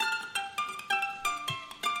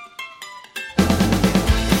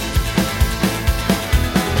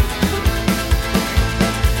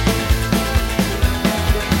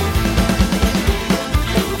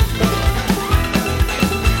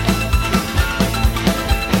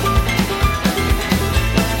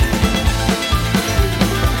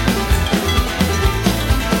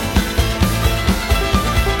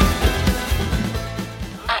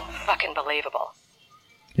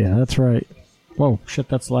that's right. Whoa, shit,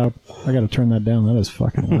 that's loud. I gotta turn that down. That is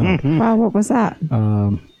fucking loud. Wow, what was that?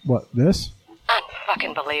 What, this?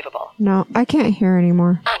 Unfucking believable. No, I can't hear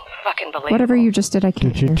anymore. Unfucking believable. Whatever you just did, I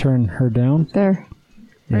can't Did you hear. turn her down? There.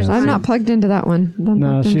 Yeah. I'm not plugged into that one.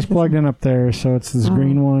 No, she's plugged in up there, so it's this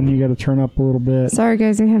green one. You gotta turn up a little bit. Sorry,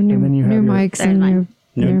 guys, we have new mics and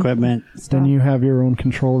new equipment. Then you have your own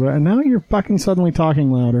controller. And now you're fucking suddenly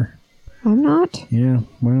talking louder. I'm not. Yeah,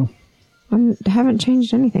 well. I haven't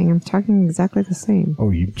changed anything. I'm talking exactly the same.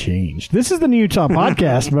 Oh, you've changed. This is the New Utah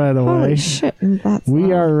Podcast, by the way. Holy shit.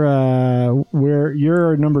 We are,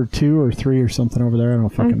 you're number 2 or 3 or something over there. I don't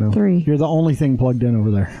fucking know. 3. You're the only thing plugged in over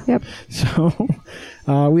there. Yep. So,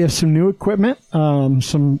 we have some new equipment,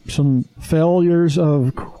 some failures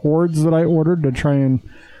of cords that I ordered to try and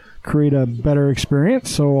create a better experience.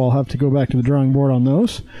 So I'll have to go back to the drawing board on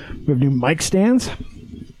those. We have new mic stands.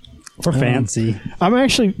 For fancy. I'm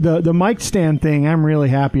actually the mic stand thing I'm really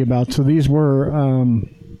happy about. So these were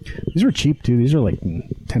cheap too. These are like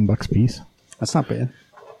 $10 a piece. That's not bad.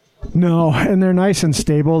 No, and they're nice and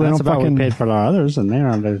stable. They That's don't about fucking what we paid for our others, and they're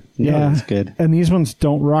under. Yeah, that's good. And these ones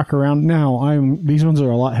don't rock around. Now these ones are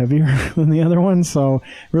a lot heavier than the other ones, so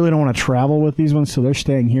really don't want to travel with these ones. So they're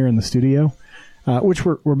staying here in the studio, which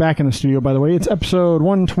we're back in the studio, by the way. It's episode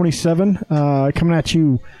 127, coming at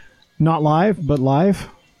you, not live, but live.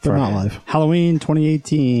 They're not live. Halloween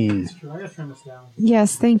 2018. I gotta turn this down.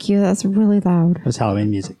 Yes, thank you. That's really loud. It's Halloween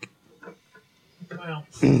music. Well,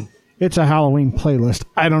 it's a Halloween playlist.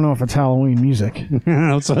 I don't know if it's Halloween music.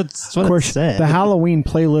 That's what of course, it said. the Halloween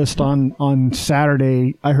playlist on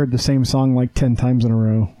Saturday, I heard the same song like 10 times in a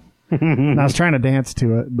row. And I was trying to dance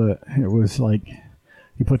to it, but it was like...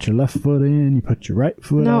 You put your left foot in, you put your right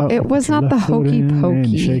foot out. No, it was not the hokey pokey.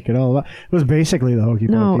 And shake it all out. It was basically the hokey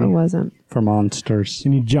pokey. No, it wasn't. For monsters.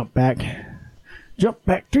 And you jump back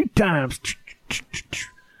 3 times.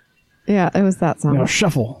 Yeah, it was that song. Now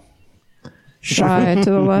shuffle. Side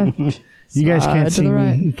to the left. You guys can't see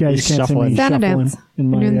right. me. You guys can't see me Santa shuffling dance.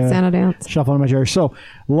 in my We're doing the Santa dance. Shuffling in my chair. So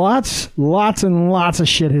lots and lots of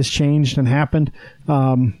shit has changed and happened.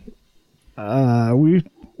 We've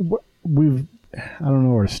I don't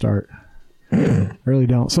know where to start. I really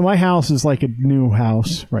don't. So my house is like a new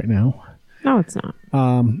house right now. No, it's not.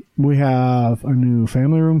 We have a new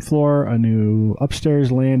family room floor, a new upstairs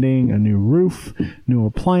landing, a new roof, new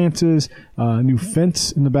appliances, a new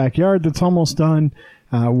fence in the backyard that's almost done.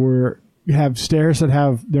 We have stairs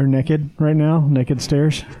that they're naked right now, naked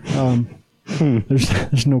stairs.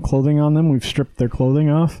 There's no clothing on them. We've stripped their clothing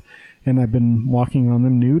off, and I've been walking on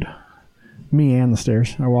them nude. Me and the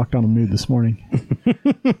stairs. I walked on them nude this morning.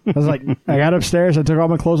 I was like, I got upstairs, I took all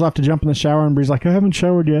my clothes off to jump in the shower, and Bree's like, I haven't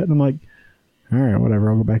showered yet. And I'm like, all right,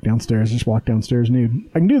 whatever, I'll go back downstairs. Just walk downstairs nude.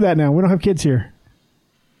 I can do that now. We don't have kids here.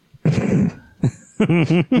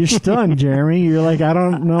 You're stunned, Jeremy. You're like, I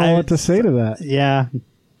don't know what to say to that. Yeah.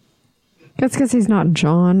 That's because he's not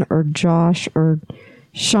John or Josh or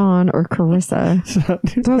Sean or Carissa.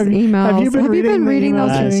 Those emails. Have you been reading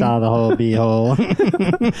those? I saw the whole beehole.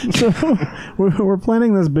 So we're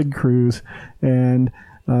planning this big cruise, and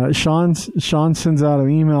Sean sends out an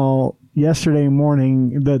email yesterday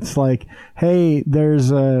morning that's like, hey,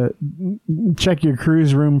 there's check your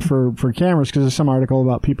cruise room for cameras, because there's some article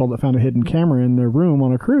about people that found a hidden camera in their room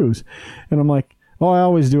on a cruise. And I'm like, oh, I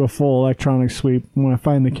always do a full electronic sweep. When I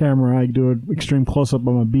find the camera, I do an extreme close-up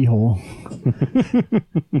on my beehole.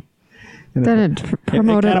 Then it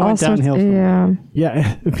promoted all sorts. Yeah.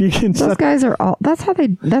 If you can. Those guys are all. That's what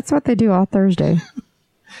they do all Thursday.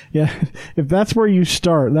 Yeah, if that's where you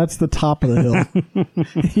start, that's the top of the hill.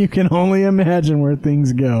 You can only imagine where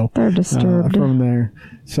things go. They're disturbed from there.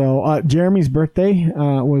 So Jeremy's birthday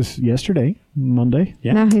was yesterday, Monday.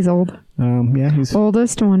 Yeah. Now he's old. He's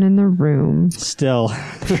oldest one in the room. Still.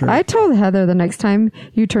 Sure. I told Heather the next time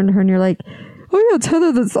you turn to her and you're like, oh yeah, it's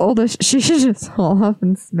Heather that's oldest. She should just haul up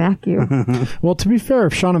and smack you. Well, to be fair,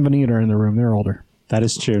 if Sean and Vanita are in the room, they're older. That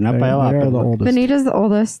is true. Not by a lot. They're the oldest. Vanita's the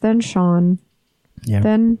oldest, then Sean. Yeah.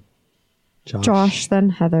 Then Josh,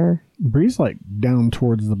 then Heather. Bree's like down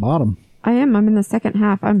towards the bottom. I am. I'm in the second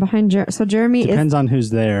half. I'm behind so Jeremy depends on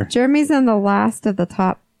who's there. Jeremy's in the last of the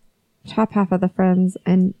top half of the friends,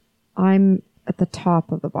 and I'm at the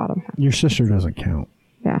top of the bottom half. Your sister doesn't count.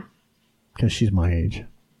 Yeah. Because she's my age.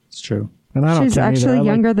 It's true. And I don't She's actually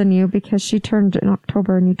younger than you because she turned in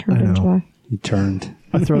October and you turned in July. You turned.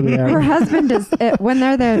 I throw the average. Her husband is, when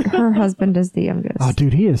they're there, her husband is the youngest. Oh,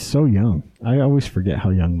 dude, he is so young. I always forget how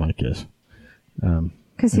young Mike is.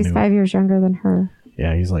 Because he's 5 years younger than her.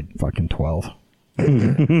 Yeah, he's like fucking 12.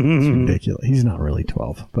 It's ridiculous. He's not really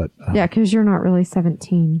 12, but... yeah, because you're not really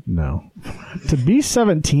 17. No. To be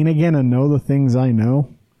 17 again and know the things I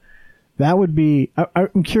know, That would be.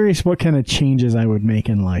 I'm curious what kind of changes I would make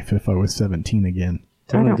in life if I was 17 again.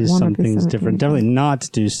 Definitely do don't wanna some be things 17. different. Definitely not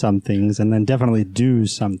do some things, and then definitely do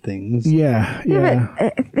some things. Yeah. But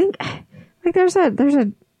I think like there's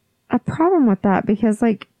a problem with that because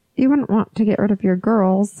like you wouldn't want to get rid of your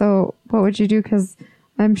girls. So what would you do? Because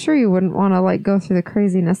I'm sure you wouldn't want to like go through the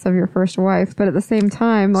craziness of your first wife, but at the same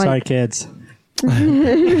time, like Sorry, kids.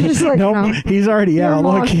 you're just like, Nope, no, he's already your out.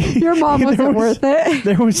 mom, Look, your mom there wasn't was- worth it.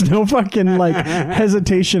 There was no fucking like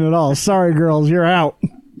hesitation at all. Sorry, girls, you're out.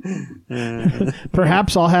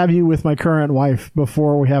 Perhaps I'll have you with my current wife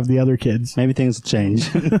before we have the other kids. Maybe things will change.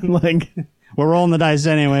 Like, We're rolling the dice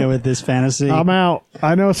anyway with this fantasy. I'm out.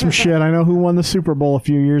 I know some shit. I know who won the Super Bowl a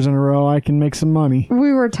few years in a row. I can make some money.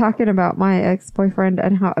 We were talking about my ex-boyfriend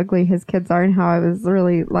and how ugly his kids are and how I was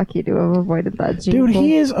really lucky to have avoided that gene Dude, pool.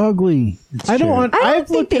 he is ugly. I don't true. want. I don't I've think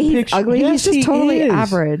looked that at he's pictures. ugly. Yes, He's just he totally is.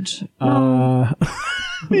 average.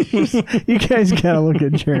 You guys gotta look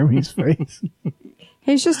at Jeremy's face.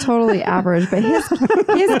 He's just totally average. But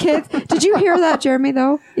his kids. Did you hear that, Jeremy?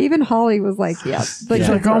 Though even Holly was like, "Yes." The He's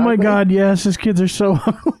kids like, are oh my ugly." god, yes, his kids are so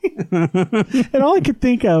ugly. And all I could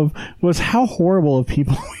think of was how horrible of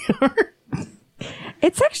people we are.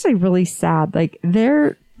 It's actually really sad. Like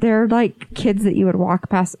they're like kids that you would walk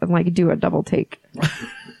past and like do a double take.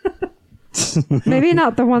 Maybe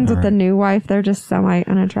not the ones with the new wife. They're just semi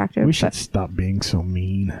unattractive. We should stop being so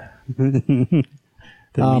mean.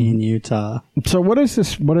 The mean Utah. So what is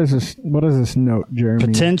this? What is this note, Jeremy?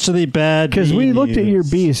 Potentially bad. Because we bee looked at your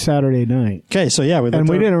news. bees Saturday night, Okay, so yeah, and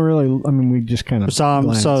we didn't really. I mean, we just kind of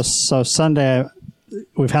So Sunday,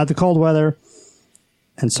 we've had the cold weather,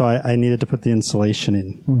 and so I needed to put the insulation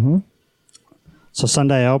in. Mm-hmm. So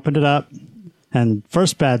Sunday, I opened it up, and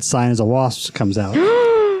first bad sign is a wasp comes out.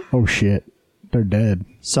 Oh shit, they're dead.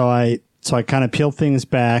 So I kind of peeled things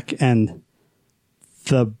back, and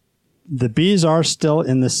the bees are still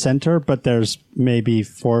in the center, but there's maybe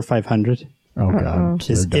 400 or 500. Oh god,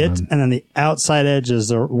 so Is they're it? done. And then the outside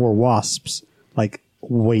edges were wasps, like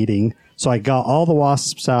waiting. So I got all the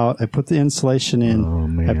wasps out. I put the insulation in. Oh,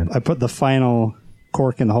 man. I put the final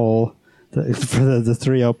cork in the hole for the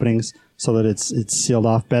three openings so that it's sealed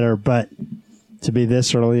off better. But to be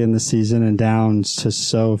this early in the season and down to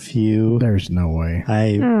so few, There's no way.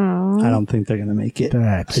 I don't think they're gonna make it.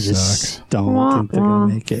 That I just sucks. don't Wah, think they're wah.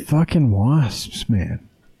 gonna make it. Fucking wasps, man.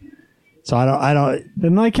 So I don't.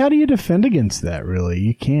 And like, how do you defend against that? Really,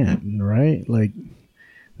 you can't, right? Like,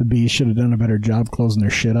 the bees should have done a better job closing their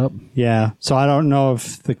shit up. Yeah. So I don't know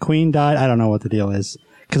if the queen died. I don't know what the deal is.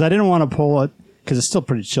 Because I didn't want to pull it, because it's still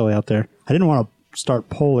pretty chilly out there. I didn't want to start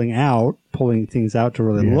pulling things out to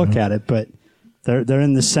really look at it. But they're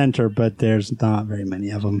in the center, but there's not very many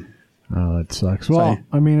of them. Oh, that sucks. Well, Sorry.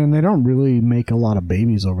 I mean, and they don't really make a lot of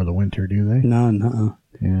babies over the winter, do they? None.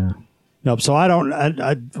 Yeah. Nope. So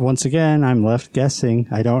I once again, I'm left guessing.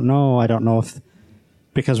 I don't know. I don't know if,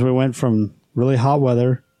 because we went from really hot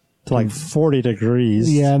weather to like 40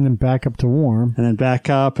 degrees. Yeah, and then back up to warm. And then back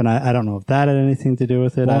up. And I don't know if that had anything to do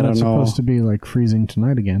with it. Well, I don't it's know. supposed to be like freezing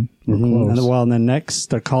tonight again. Or Mhm. close. And then next,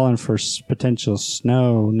 they're calling for potential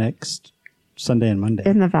snow next Sunday and Monday.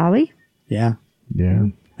 in the valley. Yeah. Yeah.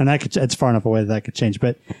 And it's far enough away that could change.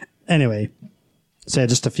 But anyway, say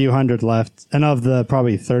just a few hundred left. And of the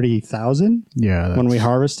probably 30,000 Yeah. when we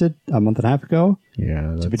harvested a month and a half ago,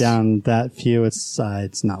 Yeah. to be down that few, it's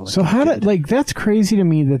not looking So how good. did, like, that's crazy to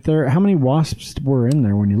me that how many wasps were in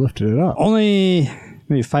there when you lifted it up? Only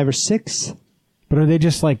maybe 5 or 6. But are they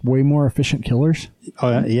just like way more efficient killers?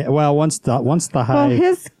 Oh yeah. Well, once the Well, hive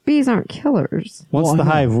his bees aren't killers. once Well, the I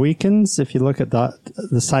know. hive weakens, if you look at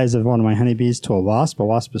the size of one of my honeybees to a wasp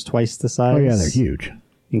is twice the size. Oh yeah, they're huge.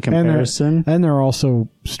 in comparison. And they're also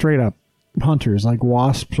straight up hunters. Like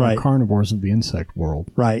wasps are Right. carnivores of the insect world.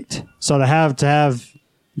 Right. So to have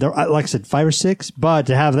there, like I said, 5 or 6, but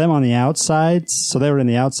to have them on the outsides, so they were in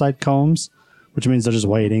the outside combs, which means they're just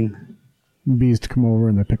waiting Bees to come over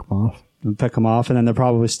and they pick them off. and pick them off, and then they're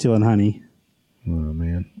probably stealing honey. Oh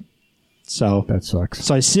man, So that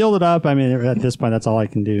sucks. I sealed it up. I mean, at this point, that's all I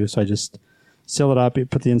can do. So I just seal it up,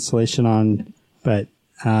 put the insulation on, but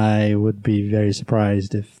I would be very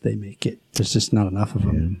surprised if they make it. There's just not enough of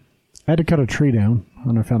them. I had to cut a tree down,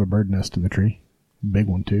 and I found a bird nest in the tree. Big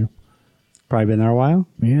one too. Probably been there a while.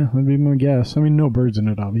 Yeah, that'd be my guess. I mean, no birds in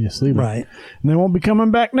it, obviously. But Right. And they won't be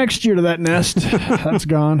coming back next year to that nest. That's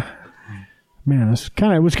gone. Man,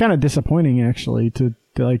 it was kind of disappointing actually. To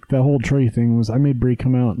like the whole tree thing was. I made Bree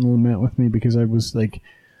come out and lament with me because I was like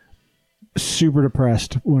super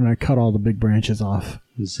depressed when I cut all the big branches off,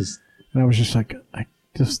 It's just, and I was just like,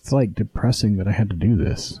 just like depressing that I had to do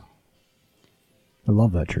this. I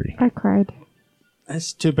love that tree. I cried.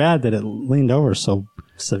 It's too bad that it leaned over so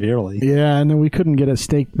severely. Yeah, and then we couldn't get it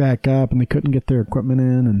staked back up, and they couldn't get their equipment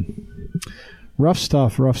in, and rough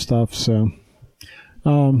stuff. So,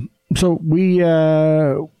 we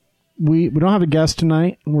don't have a guest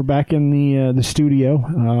tonight. We're back in the studio,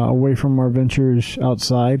 away from our ventures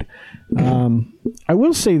outside. I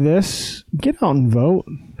will say this: get out and vote.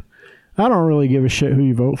 I don't really give a shit who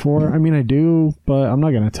you vote for. I mean, I do, but I'm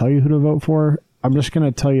not going to tell you who to vote for. I'm just going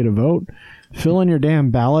to tell you to vote. Fill in your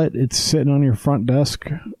damn ballot. It's sitting on your front desk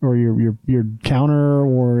or your counter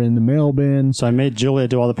or in the mail bin. So I made Julia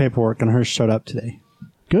do all the paperwork, and hers showed up today.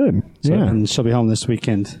 Good. So, yeah. And she'll be home this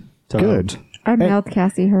weekend. To Good. vote. I mailed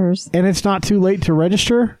Cassie hers. And it's not too late to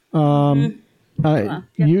register. You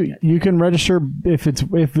can register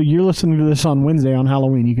if you're listening to this on Wednesday on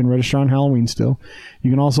Halloween. You can register on Halloween still. You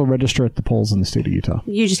can also register at the polls in the state of Utah.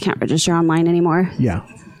 You just can't register online anymore. Yeah.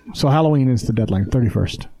 So Halloween is the deadline.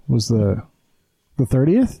 31st was the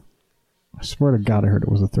 30th. I swear to God, I heard it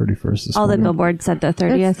was the 31st. All the billboards said the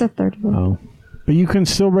 30th. It's the 30th. Oh, but you can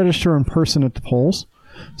still register in person at the polls.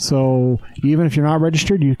 So even if you're not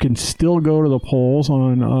registered, you can still go to the polls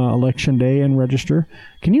on election day and register.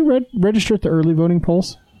 Can you register at the early voting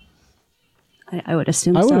polls? I would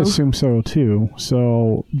assume so. I would assume so too.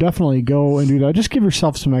 So definitely go and do that. Just give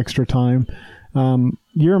yourself some extra time.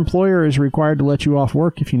 Your employer is required to let you off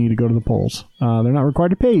work if you need to go to the polls. They're not required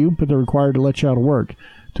to pay you, but they're required to let you out of work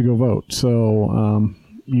to go vote. So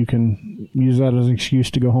you can use that as an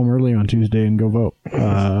excuse to go home early on Tuesday and go vote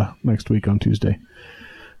next week on Tuesday.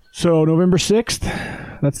 So November 6th,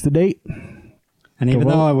 that's the date. And even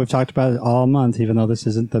though we've talked about it all month, even though this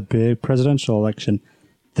isn't the big presidential election,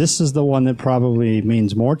 this is the one that probably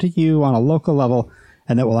means more to you on a local level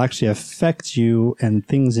and that will actually affect you and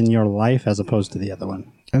things in your life as opposed to the other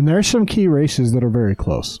one. And there's some key races that are very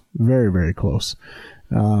close, very, very close.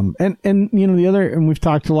 And you know, and we've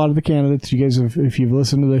talked to a lot of the candidates. You guys, if you've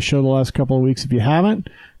listened to this show the last couple of weeks, if you haven't,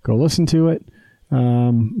 go listen to it.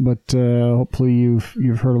 But hopefully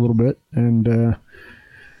you've heard a little bit, and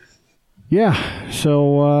yeah.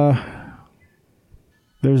 So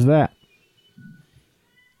there's that.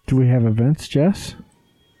 Do we have events, Jess?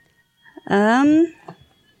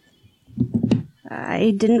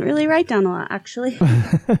 I didn't really write down a lot, actually.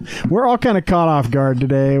 We're all kind of caught off guard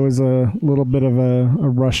today. It was a little bit of a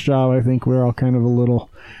rush job. I think we're all kind of a little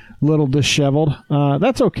disheveled.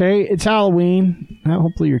 That's okay. It's Halloween.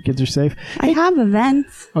 Hopefully your kids are safe. I have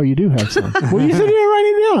events. Oh, you do have some. Well, you said you didn't write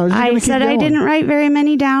any down. I said I didn't write very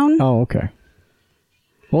many down. Oh, okay.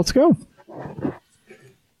 Well, let's go.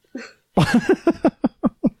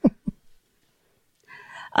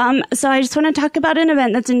 So I just want to talk about an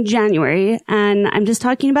event that's in January, and I'm just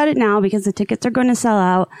talking about it now because the tickets are going to sell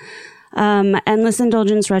out. Endless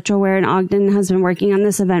Indulgence Retroware in Ogden has been working on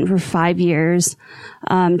this event for 5 years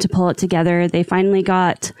to pull it together. They finally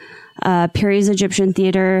got Perry's Egyptian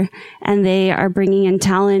Theater, and they are bringing in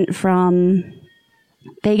talent from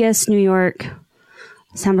Vegas, New York,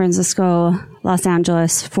 San Francisco, Los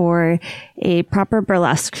Angeles for a proper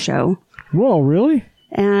burlesque show. Whoa, really?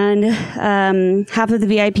 And half of the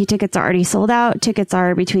VIP tickets are already sold out. Tickets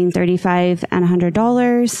are between $35 and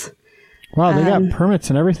 $100. Wow, they got permits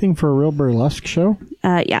and everything for a real burlesque show?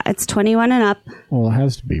 Yeah, it's 21 and up. Well, it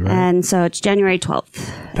has to be, right? And so it's January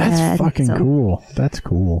 12th. That's fucking cool. That's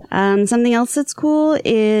cool. Something else that's cool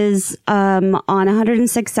is on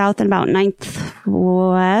 106 South and about 9th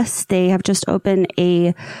West, they have just opened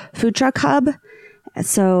a food truck hub.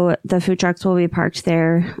 So the food trucks will be parked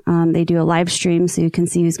there. They do a live stream so you can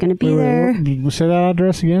see who's going to be there. Say that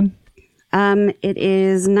address again? It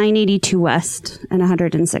is 982 West and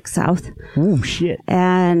 106 South. Oh, shit.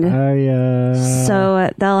 And so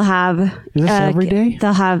they'll have... Is this every day?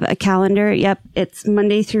 They'll have a calendar. Yep. It's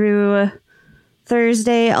Monday through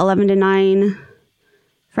Thursday, 11 to 9.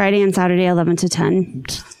 Friday and Saturday, 11 to 10.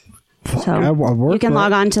 So you can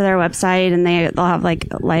log on to their website and they'll have like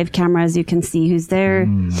live cameras. You can see who's there.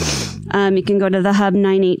 You can go to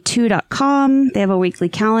thehub982.com. They have a weekly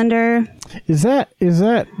calendar. Is that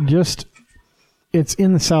just... It's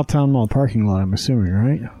in the Southtown Mall parking lot, I'm assuming,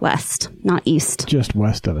 right? West, not east. Just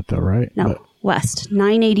west of it, though, right? No, west.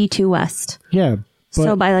 982 West. Yeah.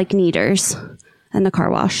 So by like Neaters and the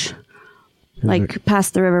car wash. Like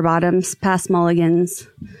past the River Bottoms, past Mulligan's.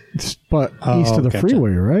 But east of the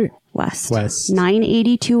freeway, right? West.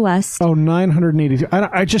 982 West. Oh, 982.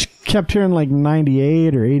 I just kept hearing like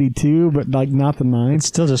 98 or 82, but like not the 9. It's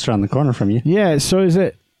still just around the corner from you. Yeah, so is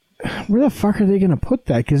it... Where the fuck are they going to put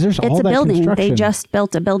that? Because there's all that building. construction. They just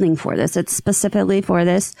built a building for this. It's specifically for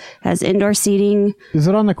this. Has indoor seating. Is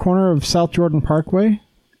it on the corner of South Jordan Parkway?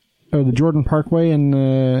 or the Jordan Parkway in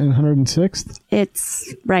 106th?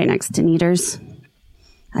 It's right next to Neaters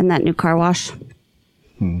and that new car wash.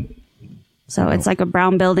 So it's like a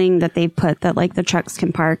brown building that they put that like the trucks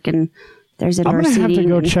can park, and there's indoor I'm gonna seating. have to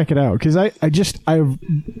go check it out because I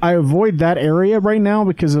avoid that area right now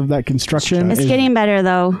because of that construction. It's getting better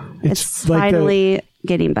though. It's like finally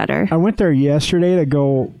getting better. I went there yesterday to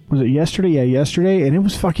go. Was it yesterday? Yeah, yesterday, and it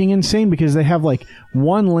was fucking insane because they have like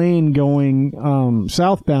one lane going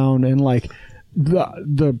southbound, and like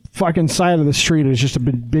the fucking side of the street is just a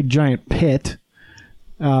big giant pit.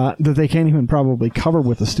 That they can't even probably cover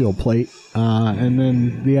with a steel plate. And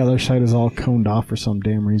then the other side is all coned off for some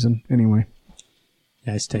damn reason. Anyway.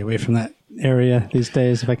 Yeah, I stay away from that area these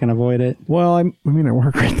days if I can avoid it. Well, I mean, I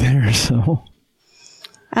work right there, so.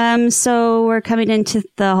 So we're coming into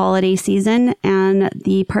the holiday season, and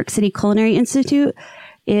the Park City Culinary Institute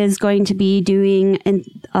is going to be doing,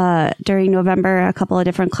 during November, a couple of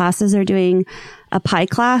different classes. They're doing a pie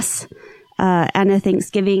class. And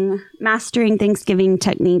a mastering Thanksgiving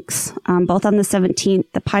techniques, both on the 17th.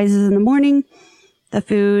 The pies is in the morning. The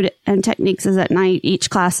food and techniques is at night. Each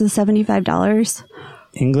class is $75.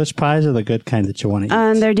 English pies are the good kind that you want to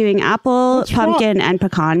eat. They're doing apple, What's pumpkin, and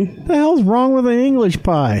pecan. What the hell's wrong with an English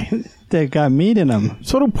pie? They've got meat in them.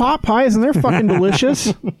 So do pot pies, and they're fucking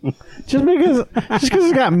delicious. Just because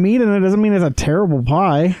it's got meat in it doesn't mean it's a terrible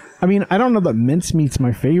pie. I mean, I don't know that mincemeat's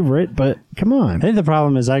my favorite, but come on. I think the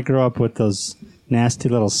problem is I grew up with those nasty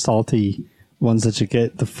little salty ones that you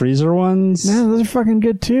get, the freezer ones. Yeah, those are fucking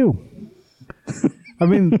good too. I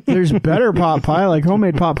mean, there's better pot pie. Like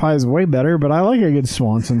homemade pot pie is way better, but I like a good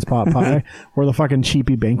Swanson's pot pie or the fucking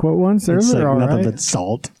cheapy banquet ones. Those are all nothing right. but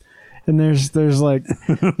salt. And there's like,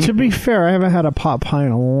 to be fair, I haven't had a pot pie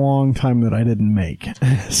in a long time that I didn't make.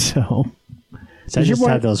 So I just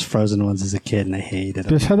had those frozen ones as a kid, and I hated them.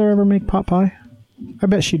 Does Heather ever make pot pie? I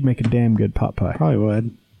bet she'd make a damn good pot pie. Probably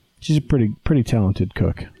would. She's a pretty talented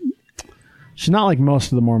cook. She's not like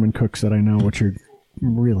most of the Mormon cooks that I know, which are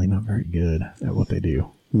really not very good at what they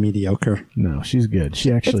do. Mediocre. No, she's good.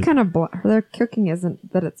 She actually. It's kind of their cooking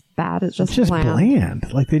isn't that it's bad. It's just bland.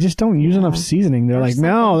 bland. Like they just don't use enough seasoning. They're like,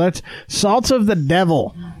 no, that's salts of the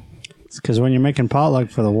devil. It's because when you're making potluck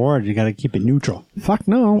for the ward, you got to keep it neutral. Fuck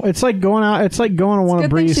no. It's like going out. It's like going to one of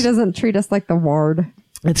Good thing Bree's. she doesn't treat us like the ward.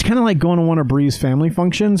 It's kind of like going to one of Bree's family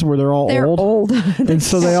functions where they're all old. And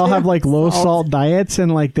so they all have like low salt diets,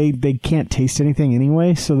 and like they can't taste anything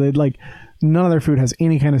anyway. So they'd like none of their food has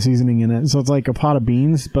any kind of seasoning in it. So it's like a pot of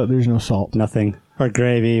beans, but there's no salt. Nothing. Or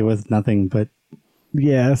gravy with nothing but...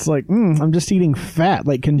 Yeah, it's like, I'm just eating fat,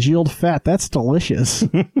 like congealed fat. That's delicious.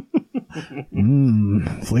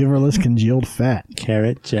 Flavorless congealed fat.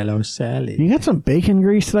 Carrot jello salad. You got some bacon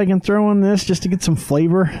grease that I can throw in this just to get some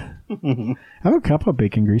flavor? I have a cup of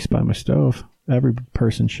bacon grease by my stove. Every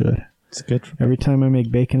person should. It's good. Every time I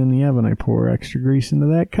make bacon in the oven, I pour extra grease into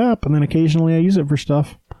that cup, and then occasionally I use it for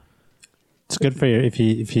stuff. It's good for you if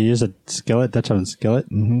you use a skillet, Dutch oven skillet.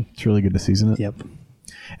 It's really good to season it. Yep.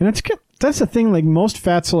 And it's good. That's the thing. Like most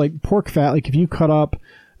fats, so like pork fat. Like if you cut up,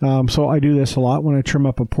 so I do this a lot when I trim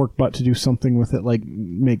up a pork butt to do something with it, like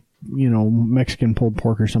make Mexican pulled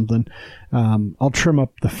pork or something. I'll trim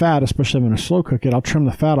up the fat, especially if I'm going to slow cook it. I'll trim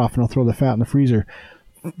the fat off and I'll throw the fat in the freezer.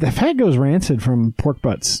 The fat goes rancid from pork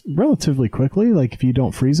butts relatively quickly. Like if you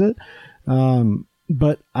don't freeze it.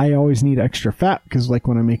 But I always need extra fat because, like,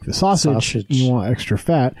 when I make the sausage, you want extra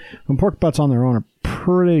fat. When pork butts on their own are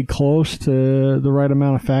pretty close to the right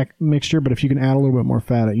amount of fat mixture, but if you can add a little bit more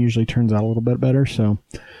fat, it usually turns out a little bit better. So,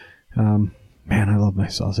 man, I love my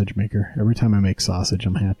sausage maker. Every time I make sausage,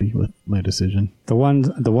 I'm happy with my decision. The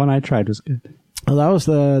one I tried was good. Oh, that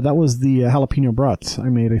was the jalapeno brats I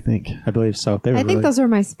made, I think. I believe so. They were I think those are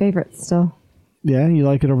my favorites still. Yeah, you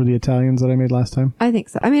like it over the Italians that I made last time? I think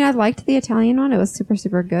so. I mean, I liked the Italian one. It was super,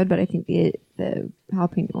 super good, but I think the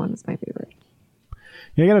jalapeno one was my favorite.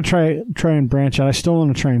 Yeah, I got to try and branch out. I still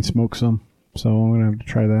want to try and smoke some, so I'm going to have to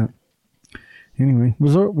try that. Anyway,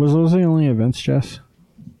 was those the only events, Jess?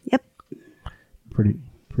 Yep. Pretty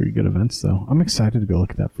good events, though. I'm excited to go look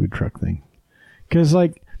at that food truck thing. Because,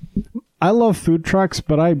 like, I love food trucks,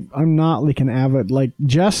 but I'm not, like, an avid... Like,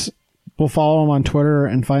 Jess... We'll follow them on Twitter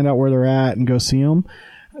and find out where they're at and go see them.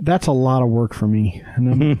 That's a lot of work for me.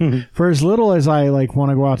 And for as little as I like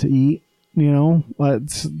want to go out to eat,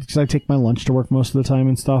 because I take my lunch to work most of the time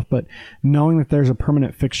and stuff. But knowing that there's a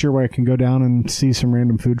permanent fixture where I can go down and see some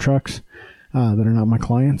random food trucks that are not my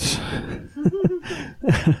clients,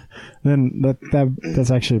 then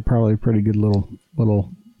that's actually probably a pretty good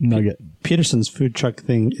little nugget. Peterson's food truck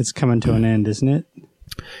thing is coming to an end, isn't it?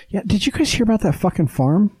 Yeah. Did you guys hear about that fucking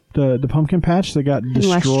farm? The pumpkin patch that got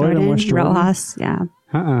destroyed in West Jordan? Rojas, yeah.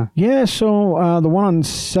 Yeah, so the one on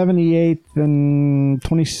 78th and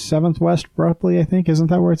 27th West, roughly, I think. Isn't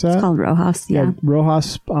that where it's at? It's called Rojas. Yeah.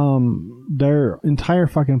 Rojas, their entire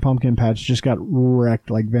fucking pumpkin patch just got wrecked,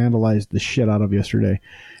 like vandalized the shit out of yesterday.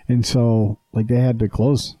 And so, like, they had to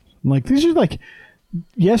close. Like, these are like,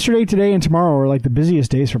 yesterday, today, and tomorrow are like the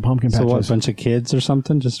busiest days for pumpkin patches. So what, a bunch of kids or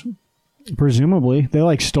something? Just presumably. They,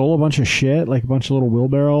 like, stole a bunch of shit, like a bunch of little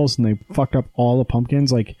wheelbarrows, and they fucked up all the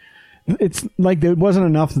pumpkins. Like, it's like it wasn't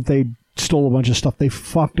enough that they stole a bunch of stuff. They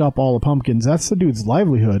fucked up all the pumpkins. That's the dude's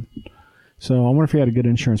livelihood. So I wonder if he had a good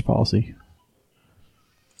insurance policy.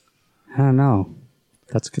 I don't know.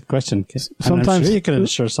 That's a good question. Sometimes I'm sure you could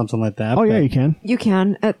insure something like that. Oh, yeah, you can. You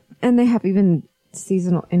can. And they have even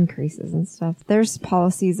seasonal increases and stuff. There's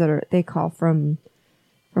policies that they call from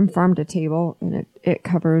farm to table, and it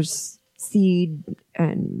covers seed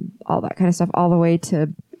and all that kind of stuff, all the way to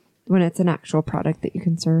when it's an actual product that you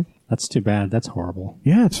can serve. That's too bad. That's horrible.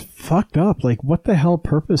 Yeah, it's fucked up. Like, what the hell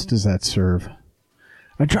purpose does that serve?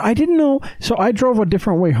 I didn't know. So I drove a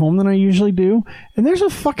different way home than I usually do, and there's a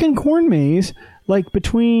fucking corn maze, like,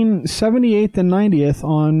 between 78th and 90th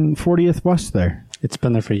on 40th West there. It's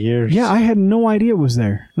been there for years. Yeah, I had no idea it was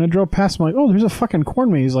there. And I drove past, I'm like, oh, there's a fucking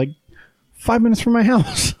corn maze, like, 5 minutes from my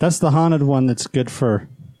house. That's the haunted one that's good for,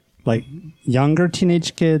 like, younger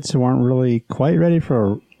teenage kids who aren't really quite ready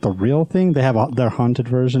for the real thing. They have their haunted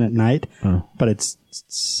version at night, but it's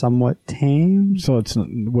somewhat tame. So it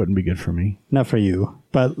wouldn't be good for me. Not for you.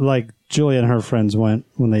 But, like, Julia and her friends went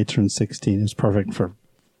when they turned 16. It was perfect for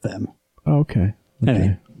them. Oh, okay.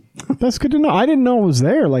 Anyway. That's good to know. I didn't know it was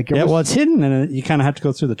there. Like, well, it's hidden, and you kind of have to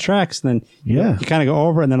go through the tracks, and then you kind of go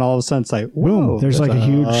over, and then all of a sudden it's like, whoa, boom, there's like a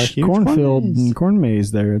huge cornfield and corn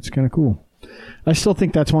maze there. It's kind of cool. I still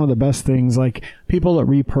think that's one of the best things. Like, people that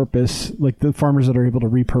repurpose, like the farmers that are able to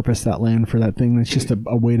repurpose that land for that thing, that's just a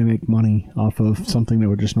way to make money off of something that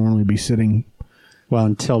would just normally be sitting. Well,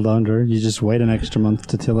 and tilled under. You just wait an extra month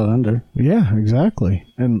to till it under. Yeah, exactly.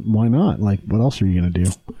 And why not? Like, what else are you going to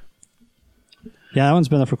do? Yeah, that one's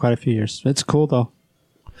been there for quite a few years. It's cool, though.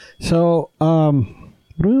 So, what are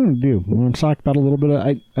we going to do? We want to talk about a little bit of...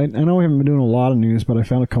 I know we haven't been doing a lot of news, but I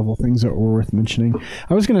found a couple of things that were worth mentioning.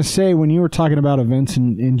 I was going to say, when you were talking about events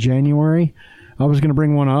in January, I was going to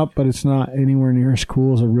bring one up, but it's not anywhere near as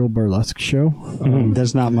cool as a real burlesque show.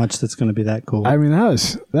 There's not much that's going to be that cool. I mean,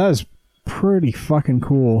 that was pretty fucking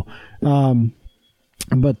cool.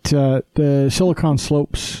 But the Silicon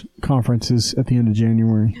Slopes conference is at the end of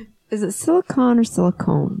January. Is it silicon or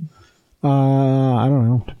silicone? I don't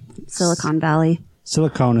know. Silicon Valley.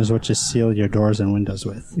 Silicone is what you seal your doors and windows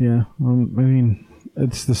with. Yeah, I mean,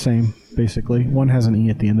 it's the same, basically. One has an E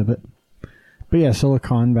at the end of it. But yeah,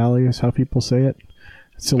 Silicon Valley is how people say it.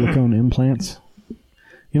 Silicone implants.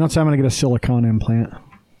 You know, so I'm going to get a silicone implant.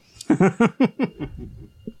 Do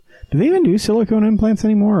they even do silicone implants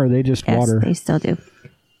anymore, or are they just water? Yes, they still do.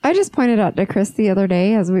 I just pointed out to Chris the other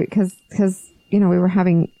day, because you know, we were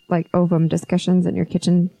having like ovum discussions in your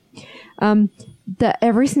kitchen, that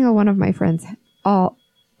every single one of my friends all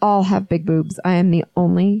have big boobs. I am the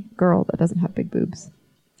only girl that doesn't have big boobs.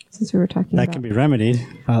 Since we were talking that about, can be remedied.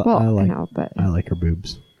 I like her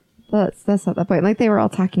boobs. That's not the point. Like, they were all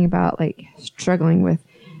talking about like struggling with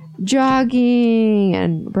jogging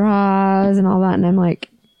and bras and all that, and I'm like,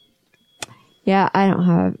 yeah, I don't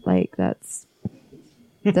have, like, that's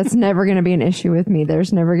never going to be an issue with me.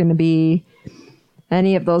 There's never going to be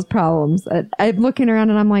any of those problems. I'm looking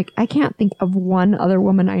around and I'm like, I can't think of one other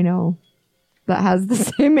woman I know that has the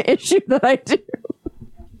same issue that I do.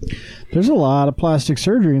 There's a lot of plastic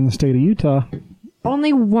surgery in the state of Utah.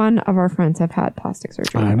 Only one of our friends have had plastic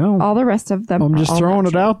surgery. I know. All the rest of them. I'm just throwing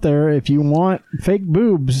it out there. If you want fake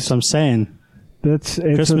boobs, So I'm saying,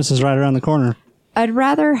 Christmas is right around the corner. I'd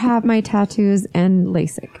rather have my tattoos and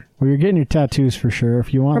LASIK. Well, you're getting your tattoos for sure.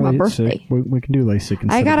 If you want For my LASIK, birthday. we can do LASIK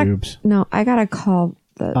instead of boobs. No, I gotta call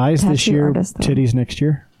the Eyes this tattoo year, artist, though. titties next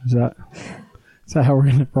year. Is that how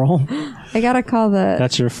we're gonna roll? I gotta call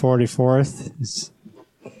That's your 44th. It's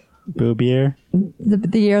boob year.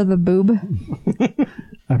 the year of the boob.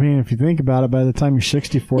 I mean, if you think about it, by the time you're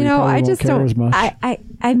 64, you probably won't care as much.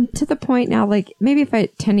 I'm to the point now, like, maybe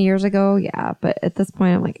if 10 years ago, yeah, but at this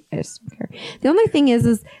point, I'm like, I just don't care. The only thing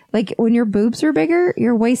is like, when your boobs are bigger,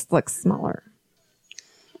 your waist looks smaller.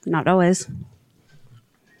 Not always.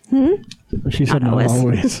 She said not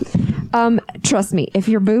always. Trust me, if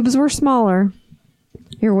your boobs were smaller,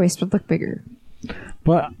 your waist would look bigger.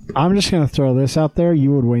 But I'm just going to throw this out there.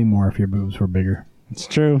 You would weigh more if your boobs were bigger. It's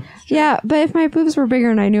true. Yeah, but if my boobs were bigger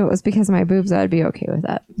and I knew it was because of my boobs, I'd be okay with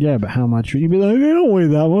that. Yeah, but how much? You'd be like, I don't weigh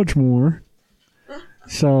that much more.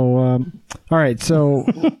 So, all right. So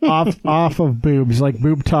off of boobs, like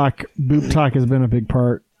boob talk has been a big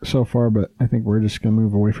part so far, but I think we're just gonna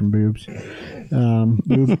move away from boobs.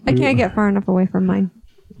 I can't get far enough away from mine.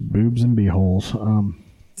 Boobs and beeholes.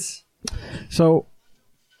 So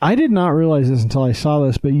I did not realize this until I saw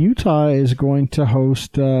this, but Utah is going to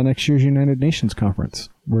host next year's United Nations conference.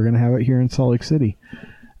 We're going to have it here in Salt Lake City.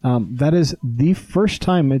 That is the first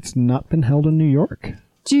time it's not been held in New York.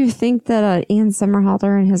 Do you think that Ian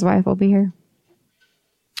Somerhalder and his wife will be here?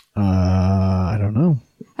 I don't know.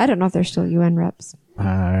 I don't know if they're still UN reps.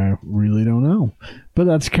 I really don't know. But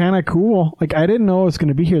that's kind of cool. Like, I didn't know it was going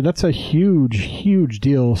to be here. That's a huge, huge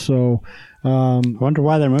deal. So, I wonder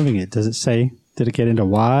why they're moving it. Does it say? Did it get into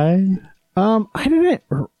why? I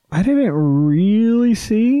didn't really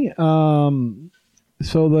see.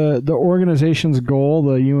 So the organization's goal,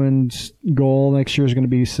 the UN's goal next year is going to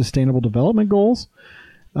be Sustainable Development Goals.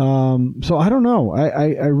 So I don't know.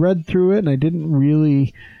 I read through it and I didn't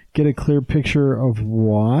really get a clear picture of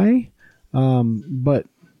why. But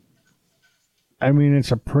I mean,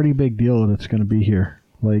 it's a pretty big deal that it's going to be here.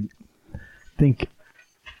 Like, I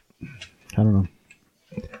don't know.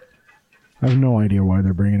 I have no idea why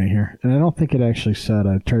they're bringing it here. And I don't think it actually said.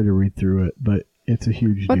 I tried to read through it, but it's a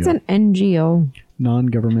huge What's deal. an NGO?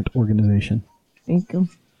 Non-government organization. Thank you.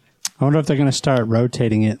 I wonder if they're going to start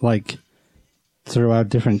rotating it like throughout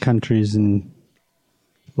different countries and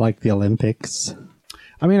like the Olympics.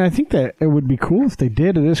 I mean, I think that it would be cool if they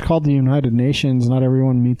did. It is called the United Nations. Not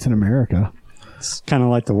everyone meets in America. It's kind of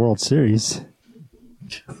like the World Series.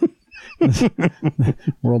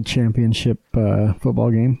 World Championship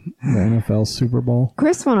football game, the NFL Super Bowl.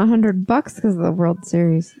 Chris won $100 because of the World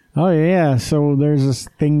Series. Oh yeah, so there's this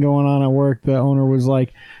thing going on at work. The owner was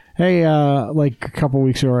like, "Hey, like a couple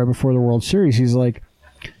weeks ago, right before the World Series, he's like,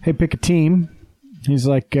 hey, pick a team." He's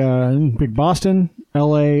like, pick Boston,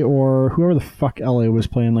 LA, or whoever the fuck LA was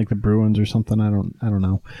playing, like the Bruins or something. I don't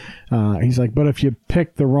know. He's like, but if you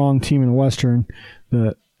pick the wrong team in the Western,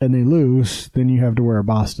 and they lose, then you have to wear a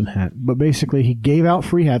Boston hat. But basically, he gave out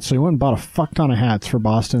free hats, so he went and bought a fuck ton of hats for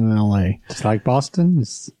Boston and LA. It's like Boston.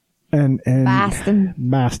 And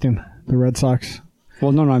Boston, the Red Sox.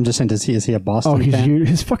 Well, no, I'm just saying, is he a Boston Oh, fan? huge.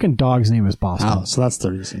 His fucking dog's name is Boston. Oh, so that's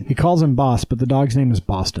the reason. He calls him Boss, but the dog's name is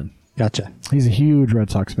Boston. Gotcha. He's a huge Red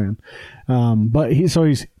Sox fan. But he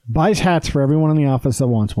buys hats for everyone in the office that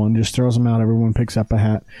wants one, just throws them out. Everyone picks up a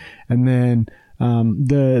hat. And then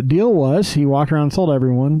the deal was he walked around and told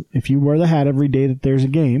everyone, if you wear the hat every day that there's a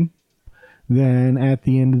game, then at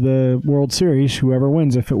the end of the World Series, whoever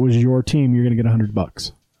wins, if it was your team, you're going to get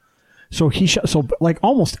 $100. So so like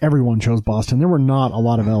almost everyone chose Boston. There were not a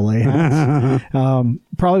lot of LA hats.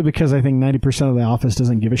 Probably because I think 90% of the office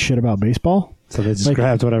doesn't give a shit about baseball. So they just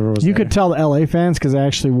grabbed whatever was You there. could tell the LA fans because they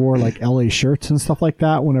actually wore like LA shirts and stuff like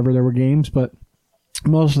that whenever there were games. But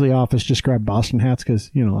most of the office just grabbed Boston hats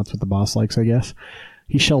because, that's what the boss likes, I guess.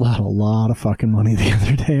 He shelled out a lot of fucking money the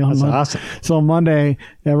other day on That's Monday. awesome. So Monday,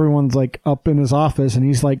 everyone's like up in his office and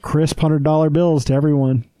he's like crisp $100 bills to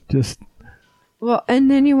everyone. Well, and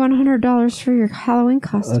then you won $100 for your Halloween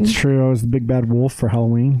costume. That's true. I was the big bad wolf for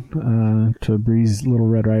Halloween to Bree's Little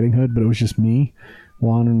Red Riding Hood, but it was just me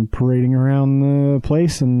wandering, parading around the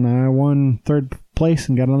place, and I won third place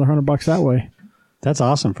and got another $100 that way. That's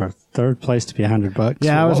awesome for third place to be $100.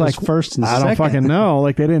 Yeah, I was like first and I second. don't fucking know.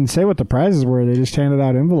 Like they didn't say what the prizes were. They just handed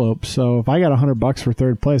out envelopes. So if I got $100 for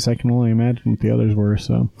third place, I can only imagine what the others were.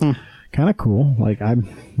 So kind of cool. Like I'd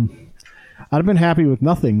have been happy with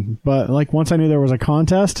nothing, but like once I knew there was a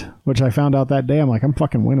contest, which I found out that day, I'm like, I'm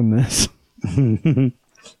fucking winning this.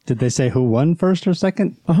 Did they say who won first or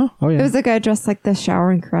second? Oh It yeah, was a guy dressed like the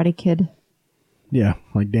showering Karate Kid. yeah,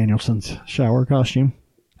 like Danielson's shower costume.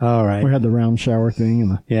 All right. We had the round shower thing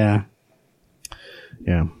and Yeah.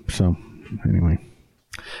 yeah. So anyway,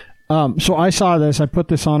 so I saw this. I put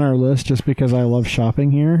this on our list just because I love shopping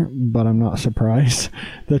here, but I'm not surprised.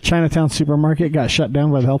 The Chinatown supermarket got shut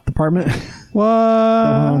down by the health department. What?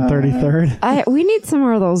 On 33rd. We need some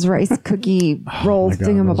more of those rice cookie rolls,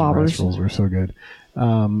 Oh my God, those rice thingamabobbers. rolls were so good.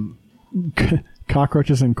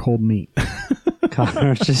 Cockroaches and cold meat.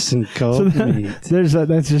 Cockroaches and cold meat.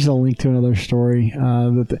 That's just a link to another story.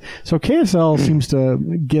 So KSL seems to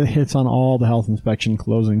get hits on all the health inspection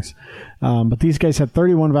closings, but these guys had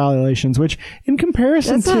 31 violations, which in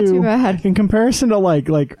comparison That's not too bad. in comparison to like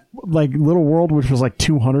Little World, which was like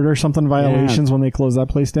 200 or something violations when they closed that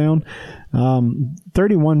place down.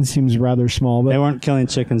 31 seems rather small, They but weren't killing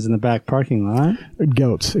chickens in the back parking lot.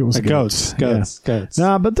 goats. It was Goats. Yeah.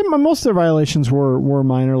 Nah, but most of their violations were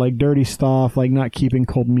minor, like dirty stuff, like not keeping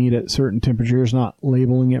cold meat at certain temperatures, not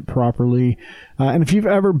labeling it properly. And if you've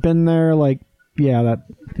ever been there, like yeah.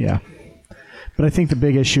 But I think the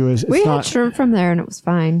big issue is it's We had not. shrimp from there and it was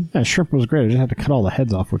fine. Yeah, shrimp was great. I just had to cut all the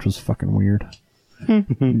heads off, which was fucking weird.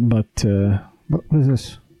 But what is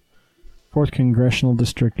this? 4th Congressional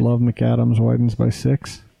District, Love McAdams widens by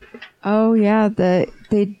 6. Oh yeah,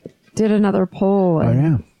 they did another poll. Oh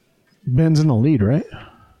yeah, Ben's in the lead, right?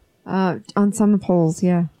 On some polls,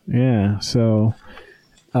 yeah. Yeah. So,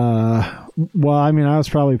 well, I mean, I was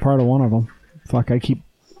probably part of one of them. Fuck,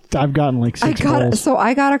 I've gotten like 6 polls.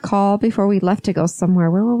 I got a call before we left to go somewhere.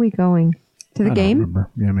 Where were we going? To the I game? don't remember.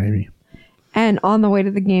 Yeah, maybe. And on the way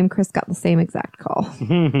to the game, Chris got the same exact call.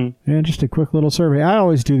 Yeah, just a quick little survey. I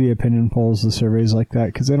always do the opinion polls, the surveys like that,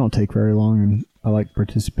 because they don't take very long, and I like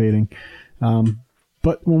participating.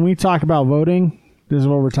 But when we talk about voting, this is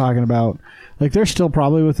what we're talking about. Like, they're still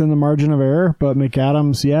probably within the margin of error, but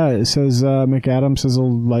McAdams, it says McAdams has a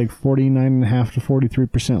like 49.5 to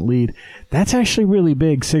 43% lead. That's actually really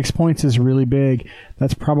big. 6 points is really big.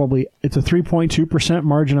 It's a 3.2%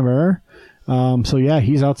 margin of error. So yeah,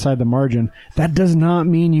 he's outside the margin. That does not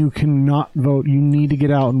mean you cannot vote. You need to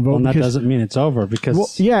get out and vote. Well, that doesn't mean it's over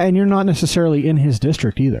because and you're not necessarily in his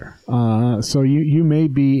district either. So you may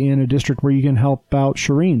be in a district where you can help out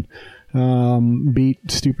Shireen,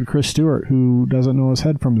 beat stupid Chris Stewart, who doesn't know his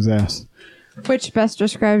head from his ass. Which best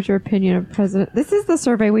describes your opinion of President? This is the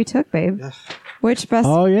survey we took, babe. Which best?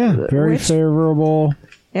 Oh yeah, very favorable.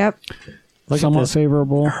 Yep. Somewhat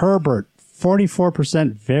favorable. Herbert,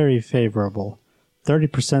 44% very favorable,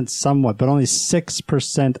 30% somewhat, but only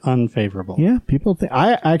 6% unfavorable. Yeah, people think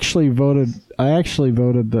I actually voted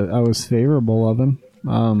that I was favorable of him.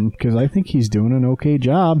 Because I think he's doing an okay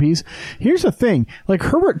job. Here's the thing, like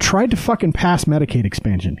Herbert tried to fucking pass Medicaid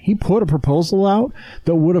expansion. He put a proposal out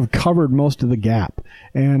that would have covered most of the gap,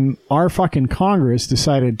 and our fucking Congress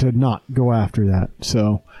decided to not go after that.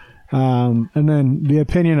 So, and then the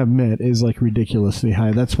opinion of Mitt is like ridiculously high.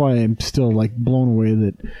 That's why I'm still like blown away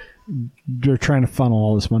that they're trying to funnel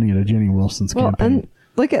all this money into Jenny Wilson's campaign. And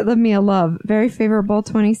look at the Mia Love, very favorable,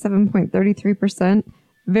 27.33%.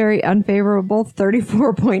 Very unfavorable,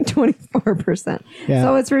 34.24%. Yeah.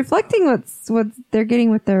 So it's reflecting what they're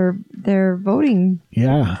getting with their voting.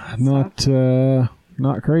 Yeah, not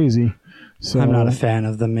crazy. So I'm not a fan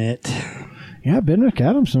of the Mitt. Yeah, Ben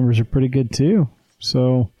McAdams' numbers are pretty good too.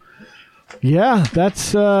 So yeah,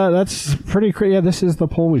 that's pretty crazy. Yeah, this is the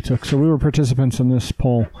poll we took. So we were participants in this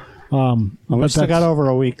poll. We still got over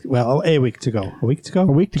a week. Well, a week to go. A week to go. A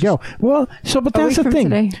week to go. Well, but that's the thing.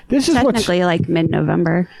 Today. This is Technically, like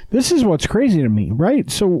mid-November. This is what's crazy to me, right?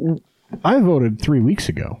 So I voted 3 weeks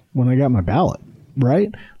ago when I got my ballot,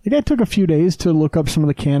 right? Like I took a few days to look up some of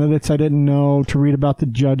the candidates I didn't know, to read about the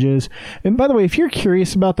judges. And by the way, if you're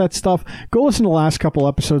curious about that stuff, go listen to the last couple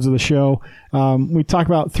episodes of the show. We talked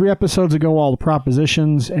about 3 episodes ago all the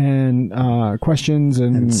propositions and questions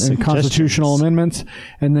and constitutional amendments.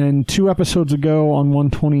 And then 2 episodes ago on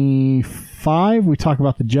 125, we talk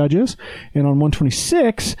about the judges. And on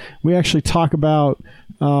 126, we actually talk about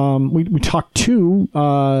we talked to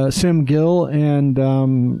Sim Gill and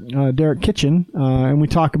Derek Kitchen, and we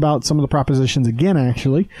talk about some of the propositions again,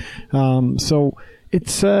 actually. So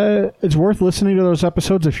it's worth listening to those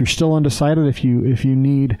episodes if you're still undecided. If you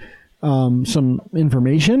need some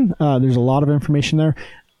information, there's a lot of information there.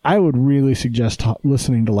 I would really suggest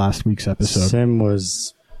listening to last week's episode.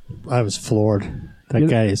 I was floored. That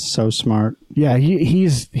guy is so smart. Yeah,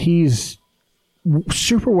 he's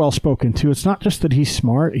super well spoken too. It's not just that he's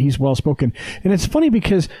smart; he's well spoken, and it's funny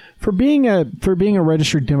because for being a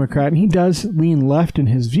registered Democrat, and he does lean left in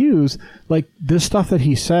his views. Like this stuff that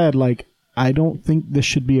he said, like I don't think this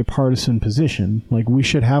should be a partisan position. Like we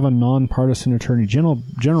should have a nonpartisan attorney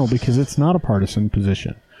general because it's not a partisan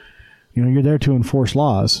position. You know, you're there to enforce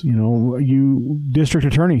laws. You know, district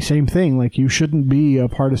attorney, same thing. Like you shouldn't be a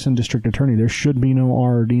partisan district attorney. There should be no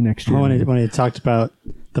RRD next year. When he talked about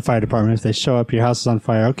the fire department, if they show up, your house is on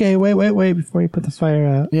fire. Okay, wait before you put the fire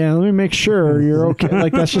out. Yeah, let me make sure you're okay.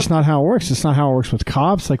 Like that's just not how it works. It's not how it works with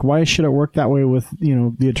cops. Like why should it work that way with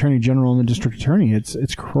the attorney general and the district attorney?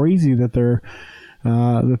 It's crazy that they're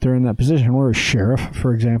in that position. Or a sheriff,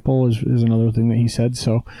 for example, is another thing that he said.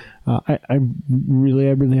 So I really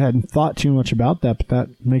hadn't thought too much about that, but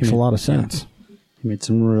that makes a lot of sense. He made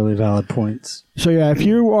some really valid points. So yeah, if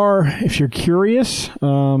you're curious,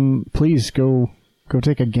 please go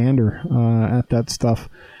take a gander at that stuff.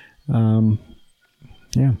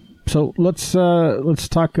 Yeah. So let's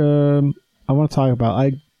talk. I want to talk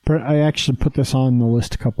about. I actually put this on the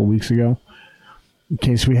list a couple weeks ago, in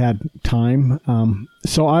case we had time.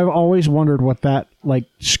 So I've always wondered what that like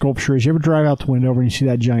sculpture is. You ever drive out to Wendover and you see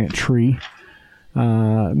that giant tree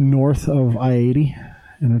north of I-80?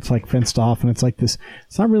 and it's like fenced off, and it's like this.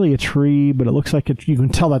 It's not really a tree, but it looks like it. You can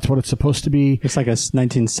tell that's what it's supposed to be. It's like a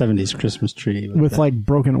 1970s Christmas tree with like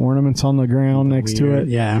broken ornaments on the ground next to it.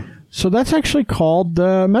 Yeah. So that's actually called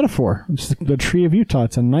Metaphor. It's the tree of Utah.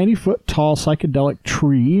 It's a 90-foot tall psychedelic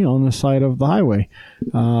tree on the side of the highway.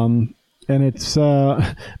 And it's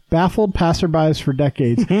baffled passerbys for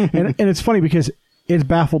decades. and it's funny because it's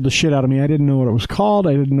baffled the shit out of me. I didn't know what it was called.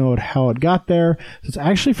 I didn't know how it got there. So it's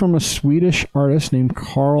actually from a Swedish artist named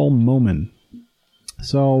Carl Moman.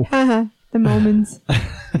 So the Momans.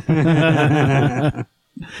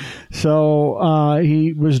 So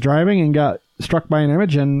he was driving and got struck by an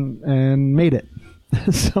image and made it.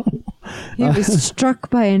 So he was struck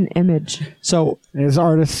by an image. So as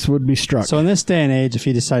artists would be struck. So in this day and age, if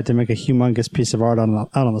you decide to make a humongous piece of art out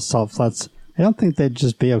on the salt flats, I don't think they'd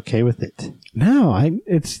just be okay with it. No,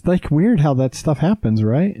 it's like weird how that stuff happens,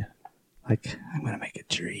 right? Like, I'm going to make a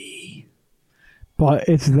tree. But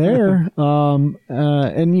it's there,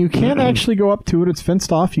 and you can't actually go up to it. It's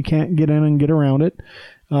fenced off. You can't get in and get around it.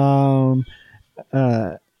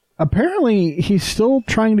 Apparently, he's still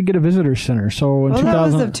trying to get a visitor center. So in that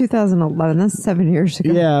was of 2011. That's 7 years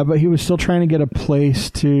ago. Yeah, but he was still trying to get a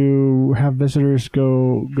place to have visitors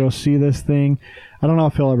go see this thing. I don't know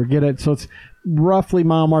if he'll ever get it. So it's roughly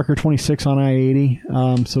mile marker 26 on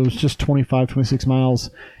I-80. So it's just 26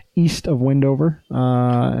 miles east of Wendover.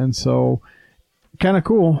 And so kind of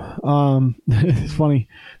cool. It's funny.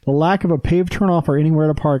 The lack of a paved turnoff or anywhere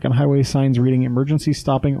to park and highway signs reading emergency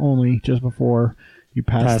stopping only just before you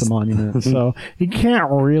pass the monument. So you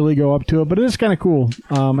can't really go up to it, but it is kind of cool.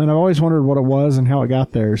 And I've always wondered what it was and how it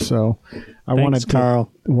got there. So I wanted to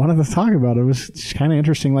talk about it. It was just kind of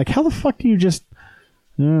interesting. Like, how the fuck do you just...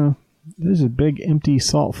 there's a big empty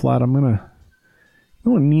salt flat.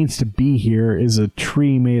 What needs to be here is a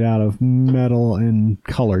tree made out of metal and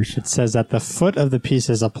colors. It says at the foot of the piece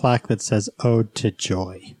is a plaque that says "Ode to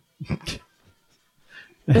Joy."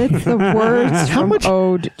 It's the words from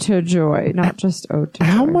Ode to Joy, not just Ode to Joy.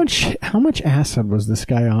 How much acid was this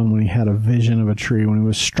guy on when he had a vision of a tree, when he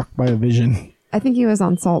was struck by a vision? I think he was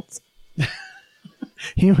on salts.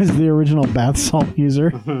 He was the original bath salt user,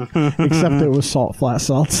 except it was flat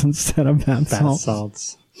salts instead of bath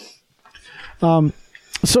salts.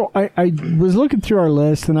 So I was looking through our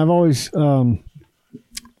list, and I've always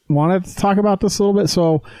wanted to talk about this a little bit.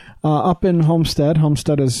 So up in Homestead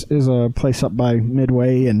is a place up by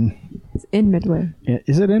Midway, and it's in Midway.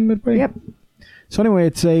 Is it in Midway? Yep. So anyway,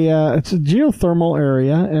 it's a geothermal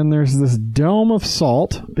area, and there's this dome of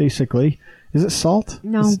salt, basically. Is it salt?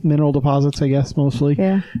 No. It's mineral deposits, I guess, mostly.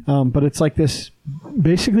 Yeah. But it's like this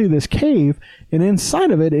cave, and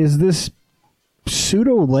inside of it is this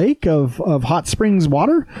pseudo lake of hot springs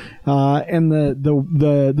water, and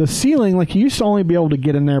the ceiling, like, you used to only be able to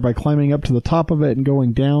get in there by climbing up to the top of it and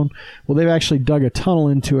going down. Well, they've actually dug a tunnel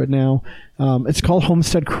into it now. It's called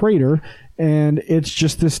Homestead Crater, and it's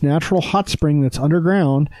just this natural hot spring that's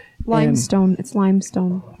underground. Limestone. It's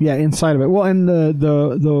limestone. Yeah, inside of it. Well, and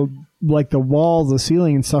the like the walls, the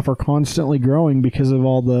ceiling and stuff are constantly growing because of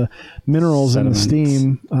all the minerals and the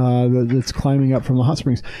steam that's climbing up from the hot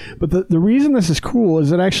springs. But the reason this is cool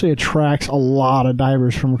is it actually attracts a lot of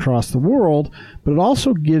divers from across the world, but it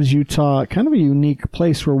also gives Utah kind of a unique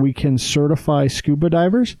place where we can certify scuba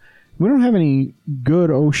divers. We don't have any good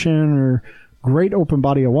ocean or great open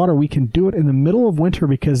body of water. We can do it in the middle of winter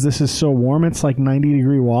because this is so warm. It's like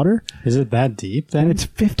 90-degree water. Is it that deep then? And it's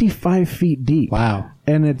 55 feet deep. Wow.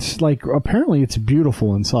 And it's like, apparently it's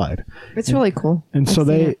beautiful inside. It's really cool. And so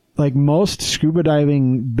they, like most scuba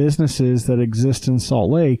diving businesses that exist in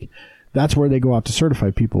Salt Lake, that's where they go out to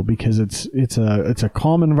certify people because it's a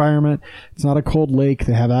calm environment. It's not a cold lake.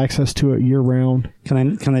 They have access to it year round.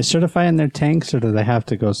 Can they certify in their tanks, or do they have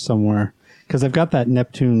to go somewhere? Because they've got that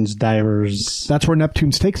Neptune's divers. That's where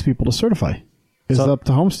Neptune's takes people to certify. Is up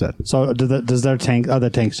to Homestead. So does their tank? Are their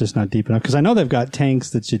tanks just not deep enough? Because I know they've got tanks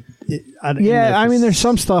that you. I mean, there's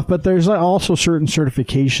some stuff, but there's also certain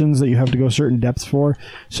certifications that you have to go certain depths for.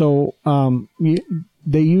 So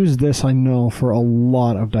they use this, I know, for a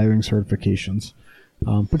lot of diving certifications.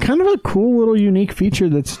 But kind of a cool little unique feature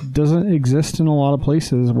that doesn't exist in a lot of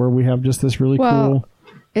places where we have just this really cool.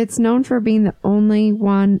 It's known for being the only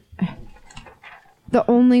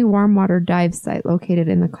warm water dive site located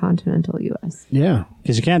in the continental U.S. Yeah.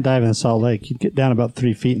 Because you can't dive in Salt Lake. You'd get down about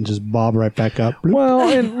 3 feet and just bob right back up. Well,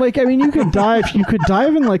 and you could dive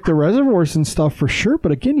in like the reservoirs and stuff for sure,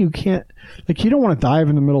 but again, you can't, you don't want to dive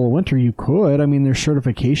in the middle of winter. You could. I mean, there's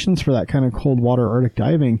certifications for that kind of cold water Arctic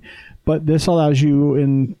diving, but this allows you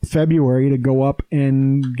in February to go up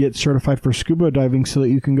and get certified for scuba diving so that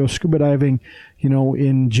you can go scuba diving,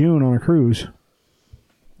 in June on a cruise.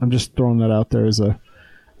 I'm just throwing that out there as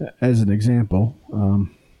an example.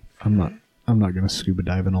 I'm not going to scuba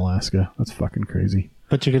dive in Alaska. That's fucking crazy.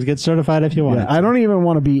 But you could get certified if you want. I don't even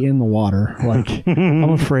want to be in the water. Like, I'm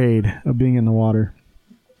afraid of being in the water.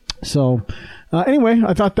 So, anyway,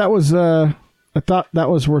 I thought that was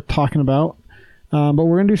worth talking about. But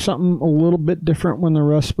we're gonna do something a little bit different with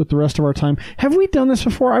the rest of our time. Have we done this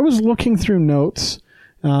before? I was looking through notes,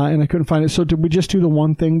 and I couldn't find it. So, did we just do the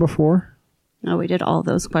one thing before? No, we did all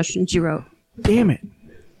those questions you wrote. Damn it!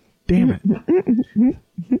 You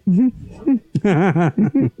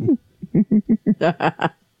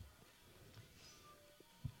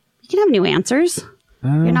can have new answers.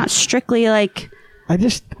 You're not strictly like... I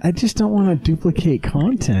just don't want to duplicate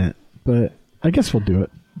content, but I guess we'll do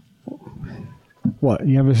it. What?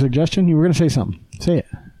 You have a suggestion? You were going to say something. Say it.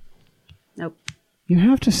 Nope. You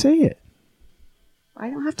have to say it. I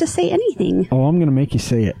don't have to say anything. Oh, I'm going to make you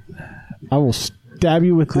say it. I will stab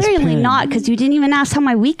you with this pen. Clearly not, because you didn't even ask how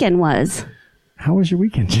my weekend was. How was your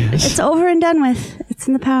weekend, Jess? It's over and done with. It's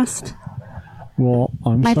in the past. Well,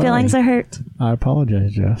 I'm My sorry. feelings are hurt. I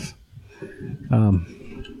apologize, Jess.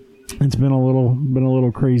 It's been a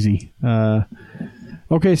little crazy.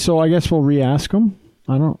 Okay, so I guess we'll re-ask them.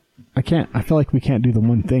 I feel like we can't do the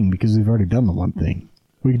one thing because we've already done the one thing.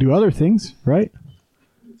 We can do other things, right?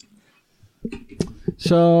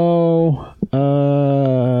 So,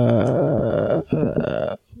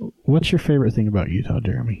 what's your favorite thing about Utah,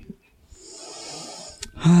 Jeremy?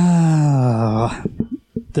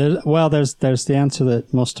 There's the answer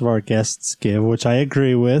that most of our guests give, which I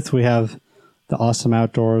agree with. We have the awesome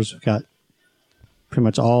outdoors. We've got pretty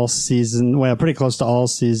much pretty close to all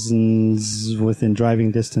seasons within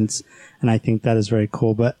driving distance, and I think that is very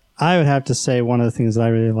cool. But I would have to say one of the things that I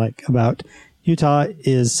really like about Utah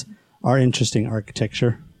is our interesting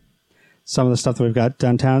architecture. Some of the stuff that we've got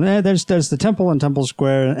downtown, there's the temple and Temple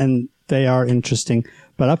Square, and they are interesting.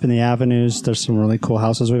 But up in the avenues, there's some really cool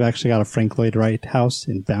houses. We've actually got a Frank Lloyd Wright house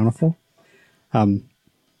in Bountiful. And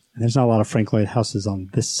there's not a lot of Frank Lloyd houses on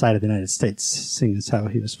this side of the United States, seeing as how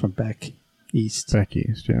he was from back east. Back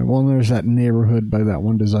east, yeah. Well, there's that neighborhood by that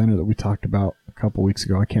one designer that we talked about a couple weeks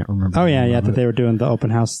ago. I can't remember. Oh, yeah, that they were doing the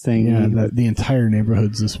open house thing. Yeah, the entire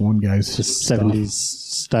neighborhood's this one guy's just 70s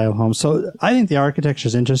style home. So I think the architecture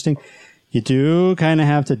is interesting. You do kind of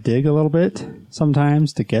have to dig a little bit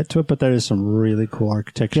sometimes to get to it, but there is some really cool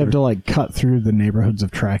architecture. You have to cut through the neighborhoods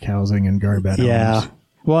of tract housing and garbed homes.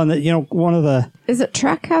 Well, and one of the... Is it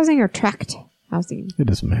tract housing or tract housing? It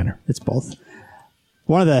doesn't matter. It's both.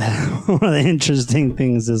 One of the interesting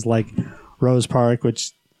things is like Rose Park,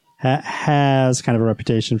 which has kind of a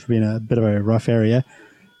reputation for being a bit of a rough area.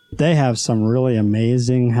 They have some really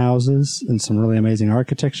amazing houses and some really amazing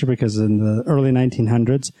architecture because in the early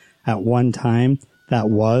 1900s, at one time,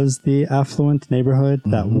 that was the affluent neighborhood.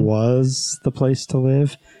 Mm-hmm. That was the place to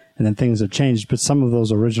live. And then things have changed. But some of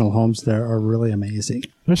those original homes there are really amazing.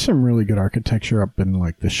 There's some really good architecture up in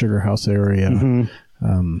the Sugar House area.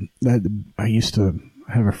 Mm-hmm. I used to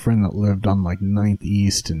have a friend that lived on 9th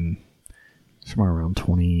East and somewhere around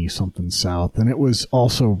 20-something south. And it was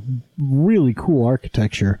also really cool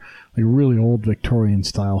architecture, really old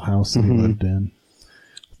Victorian-style house that he lived in.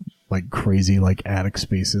 Crazy attic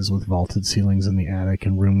spaces with vaulted ceilings in the attic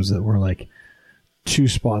and rooms that were 2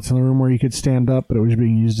 spots in the room where you could stand up, but it was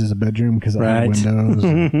being used as a bedroom because it had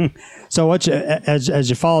windows. So as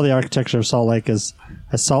you follow the architecture of Salt Lake, as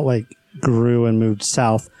Salt Lake grew and moved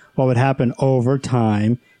south, what would happen over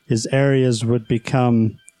time is areas would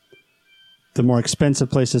become the more expensive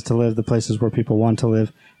places to live, the places where people want to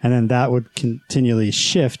live, and then that would continually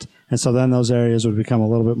shift. And so then those areas would become a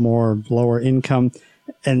little bit more lower income.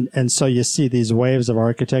 And so you see these waves of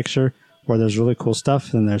architecture where there's really cool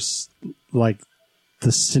stuff, and there's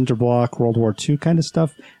the cinder block World War II kind of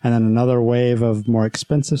stuff, and then another wave of more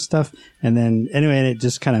expensive stuff. And then anyway, and it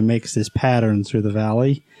just kind of makes this pattern through the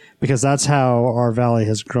valley, because that's how our valley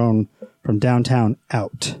has grown from downtown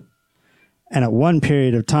out. And at one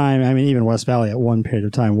period of time, even West Valley at one period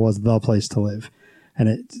of time was the place to live.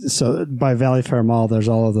 And so by Valley Fair Mall, there's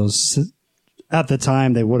all of those. At the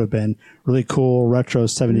time, they would have been really cool retro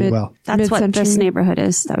 70s. That's what this neighborhood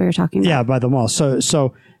is that we were talking about. Yeah, by the mall.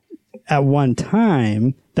 So at one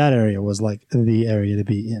time, that area was the area to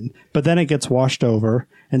be in. But then it gets washed over.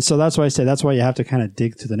 And so that's why I say that's why you have to kind of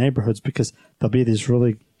dig through the neighborhoods, because there'll be these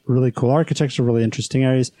really, really cool architecture, really interesting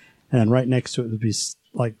areas. And then right next to it would be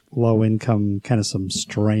low income, kind of some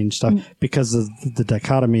strange stuff because of the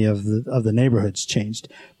dichotomy of the neighborhoods changed.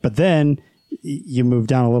 But then you move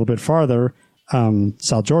down a little bit farther.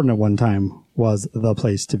 South Jordan at one time was the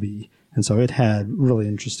place to be. And so it had really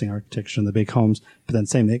interesting architecture and the big homes. But then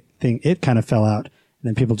same thing, it kind of fell out.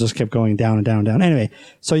 then people just kept going down and down and down. Anyway,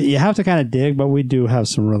 so you have to kind of dig, but we do have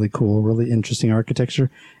some really cool, really interesting architecture.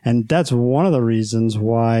 And that's one of the reasons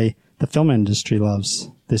why the film industry loves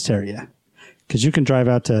this area. Because you can drive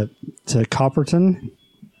out to Copperton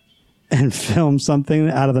and film something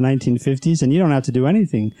out of the 1950s, and you don't have to do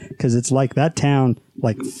anything because it's like that town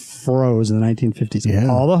like froze in the 1950s. Yeah.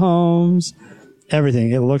 All the homes,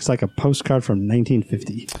 everything. It looks like a postcard from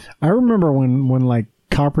 1950. I remember when like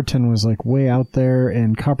Copperton was like way out there,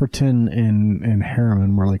 and Copperton and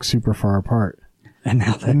Harriman were like super far apart. And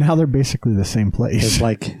now they're basically the same place. it's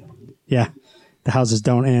like, yeah, the houses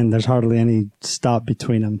don't end. There's hardly any stop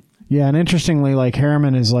between them. Yeah, and interestingly, like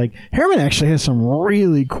Harriman actually has some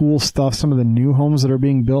really cool stuff. Some of the new homes that are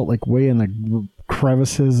being built, like way in the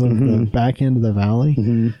crevices of the back end of the valley.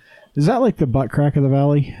 Mm-hmm. Is that like the butt crack of the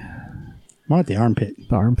valley? More at the armpit.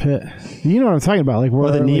 The armpit. You know what I'm talking about? Like where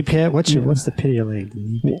the knee like, pit. What's the pit of your leg? The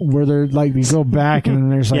knee pit. Where they're like you go back and then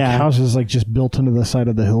there's like houses like just built into the side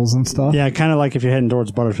of the hills and stuff. Yeah, kind of like if you're heading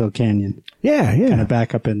towards Butterfield Canyon. Yeah. Kind of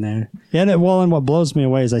back up in there. Yeah. And what blows me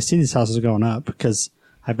away is I see these houses going up because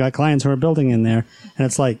I've got clients who are building in there, and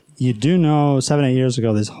it's like you do know 7-8 years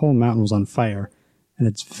ago this whole mountain was on fire, and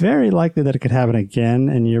it's very likely that it could happen again.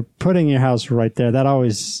 And you're putting your house right there. That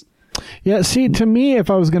always. Yeah, see, to me,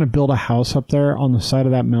 if I was going to build a house up there on the side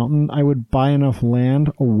of that mountain, I would buy enough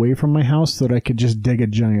land away from my house so that I could just dig a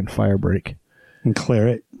giant fire break. And clear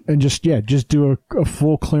it. And just do a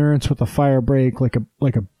full clearance with a fire break, like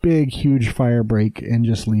a big, huge fire break, and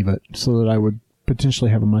just leave it so that I would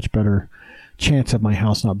potentially have a much better chance of my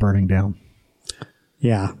house not burning down.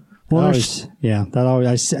 Yeah. Well, I see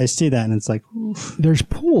that, and it's like, oof. There's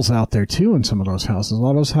pools out there too in some of those houses. A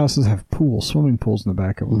lot of those houses have pools, swimming pools in the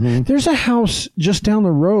back of them. Mm-hmm. There's a house just down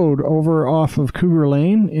the road over off of Cougar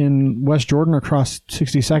Lane in West Jordan, across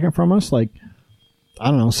 62nd from us, like, I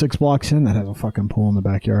don't know, 6 blocks in, that has a fucking pool in the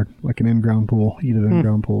backyard, like an in-ground pool, heated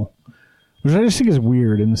in-ground pool. Which I just think is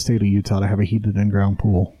weird in the state of Utah to have a heated in-ground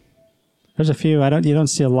pool. There's a few. You don't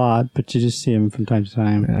see a lot, but you just see them from time to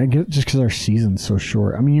time. I guess just because our season's so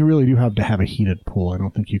short. I mean, you really do have to have a heated pool. I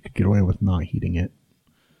don't think you could get away with not heating it.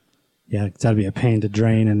 Yeah, it's got to be a pain to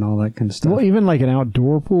drain and all that kind of stuff. Well, even like an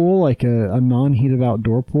outdoor pool, like a non-heated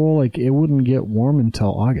outdoor pool, like it wouldn't get warm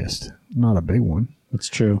until August. Not a big one. That's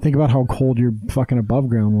true. Think about how cold your fucking above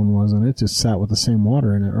ground one was, and it just sat with the same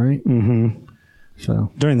water in it, right? Mm-hmm.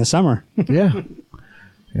 So during the summer. Yeah.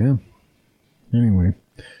 Yeah. Anyway.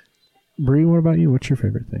 Bree, what about you? What's your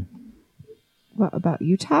favorite thing? What about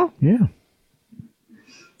Utah? Yeah.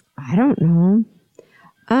 I don't know.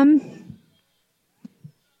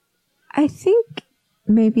 I think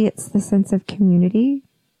maybe it's the sense of community.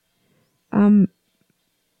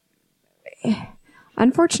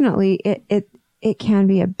 Unfortunately, it can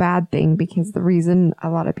be a bad thing because the reason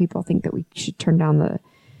a lot of people think that we should turn down the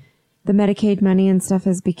Medicaid money and stuff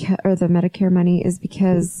is because, or the Medicare money is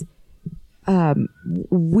because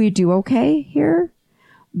we do okay here.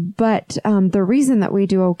 But the reason that we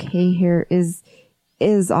do okay here is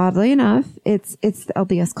oddly enough, it's the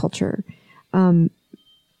LDS culture.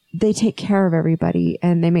 They take care of everybody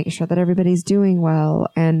and they make sure that everybody's doing well,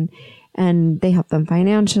 and they help them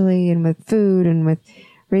financially and with food and with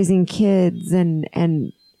raising kids,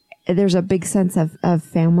 and there's a big sense of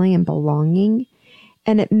family and belonging,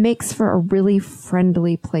 and it makes for a really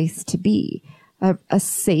friendly place to be, a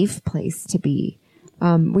safe place to be.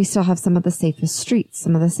 We still have some of the safest streets,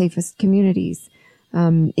 some of the safest communities.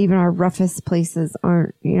 Even our roughest places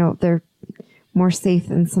aren't, they're more safe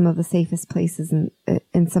than some of the safest places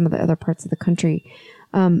in some of the other parts of the country.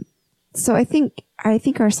 So I think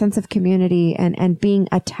our sense of community and being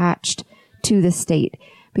attached to the state,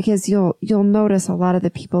 because you'll notice a lot of the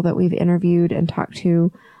people that we've interviewed and talked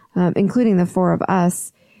to, including the four of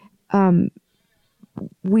us,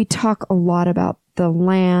 we talk a lot about the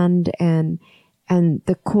land and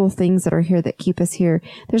the cool things that are here that keep us here.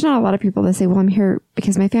 There's not a lot of people that say, well, I'm here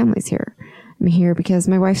because my family's here. I'm here because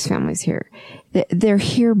my wife's family's here. They're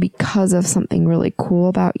here because of something really cool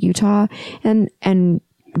about Utah, and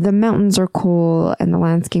the mountains are cool and the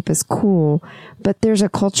landscape is cool, but there's a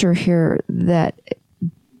culture here that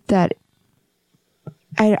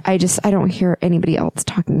I don't hear anybody else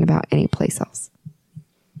talking about any place else.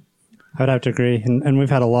 I would have to agree. And we've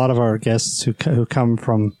had a lot of our guests who come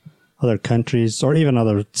from other countries or even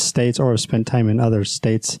other states or have spent time in other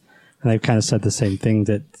states, and they've kind of said the same thing,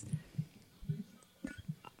 that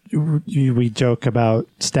we joke about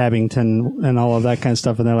Stabbington and all of that kind of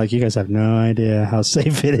stuff, and they're like, you guys have no idea how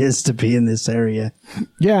safe it is to be in this area.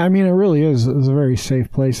 Yeah, I mean, it really is. It's a very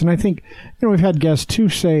safe place. And I think, we've had guests too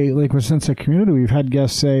say, like with sense of community, we've had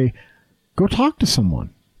guests say, go talk to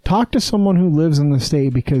someone. Talk to someone who lives in the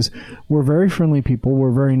state, because we're very friendly people.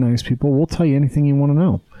 We're very nice people. We'll tell you anything you want to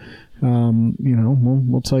know.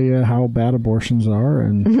 We'll tell you how bad abortions are,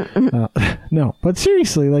 and no, but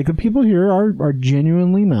seriously, like, the people here are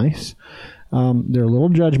genuinely nice. They're a little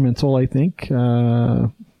judgmental, I think.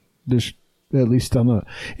 There's at least on the.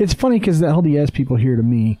 It's funny because the LDS people here, to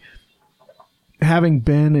me, having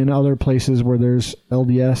been in other places where there's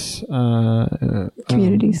LDS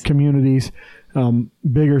communities,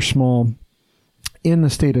 big or small, in the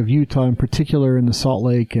state of Utah, in particular in the Salt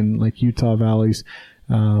Lake and like Utah valleys.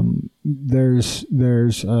 There is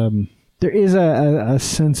a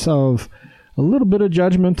sense of a little bit of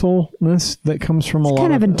judgmentalness that comes from a lot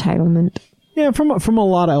kind of entitlement. Yeah, from a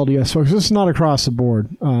lot of LDS folks. This is not across the board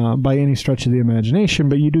by any stretch of the imagination,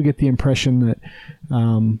 but you do get the impression that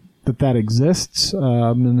that exists,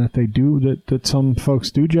 and that some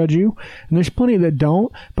folks do judge you, and there's plenty that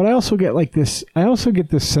don't. But I also get this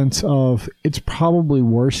sense of it's probably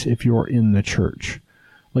worse if you're in the church.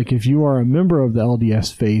 Like, if you are a member of the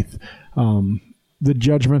LDS faith, the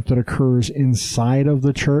judgment that occurs inside of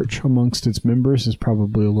the church amongst its members is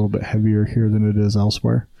probably a little bit heavier here than it is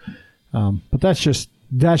elsewhere. But that's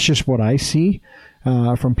just what I see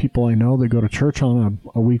from people I know that go to church on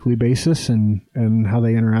a weekly basis, and how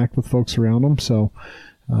they interact with folks around them. So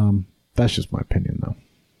that's just my opinion, though.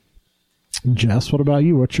 Jess, what about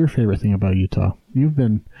you? What's your favorite thing about Utah? You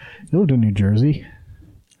lived in New Jersey.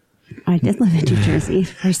 I did live in New Jersey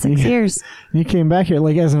for 6 years. You came back here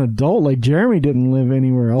like as an adult. Like, Jeremy didn't live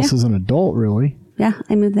anywhere else as an adult, really. Yeah,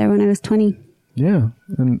 I moved there when I was 20. Yeah,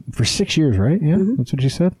 and for 6 years, right? Yeah, That's what you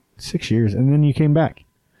said. 6 years, and then you came back.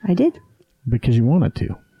 I did. Because you wanted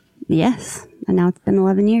to. Yes, and now it's been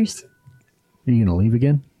 11 years. Are you going to leave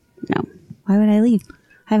again? No. Why would I leave?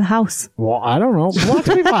 I have a house. Well, I don't know. Lots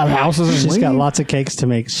of people have houses and She's got lots of cakes to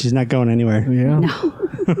make. She's not going anywhere. Yeah. No.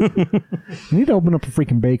 You need to open up a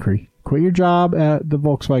freaking bakery. Quit your job at the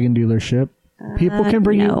Volkswagen dealership. People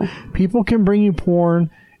can bring you porn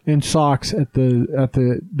and socks at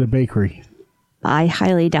the bakery. I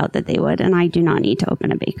highly doubt that they would, and I do not need to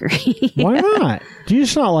open a bakery. Why not? Do you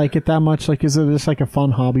just not like it that much? Like, is it just like a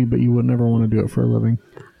fun hobby, but you would never want to do it for a living?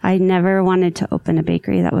 I never wanted to open a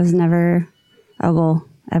bakery. That was never a goal,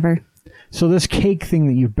 ever. So this cake thing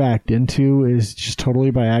that you've backed into is just totally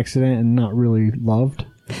by accident and not really loved?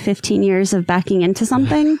 15 years of backing into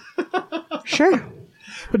something? Sure.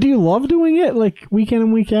 But do you love doing it, like, week in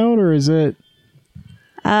and week out, or is it...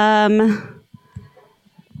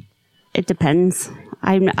 It depends.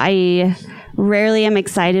 I rarely am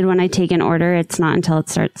excited when I take an order. It's not until it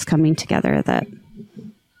starts coming together that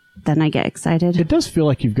then I get excited. It does feel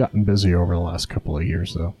like you've gotten busy over the last couple of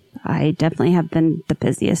years, though. I definitely have been the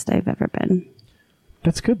busiest I've ever been.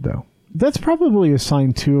 That's good, though. That's probably a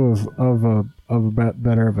sign, too, of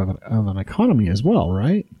an economy as well,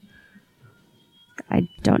 right? I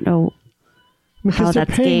don't know because how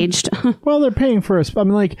that's gauged. Well, they're paying for us. I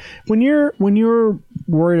mean, like, when you're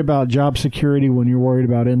worried about job security, when you're worried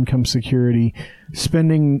about income security,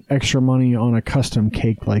 spending extra money on a custom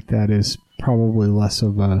cake like that is probably less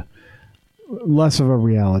of a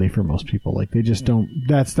reality for most people. Like, they just don't.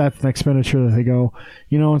 That's an expenditure that they go,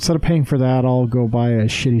 instead of paying for that, I'll go buy a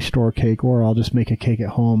shitty store cake, or I'll just make a cake at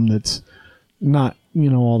home that's not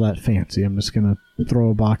all that fancy. I'm just gonna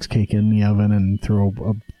throw a box cake in the oven and throw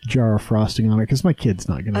a jar of frosting on it because my kid's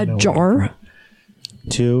not gonna know. A jar?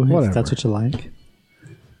 Two, whatever. If that's what you like.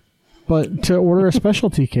 But to order a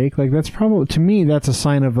specialty cake, like, that's probably, to me, that's a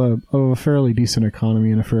sign of a fairly decent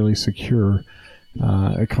economy and a fairly secure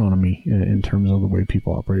economy in terms of the way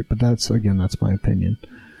people operate. But that's my opinion.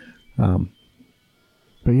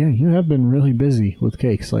 But yeah, you have been really busy with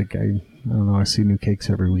cakes. Like, I don't know, I see new cakes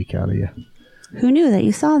every week out of you. Who knew that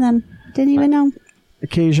you saw them? Didn't even know.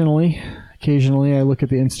 Occasionally I look at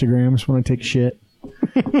the Instagrams when I take shit.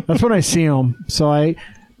 That's when I see them. So I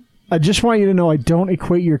just want you to know I don't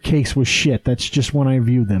equate your cakes with shit. That's just when I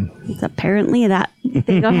view them. It's apparently that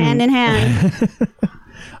they go hand in hand.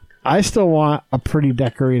 I still want a pretty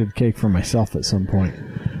decorated cake for myself at some point.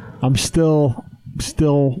 I'm still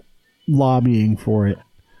lobbying for it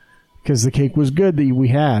because the cake was good that we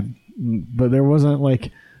had, but there wasn't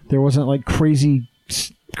like crazy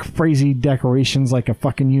decorations like a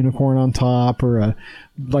fucking unicorn on top or a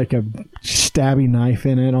stabby knife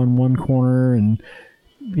in it on one corner, and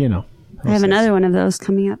I have another one of those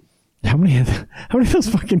coming up. How many of those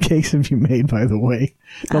fucking cakes have you made, by the way?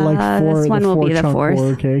 This one will be the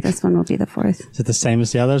fourth. This one will be the fourth. Is it the same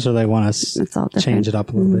as the others, or they want to change it up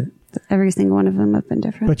a little bit? Every single one of them have been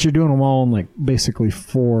different. But you're doing them all in basically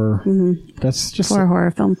four. Mm-hmm. That's just 4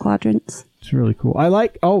 horror film quadrants. It's really cool. I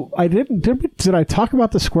like. Oh, I didn't. Did I talk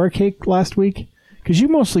about the square cake last week? Because you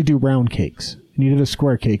mostly do round cakes, and you did a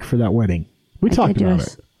square cake for that wedding. We talked about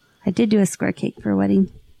it. I did do a square cake for a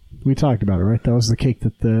wedding. We talked about it, right? That was the cake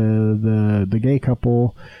that the gay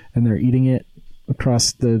couple, and they're eating it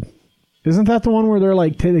across the. Isn't that the one where they're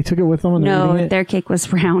like they took it with them and they're eating it? No, their cake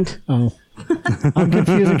was round. Oh. I'm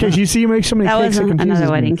confused because you see you make so many cakes. That was it another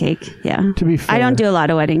wedding me. cake. Yeah. To be fair, I don't do a lot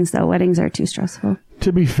of weddings though. Weddings are too stressful.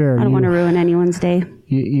 To be fair, I don't want to ruin anyone's day.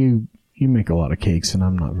 You make a lot of cakes, and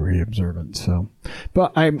I'm not very observant. So,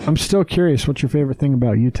 but I'm still curious. What's your favorite thing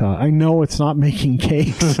about Utah? I know it's not making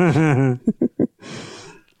cakes. I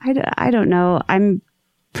don't know. I'm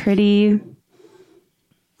pretty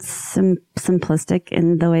simplistic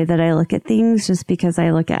in the way that I look at things, just because I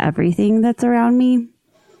look at everything that's around me.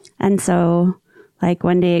 And so, like,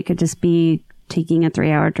 one day it could just be taking a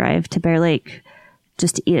 3-hour drive to Bear Lake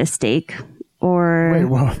just to eat a steak. Or wait,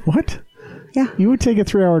 what? Yeah, you would take a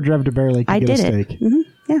 3-hour drive to Bear Lake to get a steak. Mm-hmm.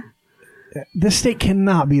 Yeah, this steak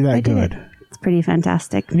cannot be that good. It's pretty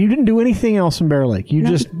fantastic. And you didn't do anything else in Bear Lake. You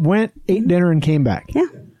just went, ate dinner, and came back.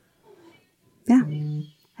 Yeah,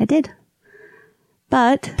 I did.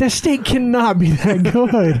 But the steak cannot be that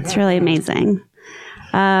good. It's really amazing.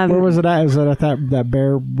 Where was it at? Is it at that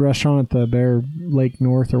Bear restaurant at the Bear Lake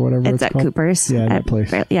North or whatever it's at called? Cooper's. Yeah, that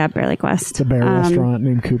place. Bear Lake West. The Bear restaurant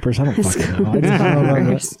named Cooper's. I don't fucking know. I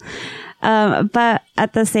just know about it. But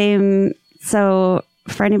at the same, so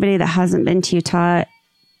for anybody that hasn't been to Utah,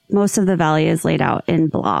 most of the valley is laid out in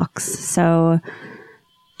blocks. So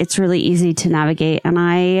it's really easy to navigate.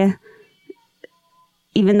 And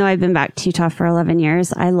even though I've been back to Utah for 11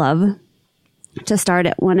 years, I love to start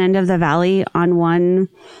at one end of the valley on one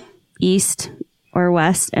east or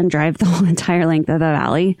west and drive the whole entire length of the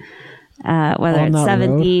valley. Whether it's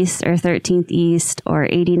 7th East or 13th East or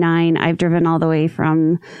 89. I've driven all the way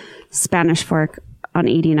from Spanish Fork on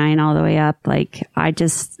 89 all the way up. Like,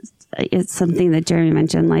 it's something that Jeremy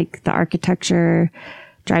mentioned, like the architecture,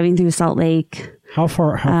 driving through Salt Lake. How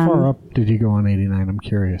far up did you go on 89? I'm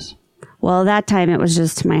curious. Well, that time it was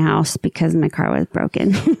just to my house because my car was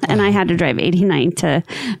broken and I had to drive 89 to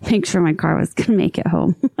make sure my car was going to make it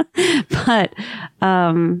home. But,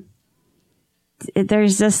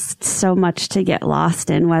 there's just so much to get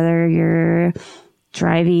lost in, whether you're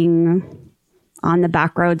driving on the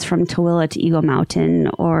back roads from Tooele to Eagle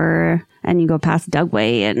Mountain and you go past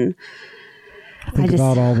Dugway and Think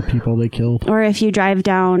about all the people they killed. Or if you drive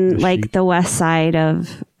down like the west side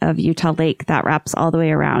of Utah Lake, that wraps all the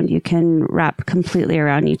way around. You can wrap completely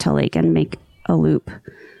around Utah Lake and make a loop.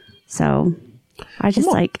 So I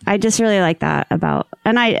just really like that about,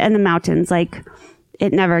 and the mountains, like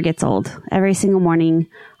it never gets old. Every single morning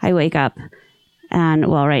I wake up and,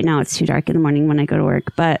 well, right now it's too dark in the morning when I go to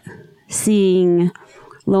work, but seeing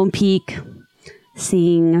Lone Peak,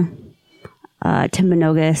 seeing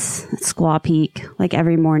Timpanogos, Squaw Peak, like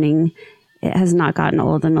every morning, it has not gotten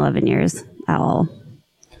old in 11 years at all.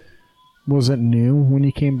 Was it new when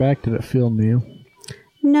you came back? Did it feel new?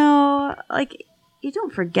 No, like you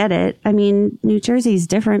don't forget it. I mean, New Jersey's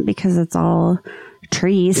different because it's all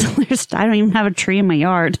trees. I don't even have a tree in my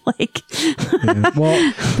yard. Like, yeah.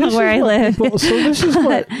 Well, where I live. So this is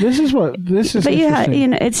what. But yeah,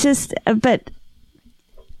 it's just. But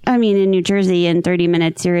I mean, in New Jersey, in 30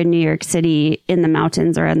 minutes, you're in New York City, in the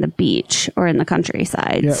mountains, or on the beach, or in the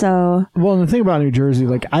countryside. Yeah. So, well, and the thing about New Jersey,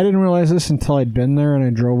 like I didn't realize this until I'd been there and I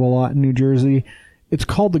drove a lot in New Jersey. It's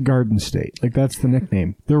called the Garden State. Like, that's the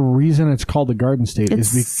nickname. The reason it's called the Garden State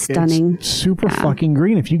is because stunning. It's super fucking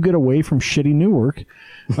green. If you get away from shitty Newark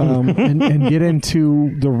and get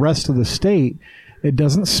into the rest of the state, it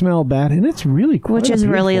doesn't smell bad, and it's really cool. Which is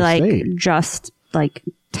really like just like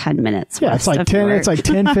 10 minutes. Yeah, it's like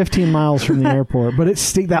 10, 15 miles from the airport, but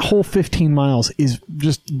that whole 15 miles is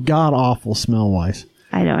just god awful smell wise.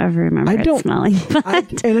 I don't ever remember it smelling.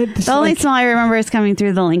 The only smell I remember is coming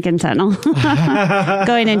through the Lincoln Tunnel,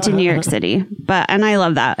 going into New York City. And I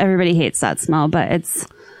love that. Everybody hates that smell, but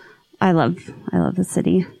I love the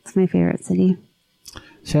city. It's my favorite city.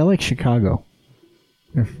 See, I like Chicago.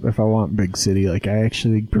 If I want big city, like I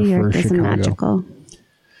actually prefer New York Chicago. Is magical.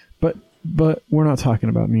 But we're not talking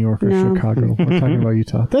about New York or Chicago. We're talking about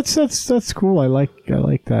Utah. That's cool. I like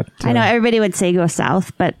that. I know everybody would say go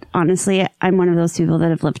south, but honestly, I'm one of those people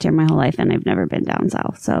that have lived here my whole life and I've never been down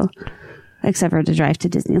south. So, except for to drive to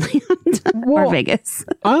Disneyland or Vegas.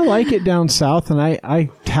 I like it down south, and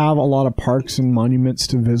I have a lot of parks and monuments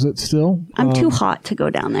to visit still. I'm too hot to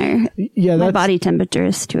go down there. Yeah, my body temperature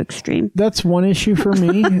is too extreme. That's one issue for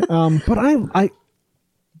me. But I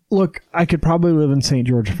look, I could probably live in St.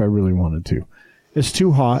 George if I really wanted to. It's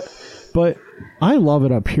too hot. But I love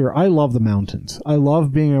it up here. I love the mountains. I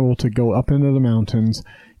love being able to go up into the mountains,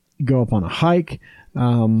 go up on a hike,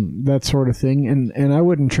 that sort of thing. And I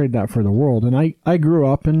wouldn't trade that for the world. And I grew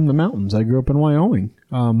up in the mountains. I grew up in Wyoming,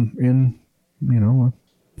 in, a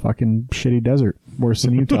fucking shitty desert, worse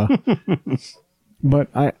than Utah. But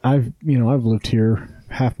I've lived here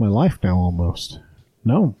half my life now almost.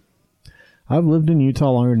 No. I've lived in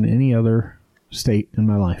Utah longer than any other state in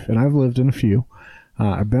my life. And I've lived in a few.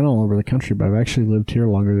 I've been all over the country, but I've actually lived here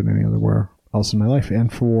longer than any other else in my life.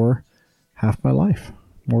 And for half my life.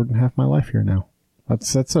 More than half my life here now.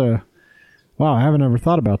 That's a... Wow, I haven't ever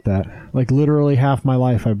thought about that. Like, literally half my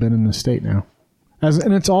life I've been in this state now.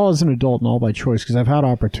 And it's all as an adult and all by choice, because I've had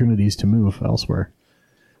opportunities to move elsewhere.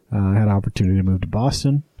 I had opportunity to move to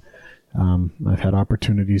Boston. I've had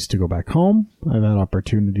opportunities to go back home. I've had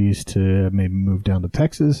opportunities to maybe move down to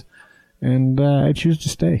Texas. And I choose to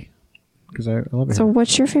stay because I love it. So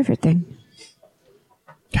what's your favorite thing?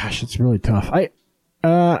 Gosh, it's really tough. I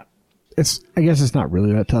guess it's not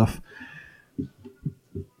really that tough.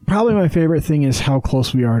 Probably my favorite thing is how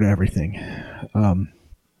close we are to everything.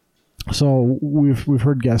 So we've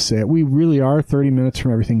heard guests say it. We really are 30 minutes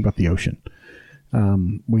from everything but the ocean.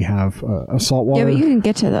 We have a saltwater. Yeah, but you can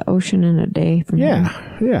get to the ocean in a day from here.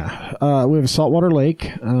 Yeah. We have a saltwater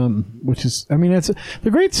lake, which is, it's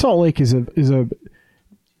the Great Salt Lake is a.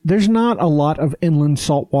 There's not a lot of inland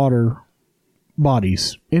saltwater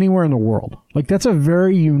bodies anywhere in the world. Like, that's a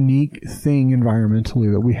very unique thing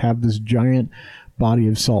environmentally, that we have this giant body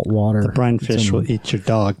of salt water. The brine fish will eat your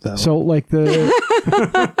dog, though. So, like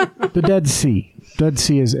the Dead Sea. Dead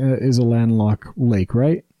Sea is a landlocked lake,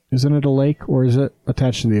 right? Isn't it a lake, or is it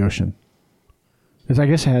attached to the ocean? I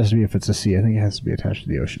guess it has to be if it's a sea. I think it has to be attached to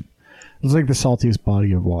the ocean. It's like the saltiest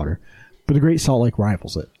body of water. But the Great Salt Lake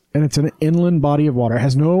rivals it. And it's an inland body of water. It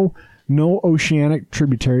has no oceanic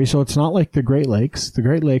tributary, so it's not like the Great Lakes. The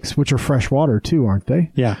Great Lakes, which are freshwater too, aren't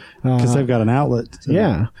they? Yeah, because they've got an outlet.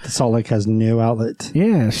 Yeah. The Salt Lake has no outlet.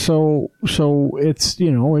 Yeah, so it's,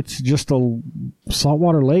 it's just a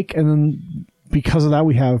saltwater lake, and then because of that,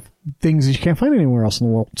 we have things that you can't find anywhere else in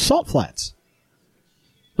the world. Salt flats.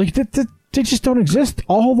 Like, they just don't exist.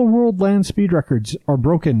 All the world land speed records are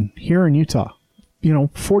broken here in Utah.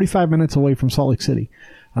 45 minutes away from Salt Lake City.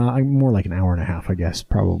 More like an hour and a half, I guess,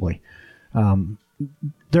 probably.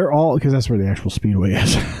 They're all, because that's where the actual speedway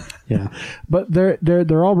is. Yeah. But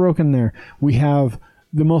they're all broken there. We have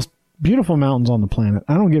the most beautiful mountains on the planet.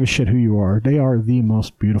 I don't give a shit who you are. They are the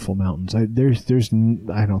most beautiful mountains. I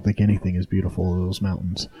don't think anything is beautiful as those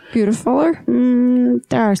mountains. Beautifuler?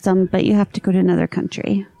 There are some, but you have to go to another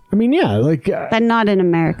country. Yeah, like... but not in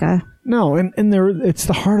America. No, and it's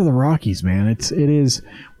the heart of the Rockies, man.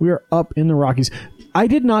 We are up in the Rockies. I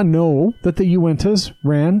did not know that the Uintas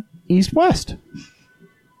ran east-west.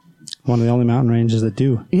 One of the only mountain ranges that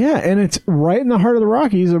do. Yeah, and it's right in the heart of the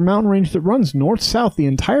Rockies, a mountain range that runs north-south the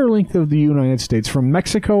entire length of the United States, from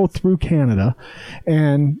Mexico through Canada.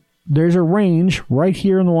 And there's a range right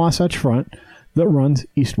here in the Wasatch Front that runs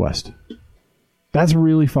east-west. That's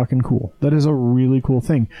really fucking cool. That is a really cool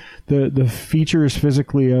thing. The features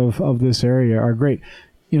physically of this area are great.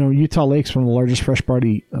 Utah Lake's one of the largest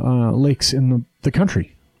freshwater lakes in the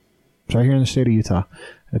country. It's right here in the state of Utah.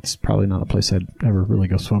 It's probably not a place I'd ever really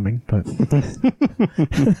go swimming, but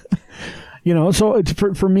so it's,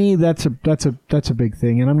 for me, that's a big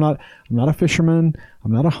thing. And I'm not a fisherman.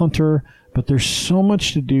 I'm not a hunter, but there's so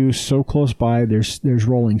much to do so close by. There's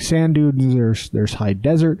rolling sand dunes. There's high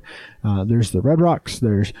desert. There's the Red Rocks.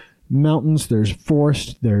 There's mountains. There's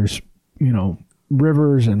forest. There's,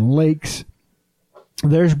 rivers and lakes.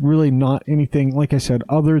 There's really not anything, like I said,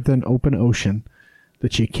 other than open ocean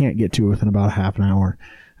that you can't get to within about half an hour.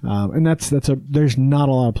 And there's not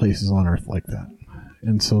a lot of places on Earth like that.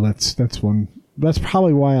 And so that's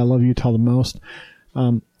probably why I love Utah the most.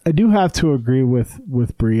 I do have to agree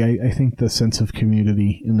with Bree. I think the sense of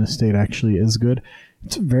community in the state actually is good.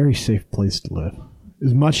 It's a very safe place to live.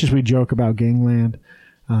 As much as we joke about gangland,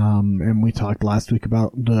 and we talked last week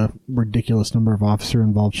about the ridiculous number of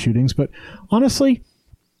officer-involved shootings, but honestly,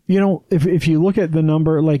 if you look at the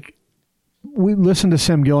number, like, we listened to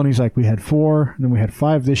Sam Gill, and he's like, we had 4, and then we had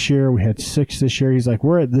 5 this year, we had 6 this year. He's like,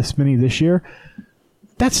 we're at this many this year.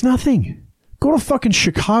 That's nothing. Go to fucking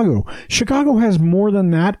Chicago. Chicago has more than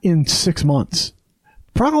that in 6 months.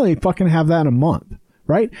 Probably fucking have that in a month,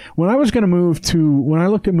 right? When I looked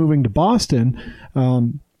at moving to Boston,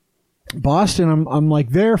 I'm like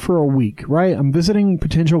there for a week, right? I'm visiting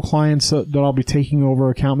potential clients that I'll be taking over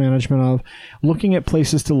account management of, looking at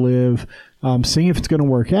places to live, seeing if it's going to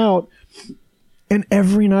work out. And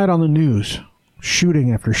every night on the news,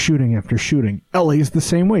 shooting after shooting after shooting. LA is the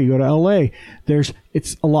same way. You go to LA,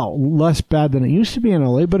 it's a lot less bad than it used to be in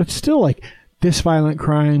LA, but it's still like this violent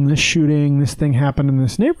crime, this shooting, this thing happened in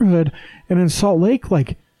this neighborhood. And in Salt Lake,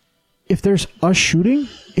 like, if there's a shooting,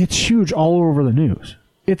 it's huge all over the news.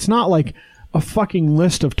 It's not like a fucking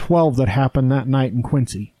list of 12 that happened that night in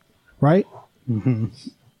Quincy, right?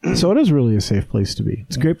 Mm-hmm. So it is really a safe place to be.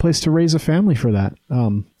 It's a great place to raise a family for that.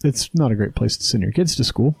 It's not a great place to send your kids to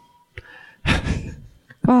school.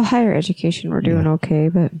 Well, higher education, we're doing okay,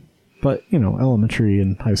 But, you know, elementary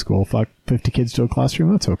and high school, 50 kids to a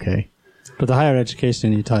classroom, that's okay. But the higher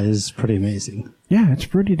education in Utah is pretty amazing. Yeah, it's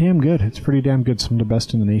pretty damn good. It's pretty damn good. Some of the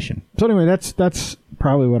best in the nation. So anyway, that's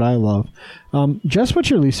probably what I love. Jess, what's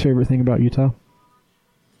your least favorite thing about Utah?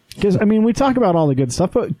 Because, I mean, we talk about all the good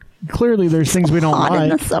stuff, but clearly there's things we don't Hot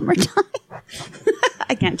like. in the summertime.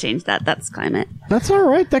 I can't change that. That's climate. That's all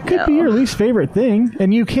right. That could be your least favorite thing.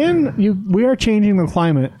 And we are changing the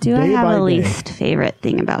climate Do day I have by a day. least favorite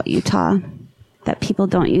thing about Utah? That people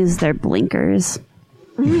don't use their blinkers.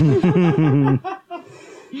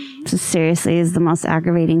 Just seriously is the most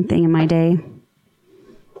aggravating thing in my day.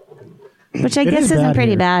 Which I guess is isn't bad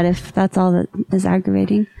pretty here. bad if that's all that is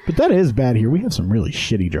aggravating. But that is bad here. We have some really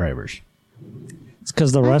shitty drivers. It's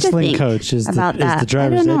because the I have to wrestling think coach is about the that.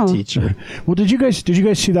 driver's I don't ed know. teacher. Well, did you guys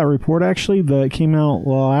see that report actually that came out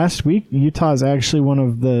last week? Utah is actually one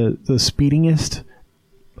of the speedingest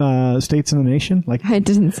states in the nation. Like, I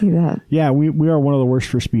didn't see that. yeah, we are one of the worst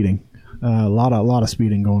for speeding. A lot of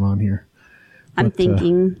speeding going on here. I'm But,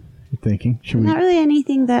 thinking You're thinking? Should we? not really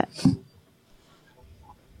anything that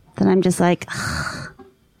I'm just like, I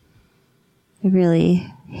really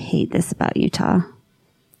hate this about Utah.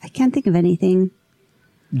 I can't think of anything.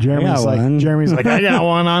 Jeremy's I got one. like, I got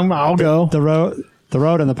one. I'll go. The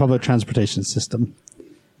road and the public transportation system.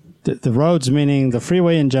 The roads, meaning the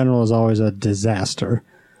freeway in general, is always a disaster.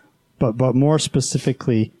 But more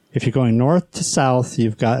specifically, if you're going north to south,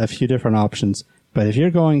 you've got a few different options. But if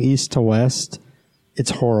you're going east to west,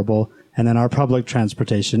 it's horrible. And then our public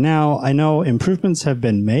transportation. Now, I know improvements have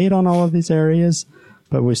been made on all of these areas,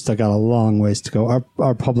 but we still got a long ways to go.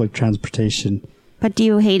 Our public transportation. But do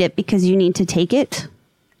you hate it because you need to take it?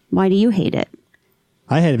 Why do you hate it?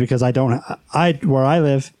 I hate it because where I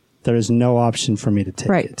live, there is no option for me to take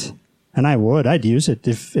Right. it. And I'd use it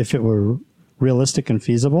if it were realistic and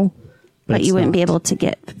feasible. But it's you wouldn't be not. able to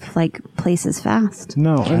get like places fast.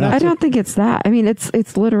 No, and I don't think it's that. I mean,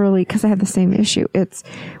 it's literally because I have the same issue. It's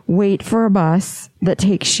wait for a bus that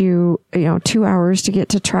takes you, 2 hours to get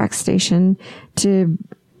to track station to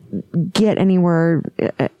get anywhere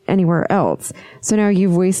else. So now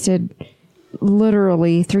you've wasted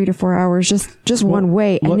literally 3 to 4 hours just one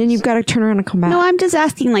way, and then you've got to turn around and come back. No, I'm just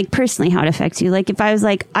asking like personally how it affects you. Like if I was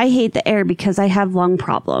like, I hate the air because I have lung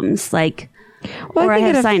problems, like, Well, or I think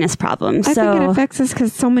have it sinus problems. I So think it affects us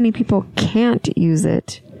because so many people can't use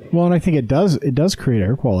it. Well, and I think it does create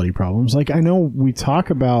air quality problems. Like, I know we talk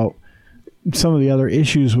about some of the other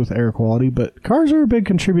issues with air quality, but cars are a big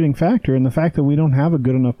contributing factor, and the fact that we don't have a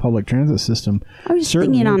good enough public transit system I was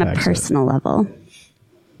certainly thinking on a impacts it. personal level.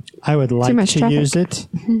 I would like much to traffic. use it,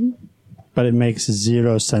 but it makes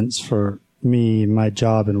zero sense for me, my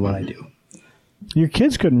job, and what I do. Your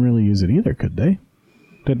kids couldn't really use it either, could they?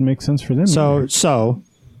 Didn't make sense for them. either. So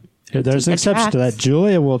there's an the exception to tracks. that.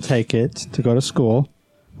 Julia will take it to go to school,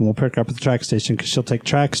 and we'll pick her up at the track station because she'll take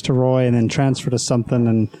tracks to Roy and then transfer to something.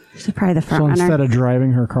 And She's probably the front So runner. instead of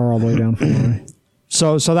driving her car all the way down from Roy.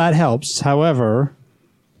 so that helps. However,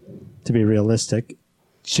 to be realistic,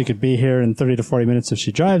 she could be here in 30 to 40 minutes if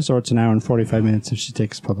she drives, or it's an hour and 45 minutes if she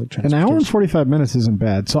takes public An transportation. hour and 45 minutes isn't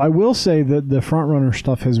bad. So I will say that the front runner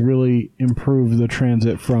stuff has really improved the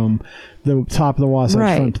transit from the top of the Wasatch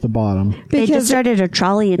Right. Front to the bottom. They just Because started a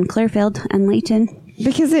trolley in Clearfield and Layton.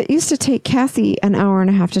 Because it used to take Cassie an hour and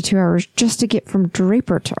a half to 2 hours just to get from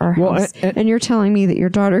Draper to our Well, house. and- And you're telling me that your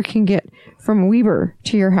daughter can get from Weber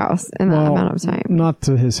to your house in that Well, amount of time. Not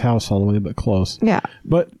to his house all the way, but close. Yeah.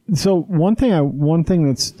 But so one thing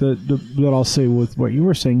that I'll say with what you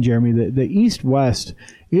were saying, Jeremy, that the east-west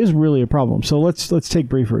is really a problem. So let's take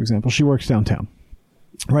Bree for example. She works downtown.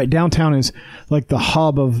 Right, downtown is like the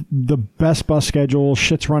hub of the best bus schedule.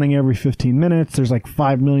 Shit's running every 15 minutes. There's like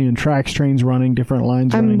 5 million tracks, trains running, different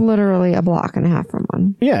lines running. I'm literally a block and a half from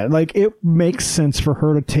one. Yeah, like it makes sense for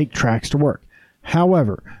her to take tracks to work.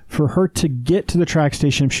 However, for her to get to the track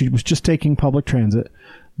station, if she was just taking public transit,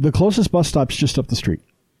 the closest bus stop's just up the street.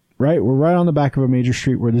 Right? We're right on the back of a major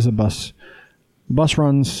street where there's a bus. The bus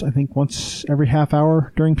runs, I think, once every half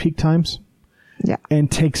hour during peak times Yeah.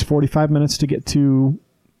 and takes 45 minutes to get to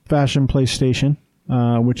Fashion Place Station.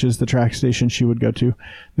 which is the track station she would go to.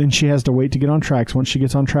 Then she has to wait to get on tracks. Once she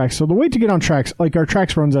gets on tracks, so the wait to get on tracks, like our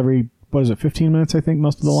tracks runs every, 15 minutes, I think,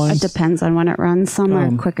 most of the lines. It depends on when it runs. Some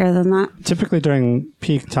are quicker than that. Typically during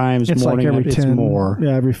peak times, It's morning, like every 10. it's more.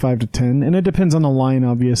 Yeah, every 5 to 10. And it depends on the line,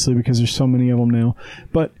 obviously, because there's so many of them now.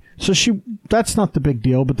 But so that's not the big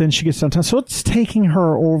deal. But then she gets downtown. So it's taking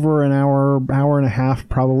her over an hour and a half,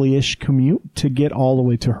 probably-ish commute to get all the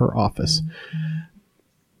way to her office.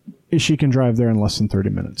 She can drive there in less than 30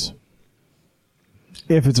 minutes.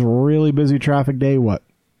 If it's a really busy traffic day,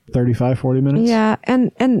 35, 40 minutes? Yeah,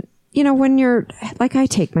 and when you're like, I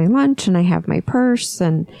take my lunch and I have my purse,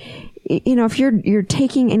 and if you're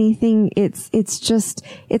taking anything, it's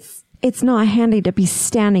not handy to be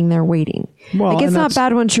standing there waiting. Well, like, it's not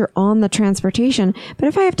bad once you're on the transportation, but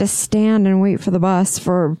if I have to stand and wait for the bus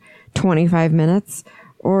for 25 minutes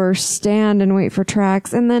or stand and wait for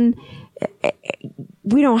tracks, and then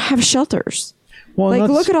we don't have shelters. Well,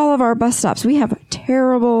 look at all of our bus stops. We have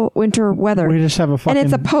terrible winter weather. We just have and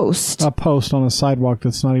it's a post. A post on a sidewalk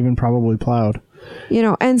that's not even probably plowed.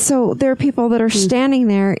 And so there are people that are standing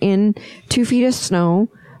there in 2 feet of snow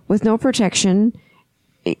with no protection.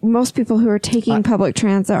 Most people who are taking public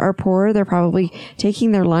transit are poor. They're probably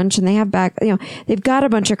taking their lunch, and they have they've got a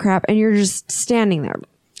bunch of crap, and you're just standing there.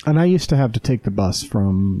 And I used to have to take the bus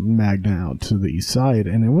from Magna out to the east side,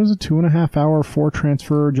 and it was a 2.5 hour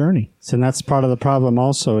 4-transfer journey. So that's part of the problem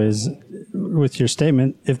also is with your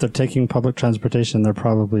statement, if they're taking public transportation, they're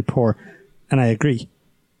probably poor. And I agree.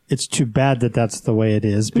 It's too bad that that's the way it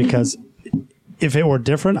is, because if it were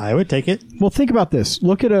different, I would take it. Well, think about this.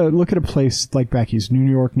 Look at a place like back east,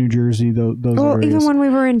 New York, New Jersey, those areas. Even when we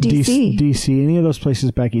were in D.C. D.C., any of those places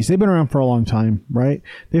back east, they've been around for a long time, right?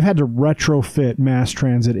 They've had to retrofit mass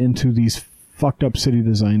transit into these fucked up city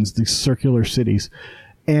designs, these circular cities.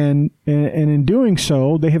 And in doing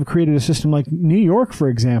so, they have created a system like New York, for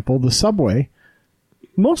example, the subway.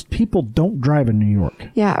 Most people don't drive in New York.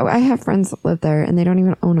 Yeah, I have friends that live there, and they don't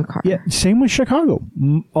even own a car. Yeah, same with Chicago.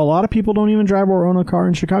 A lot of people don't even drive or own a car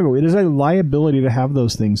in Chicago. It is a liability to have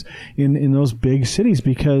those things in those big cities,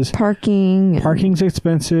 because parking's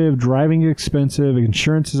expensive, driving is expensive,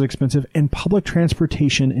 insurance is expensive, and public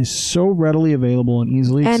transportation is so readily available and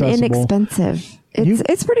easily accessible. And inexpensive.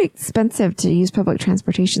 It's pretty expensive to use public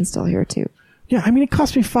transportation still here, too. Yeah, I mean, it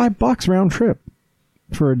cost me $5 round trip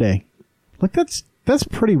for a day. Like, that's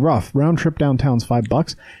pretty rough. Round trip downtown's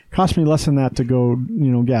 $5. Cost me less than that to go,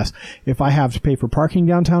 gas. If I have to pay for parking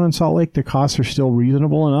downtown in Salt Lake, the costs are still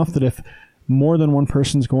reasonable enough that if more than one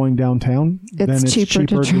person's going downtown, then it's cheaper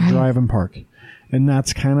to drive and park. And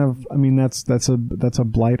that's kind of, that's a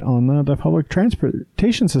blight on the public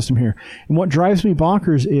transportation system here. And what drives me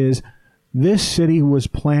bonkers is this city was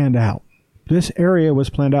planned out. This area was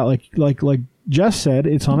planned out. Like Jess said,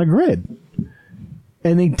 it's on a grid.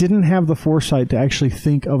 And they didn't have the foresight to actually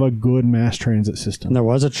think of a good mass transit system. And there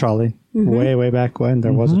was a trolley way back when.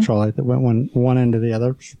 There was a trolley that went one end to the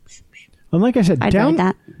other. And like I said,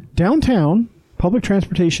 that. Downtown, public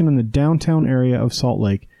transportation in the downtown area of Salt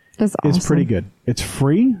Lake is pretty good. It's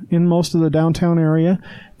free in most of the downtown area.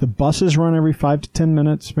 The buses run every 5 to 10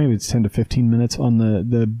 minutes. Maybe it's 10 to 15 minutes on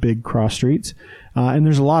the big cross streets. And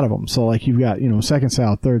there's a lot of them. So, like, you've got, 2nd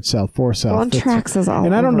South, 3rd South, 4th South. Well, and tracks is all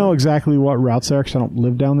And I don't over. know exactly what routes there, because I don't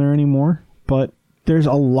live down there anymore. But there's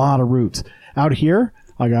a lot of routes. Out here,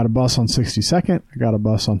 I got a bus on 62nd. I got a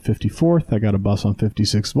bus on 54th. I got a bus on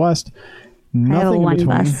 56th West. Nothing in between.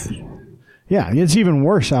 Bus. Yeah, it's even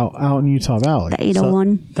worse out in Utah Valley. The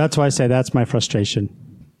 801. So that's why I say that's my frustration.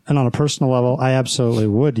 And on a personal level, I absolutely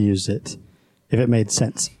would use it if it made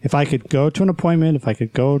sense. If I could go to an appointment, if I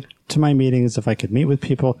could go to my meetings, if I could meet with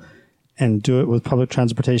people and do it with public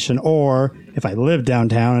transportation, or if I lived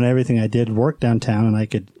downtown and everything I did worked downtown and I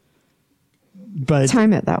could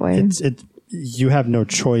time it that way. You have no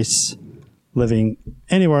choice living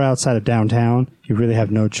anywhere outside of downtown. You really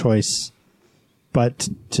have no choice but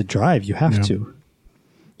to drive. You have to.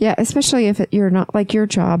 Yeah, especially if you're not, like, your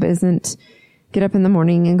job isn't get up in the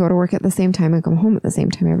morning and go to work at the same time and come home at the same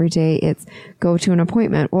time every day. It's go to an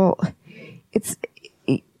appointment. Well,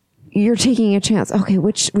 you're taking a chance. Okay,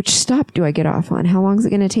 which stop do I get off on? How long is it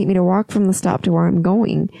going to take me to walk from the stop to where I'm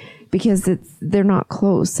going? Because they're not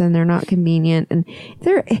close and they're not convenient, and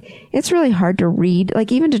it's really hard to read.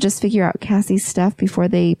 Like, even to just figure out Cassie's stuff before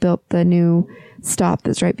they built the new stop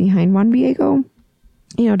that's right behind Juan Diego.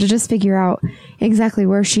 To just figure out exactly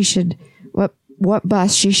where she should, what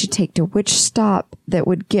bus she should take to which stop that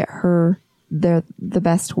would get her the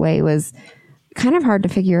best way was kind of hard to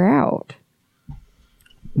figure out.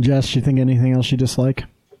 Jess, you think anything else you dislike?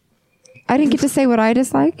 I didn't get to say what I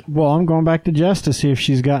dislike. Well, I'm going back to Jess to see if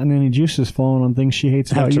she's gotten any juices flowing on things she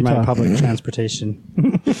hates about After Utah. my public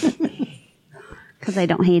transportation. Because I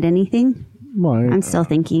don't hate anything. Well, I'm still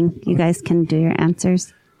thinking. You guys can do your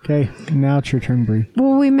answers. okay, now it's your turn, Bree.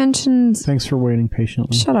 Well, we mentioned. Thanks for waiting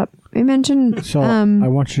patiently. Shut up. We mentioned. So I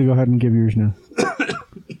want you to go ahead and give yours now.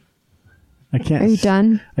 I can't. Are you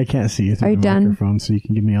done? I can't see you through Are you the done? microphone, so you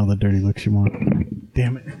can give me all the dirty looks you want.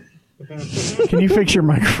 Damn it! Can you fix your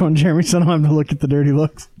microphone, Jeremy, so I don't have to look at the dirty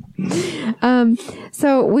looks?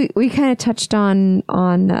 So we kind of touched on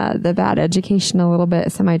the bad education a little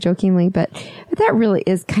bit, semi-jokingly, but that really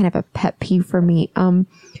is kind of a pet peeve for me.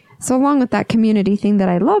 So along with that community thing that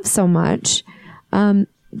I love so much, the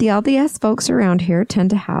LDS folks around here tend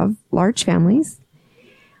to have large families,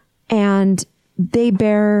 and they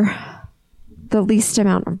bear the least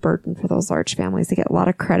amount of burden for those large families. They get a lot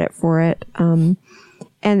of credit for it.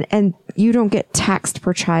 And you don't get taxed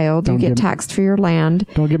per child. You get taxed for your land.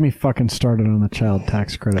 Don't get me fucking started on the child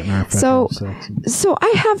tax credit in our federal system. So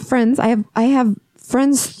I have friends. I have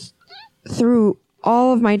friends through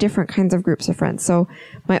all of my different kinds of groups of friends. So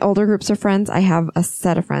my older groups of friends, I have a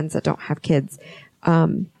set of friends that don't have kids.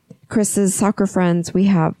 Chris's soccer friends, we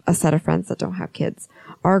have a set of friends that don't have kids.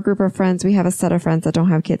 Our group of friends, we have a set of friends that don't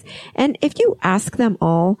have kids. And if you ask them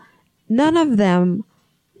all, none of them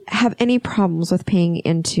have any problems with paying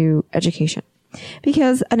into education,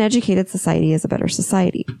 because an educated society is a better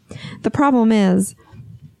society. The problem is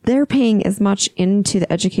they're paying as much into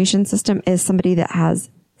the education system as somebody that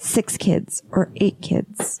has 6 kids or 8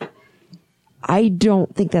 kids. I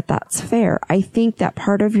don't think that that's fair. I think that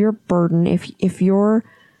part of your burden, if you're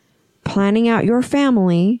planning out your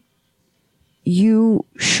family, you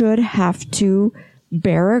should have to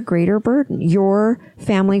bear a greater burden. Your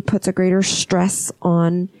family puts a greater stress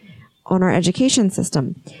on our education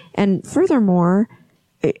system. And furthermore,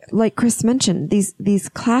 like Chris mentioned, these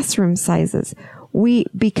classroom sizes,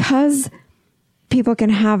 because people can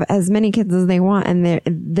have as many kids as they want and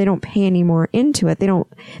they don't pay any more into it. They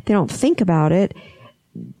don't think about it.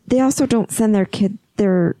 They also don't send their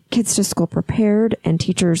kids to school prepared, and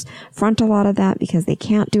teachers front a lot of that because they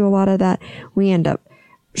can't do a lot of that. We end up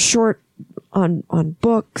short on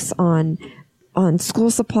books, on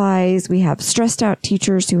school supplies. We have stressed out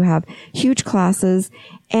teachers who have huge classes,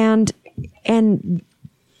 and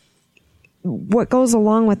what goes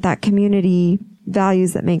along with that community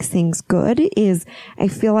values that makes things good is I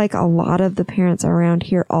feel like a lot of the parents around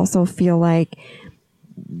here also feel like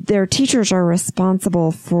their teachers are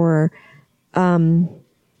responsible for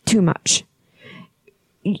too much.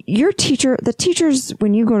 The teachers,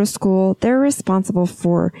 when you go to school, they're responsible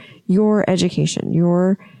for your education,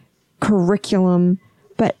 your curriculum,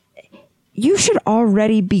 but you should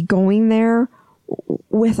already be going there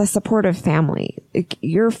with a supportive family.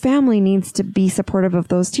 Your family needs to be supportive of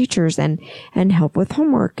those teachers and help with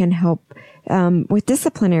homework and help with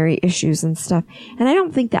disciplinary issues and stuff. And I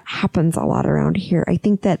don't think that happens a lot around here. I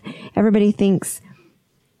think that everybody thinks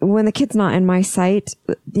when the kid's not in my sight,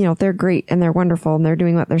 they're great and they're wonderful and they're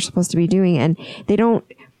doing what they're supposed to be doing, and they don't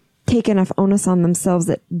take enough onus on themselves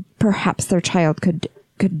that perhaps their child could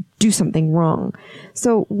do something wrong.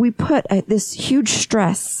 So we put this huge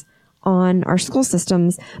stress on our school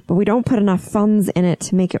systems, but we don't put enough funds in it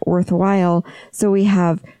to make it worthwhile. So we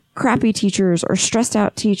have crappy teachers or stressed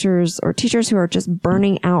out teachers or teachers who are just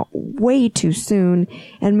burning out way too soon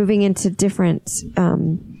and moving into different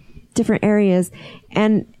areas,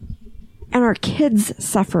 and our kids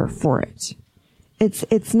suffer for it.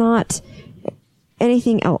 It's not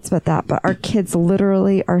anything else but that, but our kids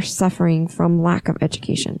literally are suffering from lack of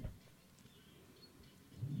education.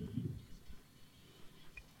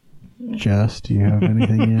 Jess, do you have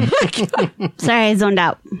anything yet? Sorry, I zoned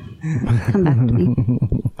out. Come back to me.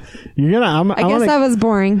 I guess I was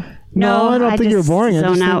boring. No, I don't think you're boring.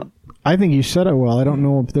 I I think you said it well. I don't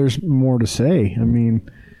know if there's more to say. I mean,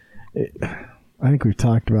 I think we've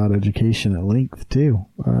talked about education at length too.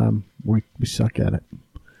 We suck at it.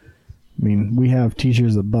 I mean, we have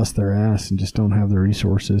teachers that bust their ass and just don't have the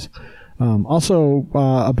resources. Also,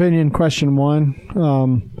 opinion question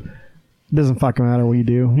 1. Doesn't fucking matter what you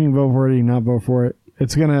do. You can vote for it, you can not vote for it.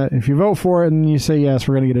 It's gonna, if you vote for it and you say yes,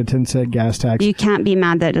 we're gonna get a 10-cent gas tax. You can't be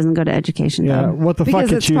mad that it doesn't go to education. Yeah, though. what the fuck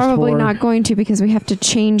Because it's it's used probably for. not going to, because we have to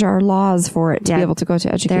change our laws for it to be able to go to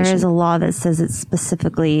education. There is a law that says it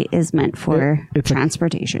specifically is meant for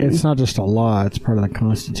transportation. It's not just a law; it's part of the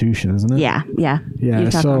Constitution, isn't it? Yeah. Yeah.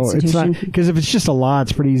 So it's not, because if it's just a law,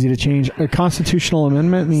 it's pretty easy to change. A constitutional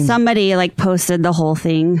amendment means somebody posted the whole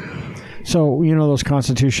thing. So, those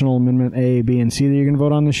constitutional amendment A, B, and C that you're going to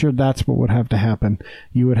vote on this year, that's what would have to happen.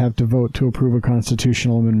 You would have to vote to approve a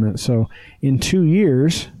constitutional amendment. So in 2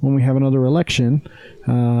 years, when we have another election,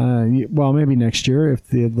 well, maybe next year if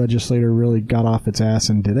the legislature really got off its ass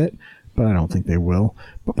and did it, but I don't think they will.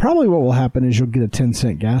 But probably what will happen is you'll get a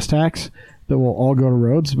 10-cent gas tax that will all go to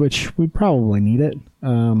roads, which we probably need it.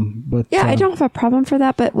 But I don't have a problem for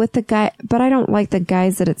that. But I don't like the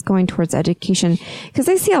guys that it's going towards education, because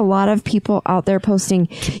I see a lot of people out there posting,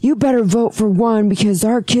 "You better vote for one because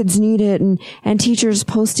our kids need it," and teachers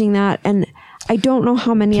posting that, and I don't know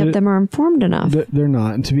how many of them are informed enough. They're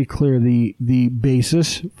not. And to be clear, the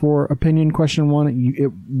basis for opinion question 1,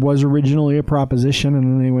 it was originally a proposition, and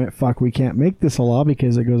then they went, fuck, we can't make this a law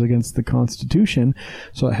because it goes against the Constitution.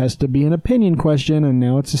 So it has to be an opinion question, and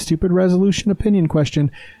now it's a stupid resolution opinion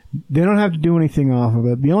question. They don't have to do anything off of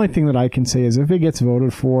it. The only thing that I can say is if it gets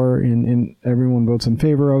voted for and everyone votes in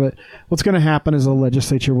favor of it, what's going to happen is the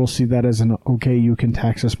legislature will see that as an, okay, you can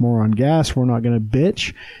tax us more on gas. We're not going to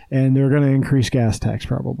bitch. And they're going to increase gas tax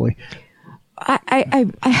probably.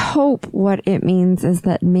 I hope what it means is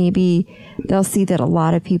that maybe they'll see that a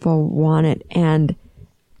lot of people want it, and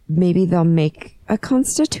maybe they'll make a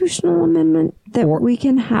constitutional amendment that we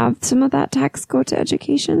can have some of that tax go to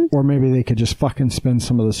education. Or maybe they could just fucking spend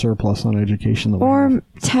some of the surplus on education. Or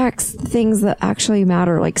tax things that actually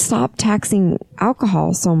matter, like stop taxing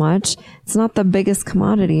alcohol so much. It's not the biggest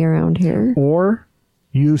commodity around here. Or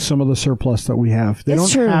use some of the surplus that we have. They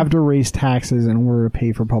don't have to raise taxes in order to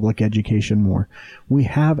pay for public education more. We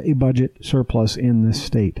have a budget surplus in this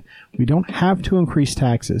state. We don't have to increase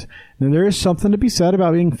taxes. Now, there is something to be said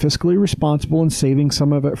about being fiscally responsible and saving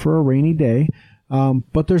some of it for a rainy day.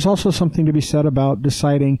 But there's also something to be said about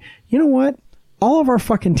deciding, you know what? All of our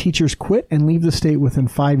fucking teachers quit and leave the state within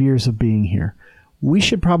 5 years of being here. We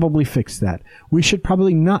should probably fix that. We should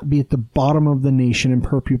probably not be at the bottom of the nation in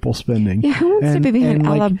per pupil spending. Yeah, who wants to be behind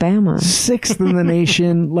Alabama? 6th in the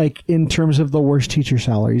nation, like in terms of the worst teacher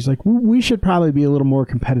salaries. Like we should probably be a little more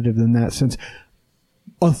competitive than that, since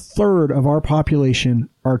 1/3 of our population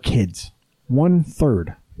are kids.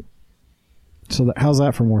 1/3. So how's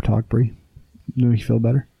that for more talk, Bree? Do you feel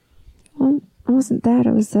better? Well, it wasn't that.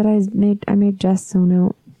 It was that I made Jess zone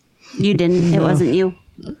out. You didn't. It wasn't you.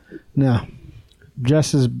 No.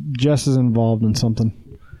 Jess is involved in something.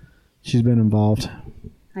 She's been involved.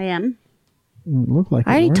 I am. Look like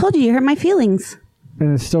I already told you hurt my feelings.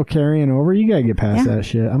 And it's still carrying over. You gotta get past that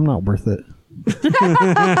shit. I'm not worth it.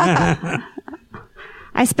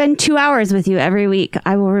 I spend 2 hours with you every week.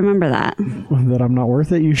 I will remember that. That I'm not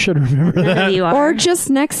worth it. You should remember that. You are. Or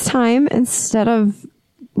just next time, instead of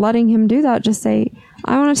letting him do that, just say,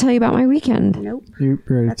 "I want to tell you about my weekend." Nope. You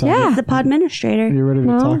ready to talk? Yeah. The pod administrator. You ready to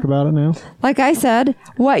talk about it now? Like I said,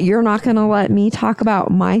 what, you're not going to let me talk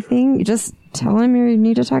about my thing? You just tell him you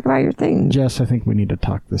need to talk about your thing. Jess, I think we need to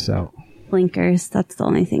talk this out. Blinkers. That's the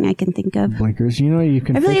only thing I can think of. Blinkers. You know you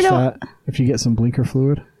can fix that if you get some blinker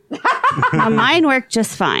fluid. Mine work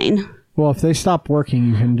just fine. Well, if they stop working,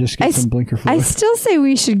 you can just get some blinker fluid. I still say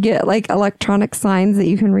we should get like electronic signs that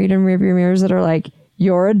you can read in rearview mirrors that are like,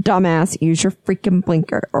 "You're a dumbass, use your freaking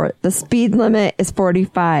blinker," or "The speed limit is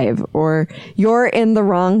 45," or "You're in the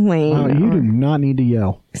wrong lane." Wow, you do not need to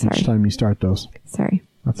yell Sorry. each time you start those. Sorry.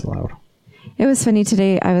 That's loud. It was funny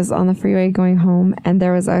today. I was on the freeway going home, and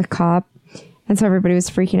there was a cop, and so everybody was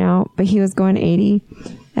freaking out, but he was going 80,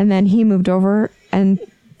 and then he moved over and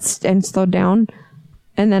slowed down,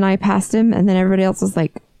 and then I passed him, and then everybody else was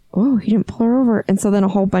like, "Oh, he didn't pull her over," and so then a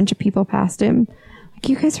whole bunch of people passed him. Like,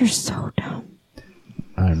 you guys are so dumb.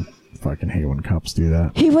 I fucking hate when cops do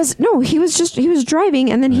that. He was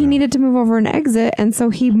driving, and then he needed to move over an exit, and so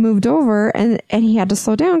he moved over, and he had to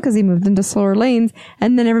slow down because he moved into slower lanes,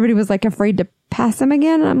 and then everybody was like afraid to pass him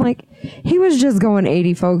again, and I'm like, he was just going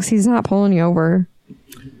 80, folks. He's not pulling you over.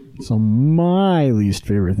 So my least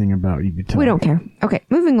favorite thing about you, We don't care. Okay,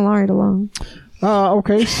 moving right along.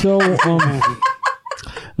 Okay, so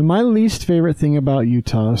my least favorite thing about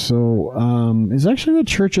Utah, is actually the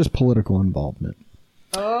church's political involvement.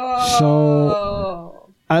 So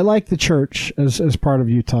I like the church as part of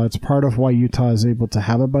Utah. It's part of why Utah is able to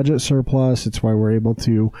have a budget surplus. It's why we're able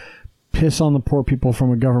to piss on the poor people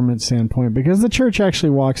from a government standpoint, because the church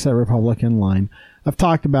actually walks that Republican line. I've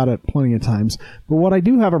talked about it plenty of times. But what I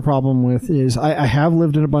do have a problem with is I have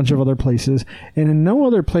lived in a bunch of other places, and in no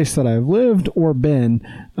other place that I've lived or been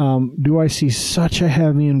do I see such a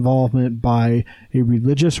heavy involvement by a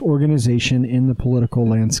religious organization in the political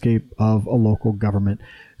landscape of a local government.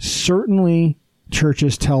 Certainly,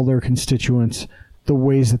 churches tell their constituents the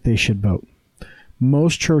ways that they should vote.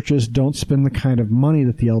 Most churches don't spend the kind of money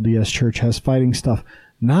that the LDS Church has fighting stuff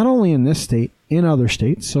not only in this state, in other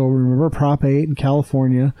states. So remember Prop 8 in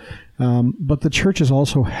California. But the church is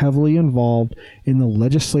also heavily involved in the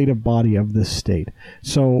legislative body of this state.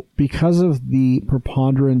 So because of the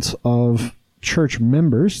preponderance of church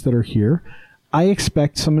members that are here, I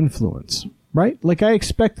expect some influence, right? Like I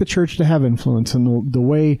expect the church to have influence in the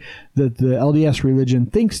way that the LDS religion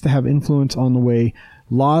thinks to have influence on the way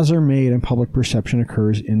laws are made and public perception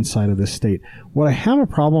occurs inside of this state. What I have a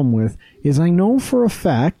problem with is I know for a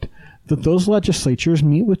fact that those legislatures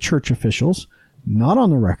meet with church officials, not on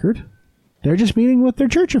the record. They're just meeting with their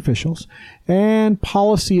church officials. And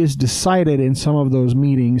policy is decided in some of those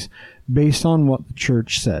meetings based on what the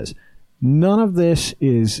church says. None of this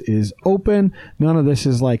is open. None of this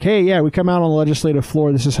is like, hey, yeah, we come out on the legislative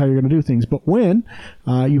floor. This is how you're going to do things. But when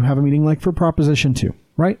you have a meeting like for Proposition 2,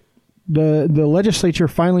 right? The legislature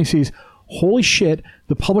finally sees, holy shit,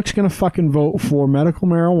 the public's going to fucking vote for medical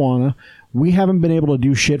marijuana. We haven't been able to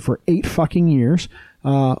do shit for 8 fucking years.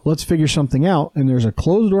 Let's figure something out. And there's a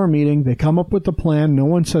closed door meeting. They come up with the plan. No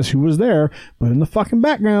one says who was there, but in the fucking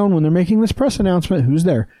background, when they're making this press announcement, who's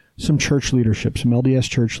there? Some church leadership, some LDS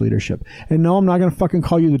church leadership. And no, I'm not going to fucking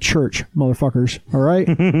call you the church, motherfuckers. All right?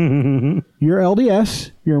 You're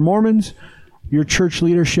LDS, you're Mormons, you're church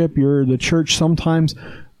leadership, you're the church sometimes,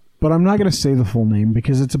 but I'm not going to say the full name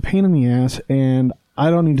because it's a pain in the ass, and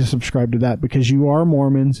I don't need to subscribe to that because you are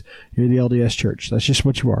Mormons, you're the LDS church. That's just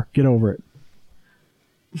what you are. Get over it.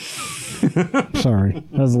 Sorry, that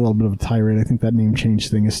was a little bit of a tirade. I think that name change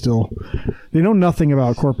thing is still, they know nothing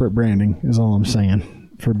about corporate branding is all I'm saying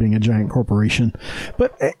for being a giant corporation.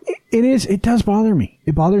 But it does bother me.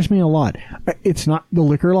 It bothers me a lot. It's not, the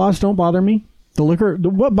liquor laws don't bother me.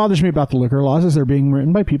 What bothers me about the liquor laws is they're being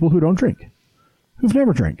written by people who don't drink, who've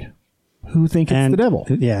never drank, who think it's the devil.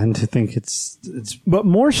 Yeah, and to think it's but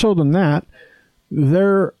more so than that,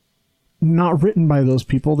 they're not written by those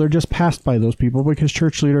people. They're just passed by those people because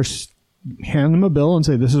church leaders hand them a bill and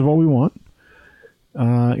say, this is what we want,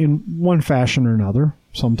 in one fashion or another.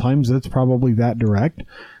 Sometimes it's probably that direct.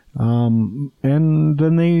 And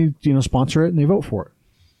then they, sponsor it and they vote for it.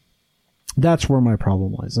 That's where my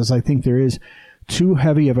problem lies, is I think there is too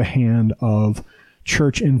heavy of a hand of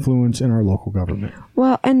church influence in our local government.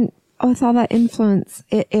 Well, and with all that influence,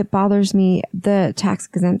 it bothers me. The tax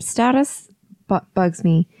exempt status bugs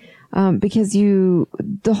me. Because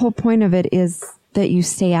the whole point of it is that you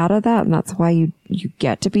stay out of that, and that's why you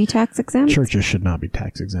get to be tax exempt. Churches should not be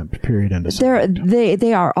tax exempt, period. End of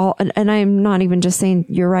they are all, and I'm not even just saying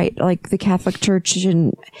you're right, like the Catholic Church,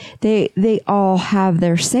 and they all have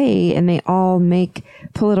their say, and they all make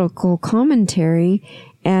political commentary,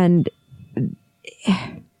 and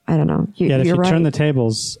I don't know. If you right. turn the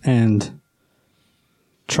tables and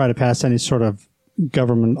try to pass any sort of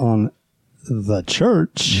government on the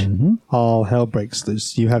church, all hell breaks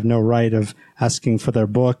loose. You have no right of asking for their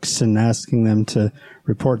books and asking them to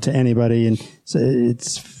report to anybody, and so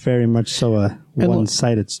it's very much so a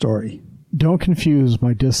one-sided story. Don't confuse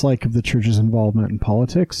my dislike of the church's involvement in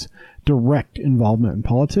politics, direct involvement in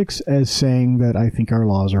politics, as saying that I think our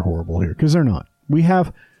laws are horrible here, because they're not. We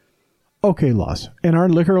have okay laws, and our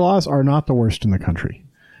liquor laws are not the worst in the country.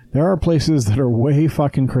 There are places that are way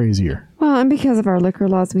fucking crazier. Well, and because of our liquor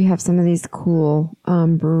laws, we have some of these cool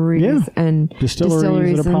breweries and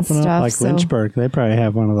distilleries that are and popping stuff. up. Like Lynchburg, they probably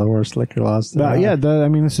have one of the worst liquor laws.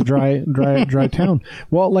 It's a dry town.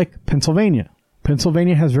 Well, like Pennsylvania.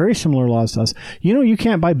 Pennsylvania has very similar laws to us. You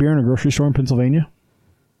can't buy beer in a grocery store in Pennsylvania.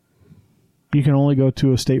 You can only go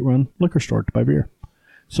to a state-run liquor store to buy beer.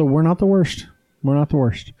 So we're not the worst. We're not the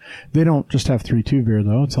worst. They don't just have 3-2 beer,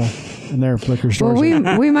 though. It's all in their liquor stores.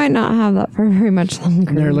 Well, we might not have that for very much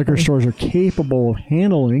longer. Their liquor stores are capable of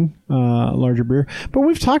handling larger beer. But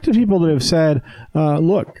we've talked to people that have said,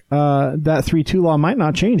 look, that 3-2 law might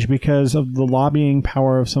not change because of the lobbying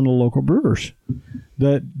power of some of the local brewers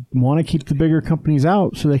that want to keep the bigger companies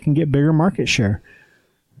out so they can get bigger market share.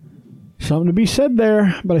 Something to be said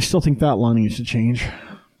there, but I still think that law needs to change.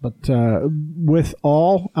 But with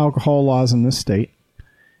all alcohol laws in this state,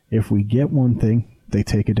 if we get one thing, they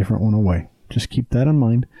take a different one away. Just keep that in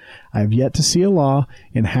mind. I've yet to see a law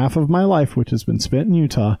in half of my life, which has been spent in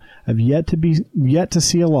Utah. I've yet to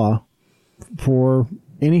see a law for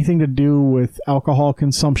anything to do with alcohol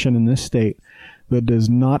consumption in this state that does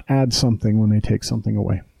not add something when they take something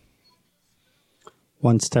away.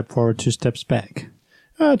 One step forward, 2 steps back.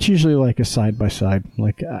 It's usually like a side-by-side.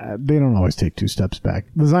 They don't always take 2 steps back.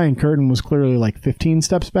 The Zion Curtain was clearly like 15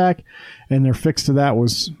 steps back, and their fix to that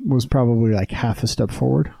was probably like half a step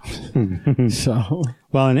forward. So,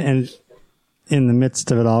 well, and in the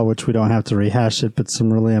midst of it all, which we don't have to rehash it, but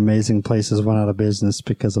some really amazing places went out of business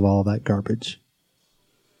because of all that garbage.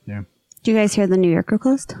 Do you guys hear the New Yorker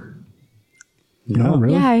closed? No,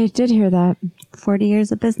 really? Yeah, I did hear that. 40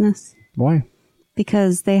 years of business Why?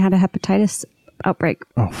 because they had a hepatitis outbreak.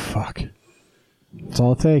 Oh, fuck. That's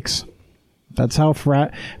all it takes. That's how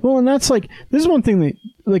well, and that's like, this is one thing that,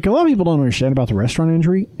 like, a lot of people don't understand about the restaurant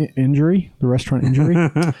injury. The restaurant injury.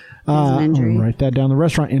 an injury. Write that down. The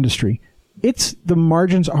restaurant industry. The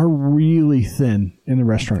margins are really thin in the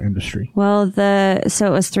restaurant industry. Well, so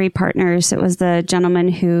it was 3 partners. It was the gentleman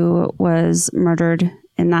who was murdered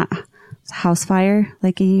in that house fire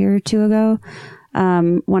like a year or 2 ago.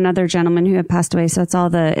 One other gentleman who had passed away. So it's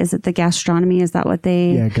all is it the gastronomy? Is that what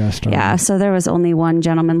they? Yeah, gastronomy. Yeah. So there was only one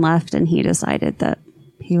gentleman left, and he decided that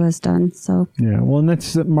he was done. So Yeah, well, and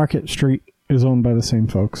that's Market Street is owned by the same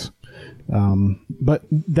folks. But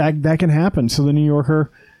that can happen. So the New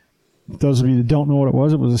Yorker, those of you that don't know what it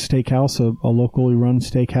was a steakhouse, a locally run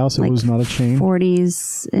steakhouse. It like was not a chain.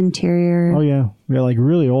 40s interior. Oh yeah, like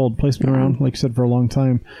really old. Place been around, like I said, for a long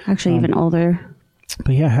time. Actually, even older.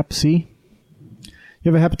 But yeah, Hep C.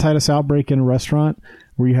 You have a hepatitis outbreak in a restaurant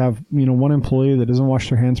where you have, one employee that doesn't wash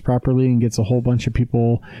their hands properly and gets a whole bunch of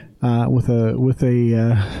people with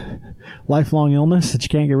a lifelong illness that you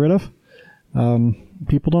can't get rid of.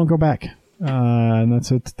 People don't go back, and that's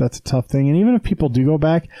a tough thing. And even if people do go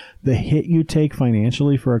back, the hit you take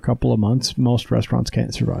financially for a couple of months, most restaurants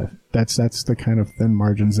can't survive. That's the kind of thin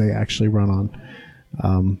margins they actually run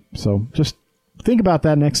on. So just think about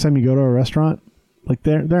that next time you go to a restaurant. Like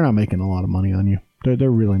they're not making a lot of money on you.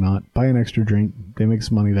 They're really not. Buy an extra drink. They make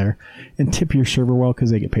some money there. And tip your server well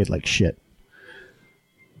because they get paid like shit.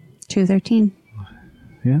 $2.13.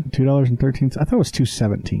 Yeah, $2.13. I thought it was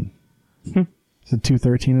 $2.17. Is it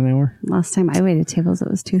 $2.13 an hour? Last time I waited tables,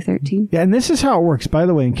 it was $2.13. Yeah, and this is how it works, by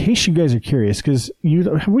the way, in case you guys are curious, because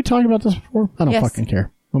have we talked about this before? I don't fucking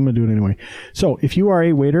care. I'm going to do it anyway. So if you are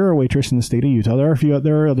a waiter or waitress in the state of Utah,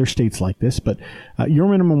 there are other states like this, but your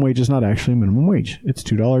minimum wage is not actually minimum wage. It's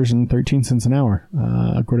 $2.13 an hour,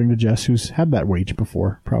 according to Jess, who's had that wage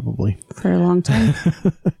before, probably. For a long time.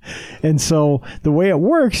 And so the way it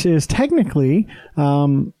works is technically,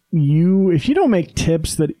 if you don't make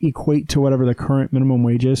tips that equate to whatever the current minimum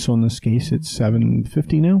wage is, so in this case it's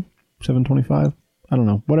 $7.50 now, $7.25. I don't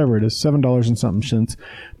know, whatever it is, $7 and something cents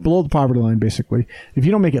below the poverty line, basically. If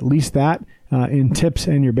you don't make at least that in tips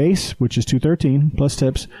and your base, which is $2.13 plus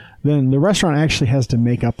tips, then the restaurant actually has to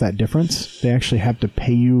make up that difference. They actually have to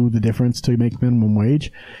pay you the difference to make minimum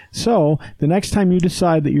wage. So the next time you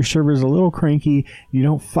decide that your server is a little cranky, you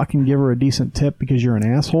don't fucking give her a decent tip because you're an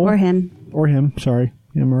asshole. Or him.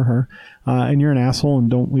 Him or her, and you're an asshole and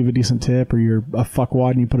don't leave a decent tip, or you're a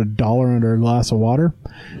fuckwad and you put $1 under a glass of water.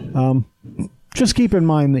 Just keep in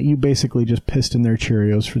mind that you basically just pissed in their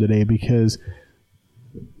Cheerios for the day because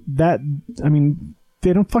they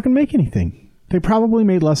don't fucking make anything. They probably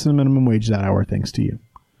made less than minimum wage that hour thanks to you.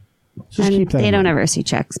 Just And keep that they in don't mind. ever see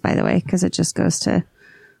checks, by the way, because it just goes to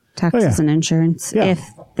taxes and insurance if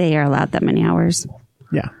they are allowed that many hours.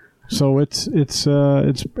 Yeah. So it's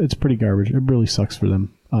pretty garbage. It really sucks for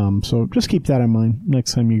them. So just keep that in mind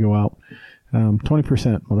next time you go out.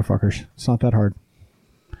 20%, motherfuckers. It's not that hard.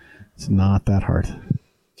 It's not that hard.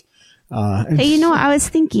 Hey, I was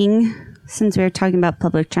thinking, since we were talking about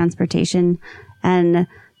public transportation and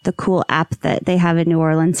the cool app that they have in New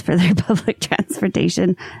Orleans for their public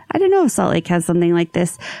transportation. I don't know if Salt Lake has something like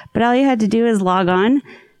this, but all you had to do is log on,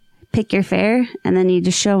 pick your fare, and then you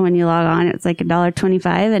just show when you log on. It's like $1.25,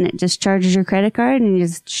 and it just charges your credit card, and you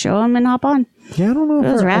just show them and hop on. Yeah, I don't know.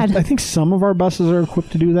 It was rad. I think some of our buses are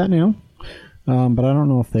equipped to do that now, but I don't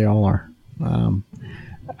know if they all are.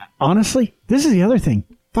 Honestly, this is the other thing.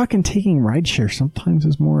 Fucking taking rideshare sometimes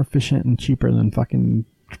is more efficient and cheaper than fucking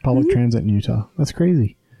public transit in Utah. That's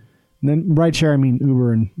crazy. And then rideshare, I mean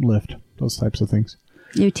Uber and Lyft, those types of things.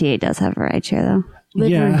 UTA does have a rideshare, though.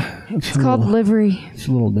 Livery. Yeah. It's called livery. It's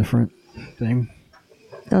a little different thing.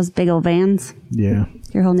 Those big old vans. Yeah.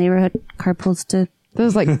 Your whole neighborhood carpools to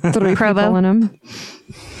There's like 3 Provo. people in them.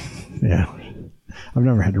 Yeah. I've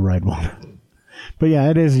never had to ride one. But yeah,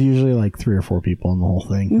 it is usually like 3 or 4 people in the whole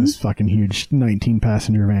thing. This fucking huge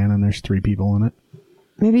 19-passenger van, and there's 3 people in it.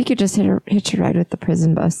 Maybe you could just hitch a ride with the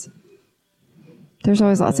prison bus. There's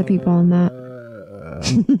always lots of people in that.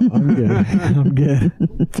 I'm good.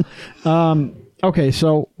 Okay,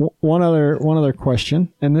 so one other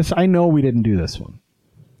question, and this, I know we didn't do this one.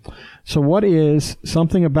 So what is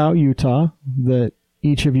something about Utah that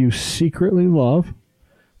each of you secretly love,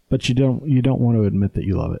 but you don't want to admit that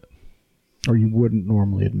you love it? Or you wouldn't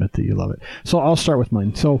normally admit that you love it. So I'll start with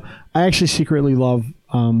mine. So I actually secretly love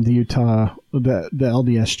the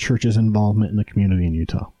LDS Church's involvement in the community in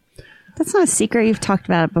Utah. That's not a secret. You've talked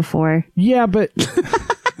about it before. Yeah, but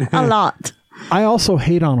A lot. I also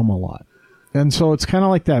hate on them a lot. And so it's kind of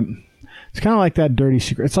like that. It's kind of like that dirty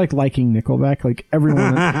secret. It's like liking Nickelback. Like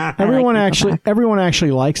everyone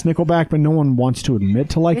actually likes Nickelback, but no one wants to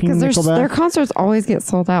admit to liking Because Nickelback. their concerts always get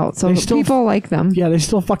sold out, so people like them. Yeah, they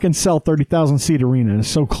still fucking sell 30,000 seat arenas.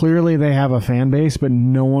 So clearly they have a fan base, but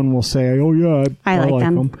no one will say, "Oh yeah, I like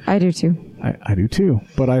them." I do too. I do too,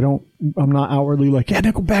 but I'm not outwardly like, yeah,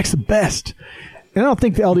 Nickelback's the best. And I don't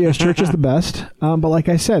think the LDS Church is the best. But like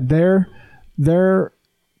I said, their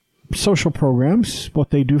social programs,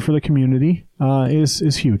 what they do for the community, is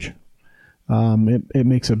huge. It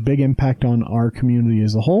makes a big impact on our community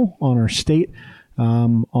as a whole, on our state,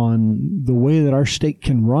 on the way that our state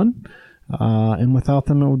can run. And without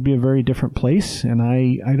them, it would be a very different place. And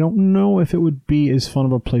I don't know if it would be as fun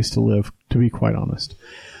of a place to live, to be quite honest.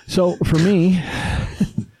 So for me,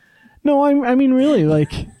 no, I mean, really,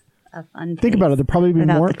 like, A fun think about it. There'd probably be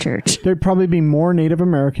without more. the church. There'd probably be more Native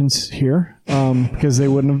Americans here, because they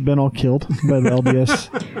wouldn't have been all killed by the LDS.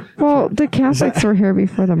 Well, the Catholics were here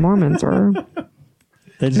before the Mormons were.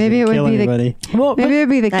 They just Maybe didn't it would kill be anybody. Well, Maybe it would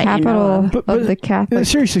be the That you know capital of. of the Catholic.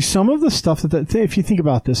 seriously, some of the stuff that if you think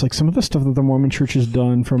about this, like some of the stuff that the Mormon Church has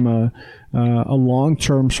done from a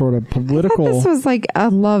long-term sort of I thought political. this was like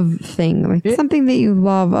a love thing, like something that you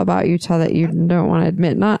love about Utah that you don't want to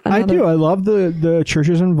admit. Not I another. do. I love the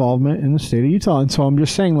church's involvement in the state of Utah, and so I'm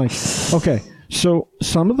just saying, like, okay, so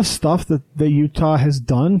some of the stuff that Utah has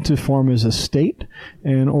done to form as a state,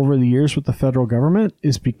 and over the years with the federal government,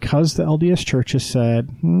 is because the LDS Church has said,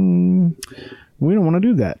 we don't want to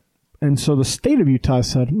do that, and so the state of Utah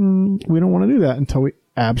said, we don't want to do that until we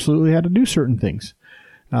absolutely had to do certain things,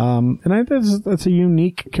 and that's a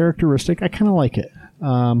unique characteristic. I kind of like it.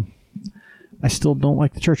 I still don't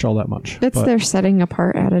like the church all that much. It's but- their setting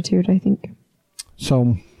apart attitude, I think.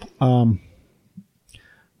 So,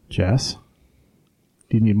 Jess,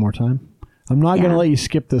 do you need more time? I'm not going to Yeah. let you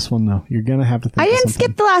skip this one, though. You're going to have to think I of didn't something.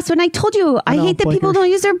 skip the last one. I told you. I know, hate that people blinkers. don't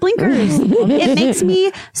use their blinkers. It makes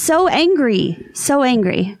me so angry. So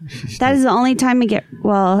angry. That is the only time I get,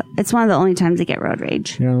 well, it's one of the only times I get road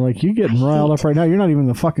rage. You know, like, you're getting riled up right now. You're not even in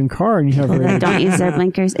the fucking car, and you have They rage. don't use their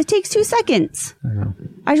blinkers. It takes 2 seconds. I know.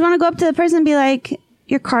 I just want to go up to the person and be like,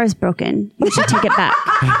 your car is broken. You should take it back.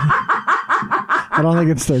 I don't think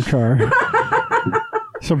it's their car.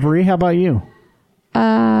 So, Bree, how about you?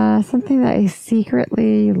 Something that I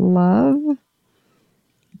secretly love.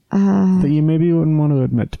 That you maybe wouldn't want to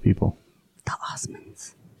admit to people. The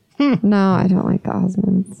Osmonds. No, I don't like the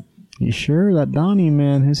Osmonds. You sure? That Donnie,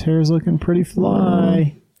 man, his hair's looking pretty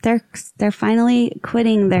fly. They're finally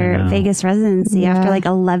quitting their Vegas residency Yeah. after like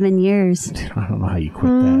 11 years. I don't know how you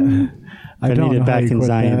quit that. I They don't need it know how back you in quit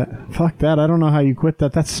Zion. that. Fuck that. I don't know how you quit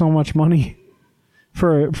that. That's so much money.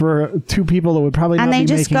 For two people that would probably And not they be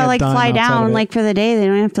just making go a like dime fly outside of down it. like for the day. They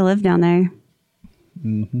don't have to live down there.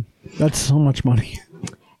 That's so much money.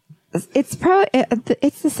 It's probably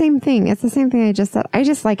it's the same thing. It's the same thing I just said. I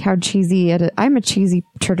just like how cheesy it is. I'm a cheesy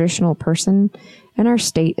traditional person, and our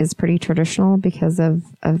state is pretty traditional because of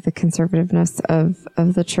the conservativeness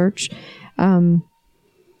of the church. I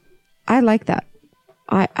like that.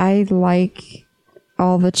 I like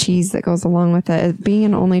all the cheese that goes along with it. Being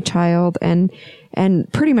an only child and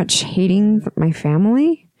pretty much hating my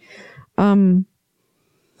family.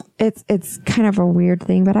 It's kind of a weird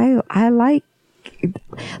thing, but I like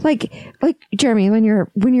Jeremy,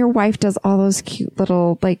 when your wife does all those cute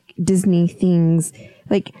little like Disney things,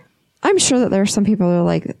 like I'm sure that there are some people that are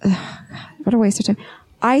like, "Ugh, what a waste of time."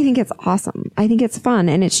 I think it's awesome. I think it's fun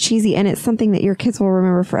and it's cheesy and it's something that your kids will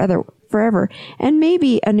remember forever. And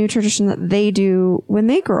maybe a new tradition that they do when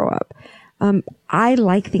they grow up. I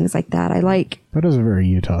like things like that. That is a very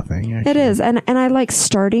Utah thing. Actually. It is. And I like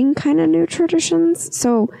starting kind of new traditions.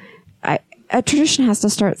 So a tradition has to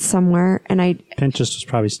start somewhere. And Pinterest was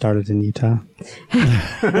probably started in Utah.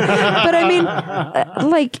 but I mean,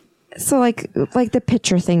 like the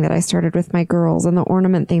picture thing that I started with my girls and the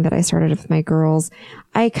ornament thing that I started with my girls.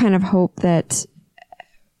 I kind of hope that's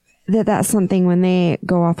something when they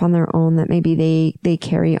go off on their own that maybe they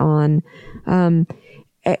carry on.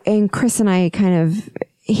 And Chris and I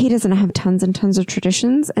he doesn't have tons and tons of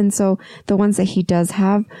traditions. And so the ones that he does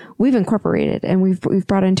have, we've incorporated and we've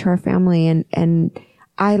brought into our family and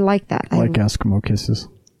I like that. Like Eskimo kisses.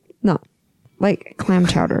 No, like clam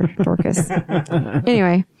chowder, Dorcas.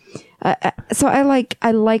 Anyway, so I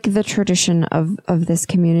like the tradition of this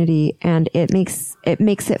community, and it makes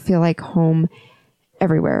it feel like home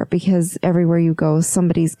everywhere, because everywhere you go,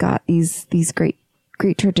 somebody's got these great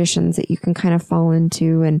traditions that you can kind of fall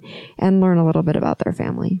into and learn a little bit about their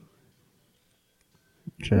family.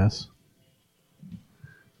 Jess.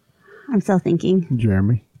 I'm still thinking.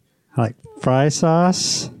 Jeremy. I like fry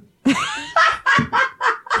sauce.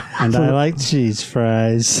 And I like cheese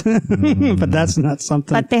fries. But that's not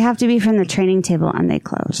something But they have to be from the training table and they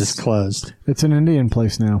close. just closed. It's an Indian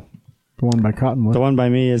place now. The one by Cottonwood. The one by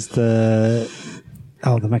me is the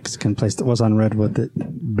Mexican place that was on Redwood. That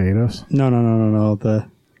Betos. no. The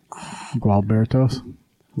Gualbertos.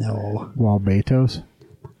 no, Gualbetos.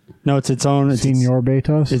 no. It's its own. Senor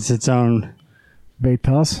Betos. It's its own.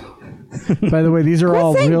 Betos. By the way, these are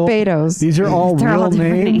all saying real. Betos. These are all They're real all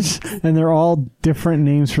different names, and they're all different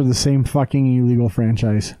names for the same fucking illegal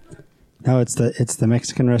franchise. No, it's the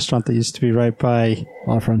Mexican restaurant that used to be right by.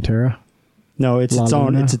 La Frontera. No, it's La its own.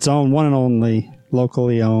 Luna. It's its own one and only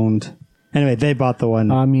locally owned. Anyway, they bought the one.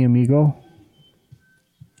 Mi Amigo.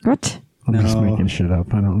 What? I'm just No. making shit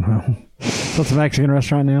up. I don't know. So it's a Mexican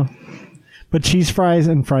restaurant now. But cheese fries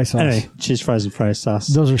and fry sauce. Anyway, cheese fries and fry sauce.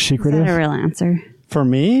 Those are Is that secretive. a real answer? For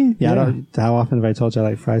me, Yeah. I don't. How often have I told you I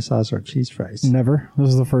like fry sauce or cheese fries? Never. This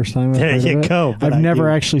is the first time I've There heard you of it. go, but I've I never do.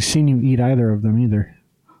 actually seen you eat either of them either.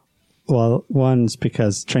 Well, one's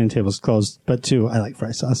because training table's closed, but two, I like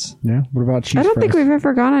fry sauce. Yeah. What about cheese I don't fries? think we've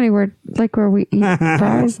ever gone anywhere like where we eat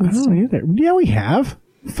fries and I stuff. don't either. Yeah, we have.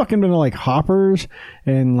 Fucking been to like Hoppers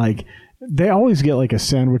and like they always get like a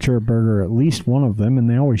sandwich or a burger, at least one of them, and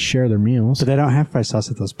they always share their meals. So they don't have fry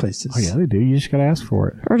sauce at those places. Oh yeah, they do. You just gotta ask for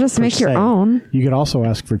it. Or just make your se. own. You could also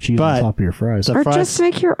ask for cheese But on top of your fries. the Or fries- just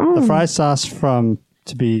make your own. The fry sauce from,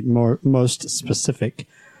 to be most specific,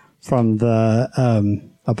 from the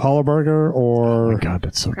Apollo Burger Oh my or god,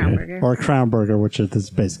 that's so Crown good. burger. or Crown Burger, which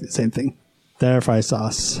is basically the same thing. Their fry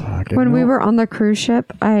sauce. Okay, When we no. were on the cruise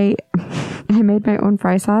ship, I made my own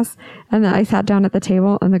fry sauce, and then I sat down at the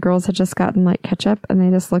table, and the girls had just gotten like ketchup, and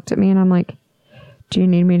they just looked at me, and I'm like, "Do you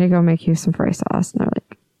need me to go make you some fry sauce?" And they're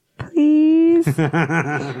like, "Please."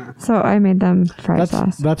 So I made them fry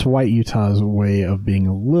sauce. That's white Utah's way of being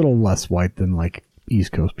a little less white than like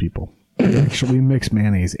East Coast people. We actually mix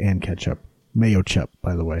mayonnaise and ketchup. Mayo chup,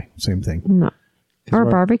 by the way. Same thing. No. Or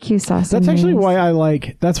what- barbecue sauce. That's and actually mayonnaise. why I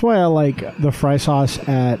like the fry sauce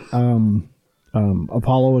at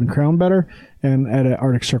Apollo and Crown better, and at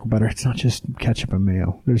Arctic Circle better. It's not just ketchup and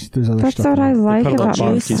mayo. There's other That's stuff. what in I it. like Put a little about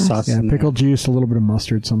barbecue sauce. sauce Yeah, in pickle juice, a little bit of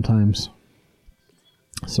mustard sometimes.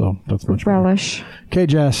 So that's much better. Relish. Okay,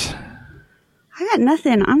 Jess. I got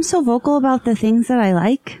nothing. I'm so vocal about the things that I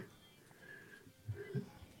like.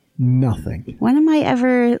 Nothing. When am I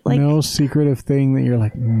ever like? No secretive thing that you're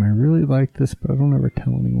like, I really like this, but I don't ever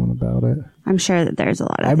tell anyone about it. I'm sure that there's a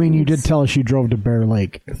lot of. I mean, you did things. tell us you drove to Bear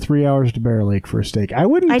Lake, 3 hours to Bear Lake for a steak. I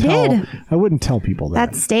wouldn't tell people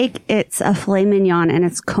that. That steak. It's a filet mignon and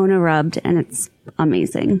it's Kona rubbed and it's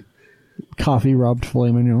amazing. Coffee rubbed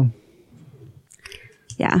filet mignon.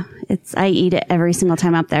 Yeah, I eat it every single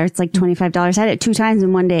time up there. It's like $25. I had it 2 times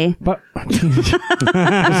in one day. But is this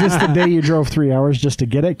the day you drove 3 hours just to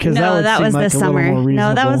get it? Because No, that was the summer.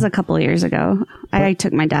 No, that was a a. couple of years ago. I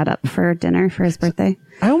took my dad up for dinner for his birthday.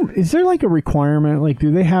 Is there like a requirement? Like,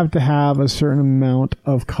 do they have to have a certain amount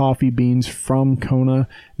of coffee beans from Kona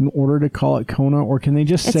in order to call it Kona, or can they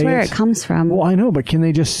just It's say where it comes from. Well, I know, but can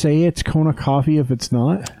they just say it's Kona coffee if it's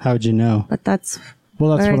not? How would you know? But that's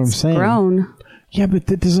Well, that's where what I'm it's saying. grown. Yeah, but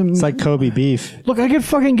that doesn't. It's like Kobe beef. Look, I could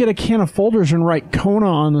fucking get a can of Folgers and write Kona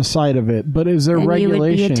on the side of it, but is there And you would be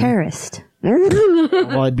regulation? a terrorist.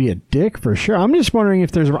 Well, I'd be a dick for sure. I'm just wondering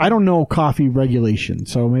if there's. I don't know coffee regulation,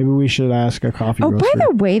 so maybe we should ask a coffee Oh, roaster. by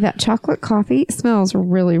the way, that chocolate coffee smells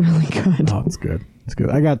really, really good. Oh, it's good. It's good.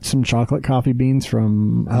 I got some chocolate coffee beans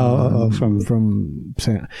from from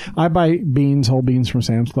Sam. I buy beans, whole beans from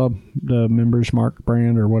Sam's Club, the Members Mark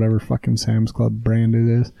brand or whatever fucking Sam's Club brand it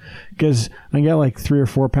is, because I get like 3 or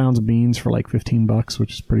 4 pounds of beans for like $15,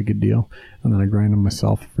 which is a pretty good deal, and then I grind them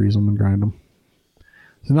myself, freeze them, and grind them.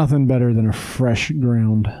 There's nothing better than a fresh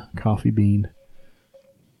ground coffee bean.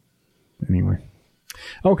 Anyway,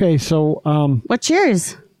 okay, so What's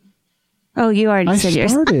yours? Oh, you already I said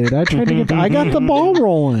yours. started. I tried to get. I got the ball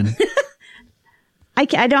rolling. I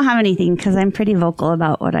don't have anything because I'm pretty vocal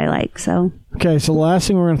about what I like. So Okay, so the last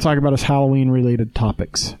thing we're going to talk about is Halloween-related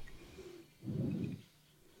topics.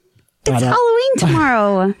 it's Halloween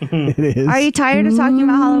tomorrow. It is. Are you tired of talking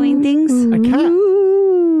about Halloween things? I can't.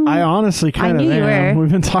 I honestly kind of knew you am. were.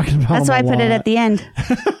 We've been talking about. That's why them I a put it lot. at the end.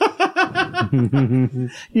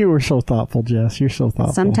 You were so thoughtful, Jess. You're so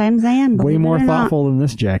thoughtful. Sometimes I am. Way believe more it or not. thoughtful than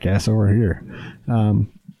this jackass over here.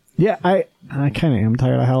 Yeah, I kind of am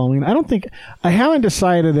tired of Halloween. I haven't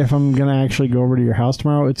decided if I'm going to actually go over to your house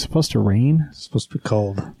tomorrow. It's supposed to rain, It's supposed to be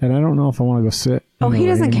cold. and I don't know if I want to go sit. Oh, in the he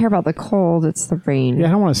doesn't rain. care about the cold. It's the rain. Yeah,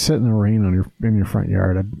 I don't want to sit in the rain in your front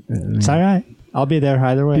yard. It's all right. I'll be there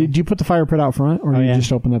either way. Did you put the fire pit out front, or did you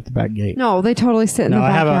just open up the back gate? No, they totally sit in the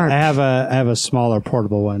I backyard. have a smaller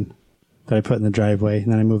portable one that I put in the driveway,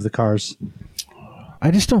 and then I move the cars. I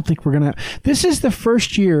just don't think we're gonna. This is the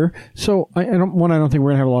first year, so I don't think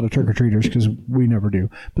we're gonna have a lot of trick or treaters because we never do.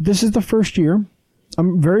 But this is the first year.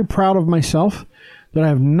 I'm very proud of myself that I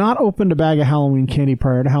have not opened a bag of Halloween candy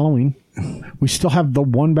prior to Halloween. We still have the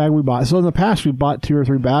one bag we bought. So in the past, we bought 2 or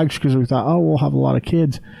 3 bags because we thought, we'll have a lot of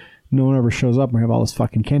kids. No one ever shows up and we have all this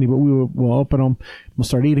fucking candy. But we'll open them, we'll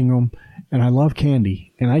start eating them. And I love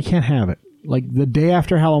candy, and I can't have it. Like, the day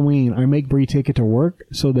after Halloween, I make Bree take it to work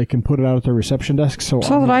so they can put it out at their reception desk. So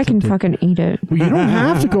that I can fucking eat it. Well, you don't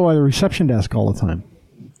have to go by the reception desk all the time.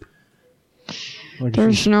 Like,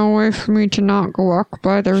 There's no way for me to not go walk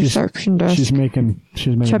by the reception desk. She's making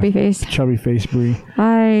chubby face. Chubby face, Bree.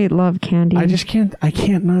 I love candy. I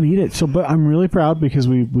can't not eat it. So, but I'm really proud because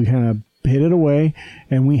we kind of hid it away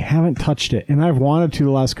and we haven't touched it. And I've wanted to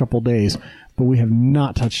the last couple of days, but we have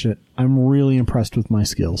not touched it. I'm really impressed with my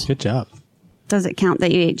skills. Good job. Does it count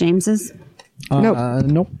that you ate James's?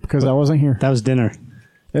 Nope, because I wasn't here. That was dinner.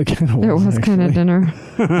 It was kind of dinner.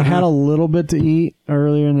 I had a little bit to eat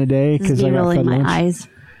earlier in the day because I got rolling fed my lunch. eyes.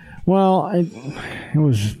 Well, it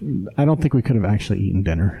was. I don't think we could have actually eaten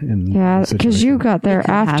dinner. Yeah, because you got there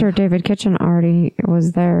after David Kitchen already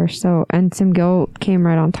was there. So, and Sim Gill came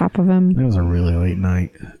right on top of him. It was a really late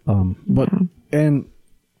night. And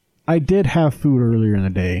I did have food earlier in the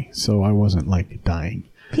day, so I wasn't like dying.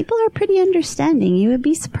 People are pretty understanding. You would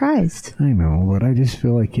be surprised. I know, but I just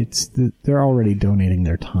feel like they're already donating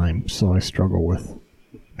their time, so I struggle with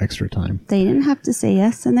extra time. They didn't have to say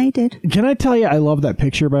yes, and they did. Can I tell you, I love that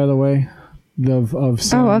picture, by the way, of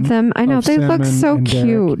Sam, of them. I know, they Sam look so and Derek,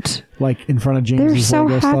 cute. like in front of James. They're so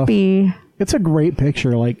happy. Stuff. It's a great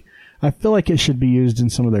picture. Like, I feel like it should be used in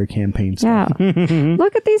some of their campaign stuff. Yeah.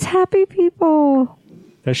 Look at these happy people.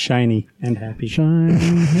 They're shiny and happy. Shiny,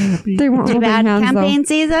 happy. They weren't Too holding bad hands, campaign though.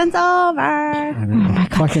 season's over. Oh my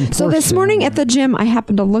God. So this morning at the gym, I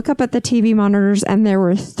happened to look up at the TV monitors, and there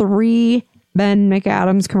were 3 Ben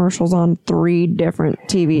McAdams commercials on 3 different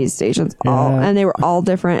TV stations, and they were all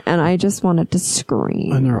different, and I just wanted to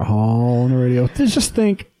scream. And they're all on the radio. Just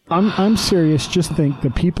think, I'm serious. Just think,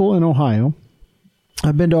 the people in Ohio.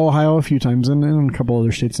 I've been to Ohio a few times, and in a couple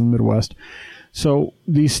other states in the Midwest. So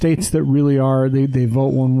these states that really are, they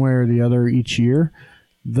vote one way or the other each year.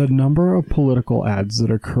 The number of political ads that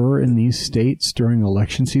occur in these states during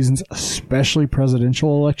election seasons, especially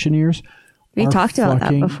presidential election years, We talked about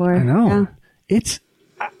that before. I know. Yeah.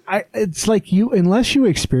 It's like unless you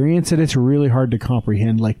experience it, it's really hard to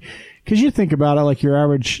comprehend. Like, because you think about it, like your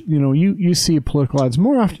average, you see political ads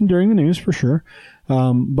more often during the news for sure.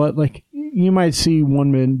 But like you might see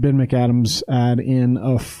one Ben McAdams ad in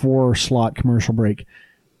a 4-slot commercial break.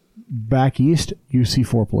 Back east, you see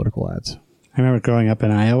 4 political ads. I remember growing up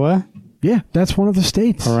in Iowa. Yeah, that's one of the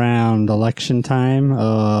states. Around election time,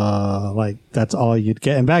 like that's all you'd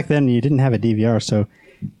get. And back then, you didn't have a DVR, so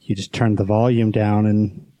you just turned the volume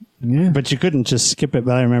down, but you couldn't just skip it.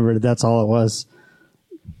 But I remember that's all it was.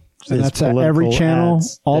 And that's at every channel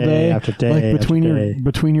all day after day, like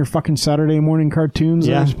between your fucking Saturday morning cartoons.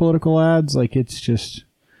 Yeah. There's political ads. Like it's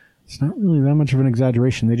not really that much of an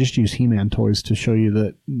exaggeration. They just use He-Man toys to show you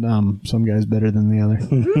that some guy's better than the other.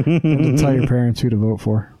 And to tell your parents who to vote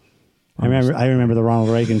for. I remember the Ronald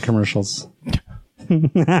Reagan commercials.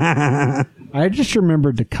 I just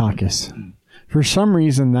remembered Dukakis. For some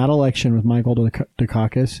reason, that election with Michael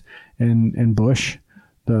Dukakis and Bush,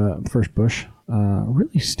 the first Bush,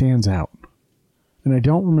 really stands out. And I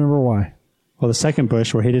don't remember why. Well, the second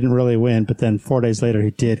Bush, where he didn't really win, but then 4 days later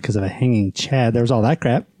he did because of a hanging Chad. There was all that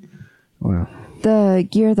crap. Wow. The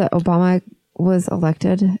year that Obama was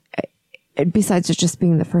elected, besides it just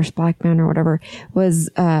being the first black man or whatever, was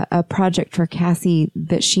a project for Cassie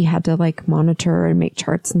that she had to like monitor and make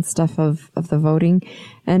charts and stuff of the voting.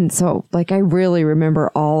 And so like I really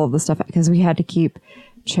remember all of the stuff because we had to keep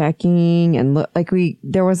checking and look like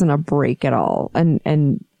there wasn't a break at all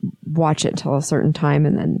and watch it until a certain time,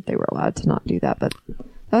 and then they were allowed to not do that. But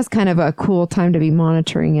that was kind of a cool time to be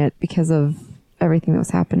monitoring it because of everything that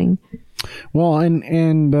was happening. Well,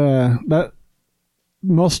 and that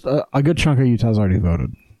a good chunk of Utah's already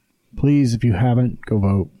voted. Please, if you haven't, go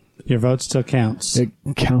vote. Your vote still counts. It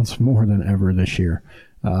counts more than ever this year.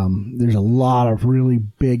 There's a lot of really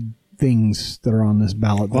big things that are on this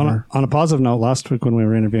ballot. On a positive note, last week when we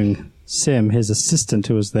were interviewing Sim, his assistant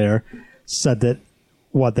who was there, said that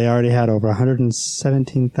what, they already had over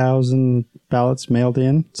 117,000 ballots mailed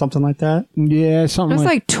in, something like that. Yeah, It something was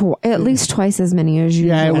like at least twice as many as usual.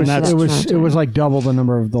 yeah, that's- it was like double the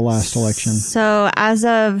number of the last election. So as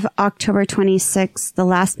of October 26th, the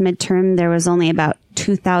last midterm, there was only about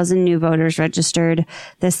 2,000 new voters registered.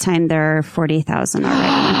 This time there are 40,000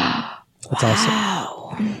 already. That's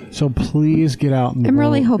awesome. So please get out and I'm vote.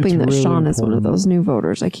 really hoping It's that really Sean is one of important. those new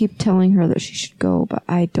voters. I keep telling her that she should go, but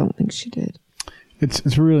I don't think she did.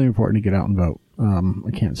 It's really important to get out and vote.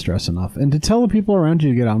 I can't stress enough. And to tell the people around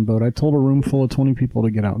you to get out and vote. I told a room full of 20 people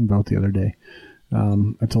to get out and vote the other day.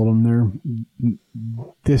 I told them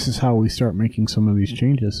this is how we start making some of these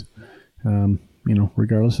changes.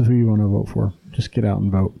 Regardless of who you want to vote for, just get out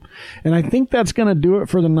and vote. And I think that's going to do it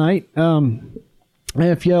for the night.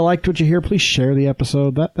 If you liked what you hear, please share the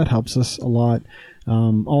episode. That helps us a lot.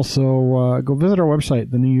 Also, go visit our website,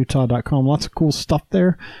 thenewutah.com. Lots of cool stuff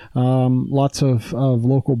there. Lots of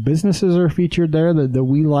local businesses are featured there that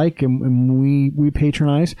we like and we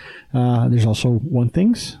patronize. There's also One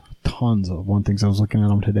Things, tons of One Things. I was looking at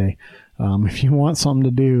them today. If you want something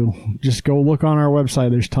to do, just go look on our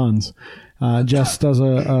website. There's tons. Jess does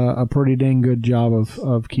a pretty dang good job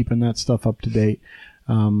of keeping that stuff up to date.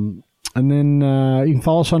 And then you can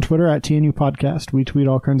follow us on Twitter at TNU Podcast. We tweet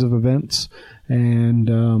all kinds of events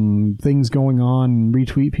and things going on and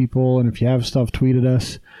retweet people. And if you have stuff, tweet at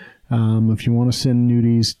us. If you want to send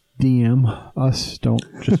nudies, DM us. Don't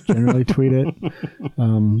just generally tweet it.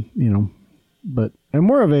 And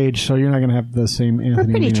we're of age, so you're not going to have the same Anthony. We're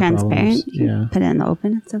pretty Weiner transparent. problems. You Yeah. Put it in the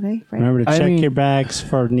open. It's okay. Right? Remember to I check mean- your bags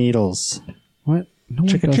for needles. What? No one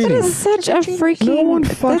Trick or does treating. that. That is such a freaking... No one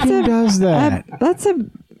fucking does that. That's a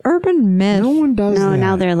urban myth. No one does No, that.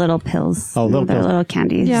 now they're little pills. Oh, little they're pills. little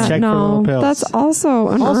candies. Yeah, Check for no, little pills. that's also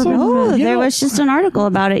an Also, urban Oh, myth. You there know- was just an article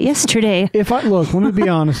about it yesterday. Let me be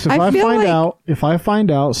honest. If I I feel like- find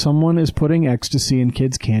out someone is putting ecstasy in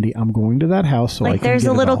kids' candy, I'm going to that house so I Like can there's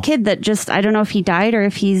get a it little all. kid that just, I don't know if he died or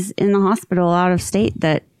if he's in the hospital out of state,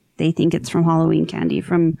 that they think it's from Halloween candy,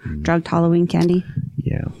 from drugged Halloween candy.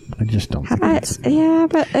 Yeah, I just don't think it's... Yeah,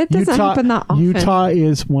 but it doesn't happen that often. Utah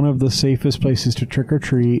is one of the safest places to trick or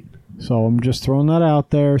treat. So I'm just throwing that out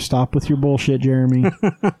there. Stop with your bullshit, Jeremy.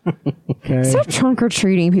 Okay. Stop trunk or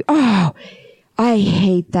treating people. Oh, I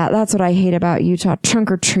hate that. That's what I hate about Utah.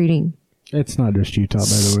 Trunk or treating. It's not just Utah, by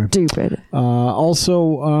the way. Stupid.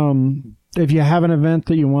 Also, if you have an event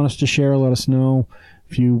that you want us to share, let us know.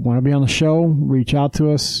 If you want to be on the show, reach out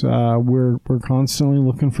to us. We're constantly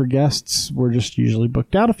looking for guests. We're just usually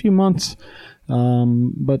booked out a few months.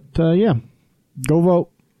 But yeah, go vote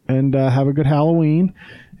and have a good Halloween.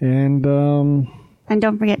 And And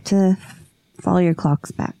don't forget to follow your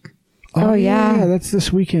clocks back. Oh, yeah. that's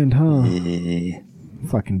this weekend, huh?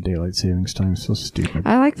 Fucking daylight savings time, so stupid.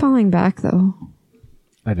 I like falling back, though.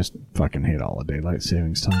 I just fucking hate all of daylight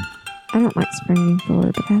savings time. I don't like springing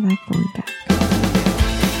forward, but I like falling back.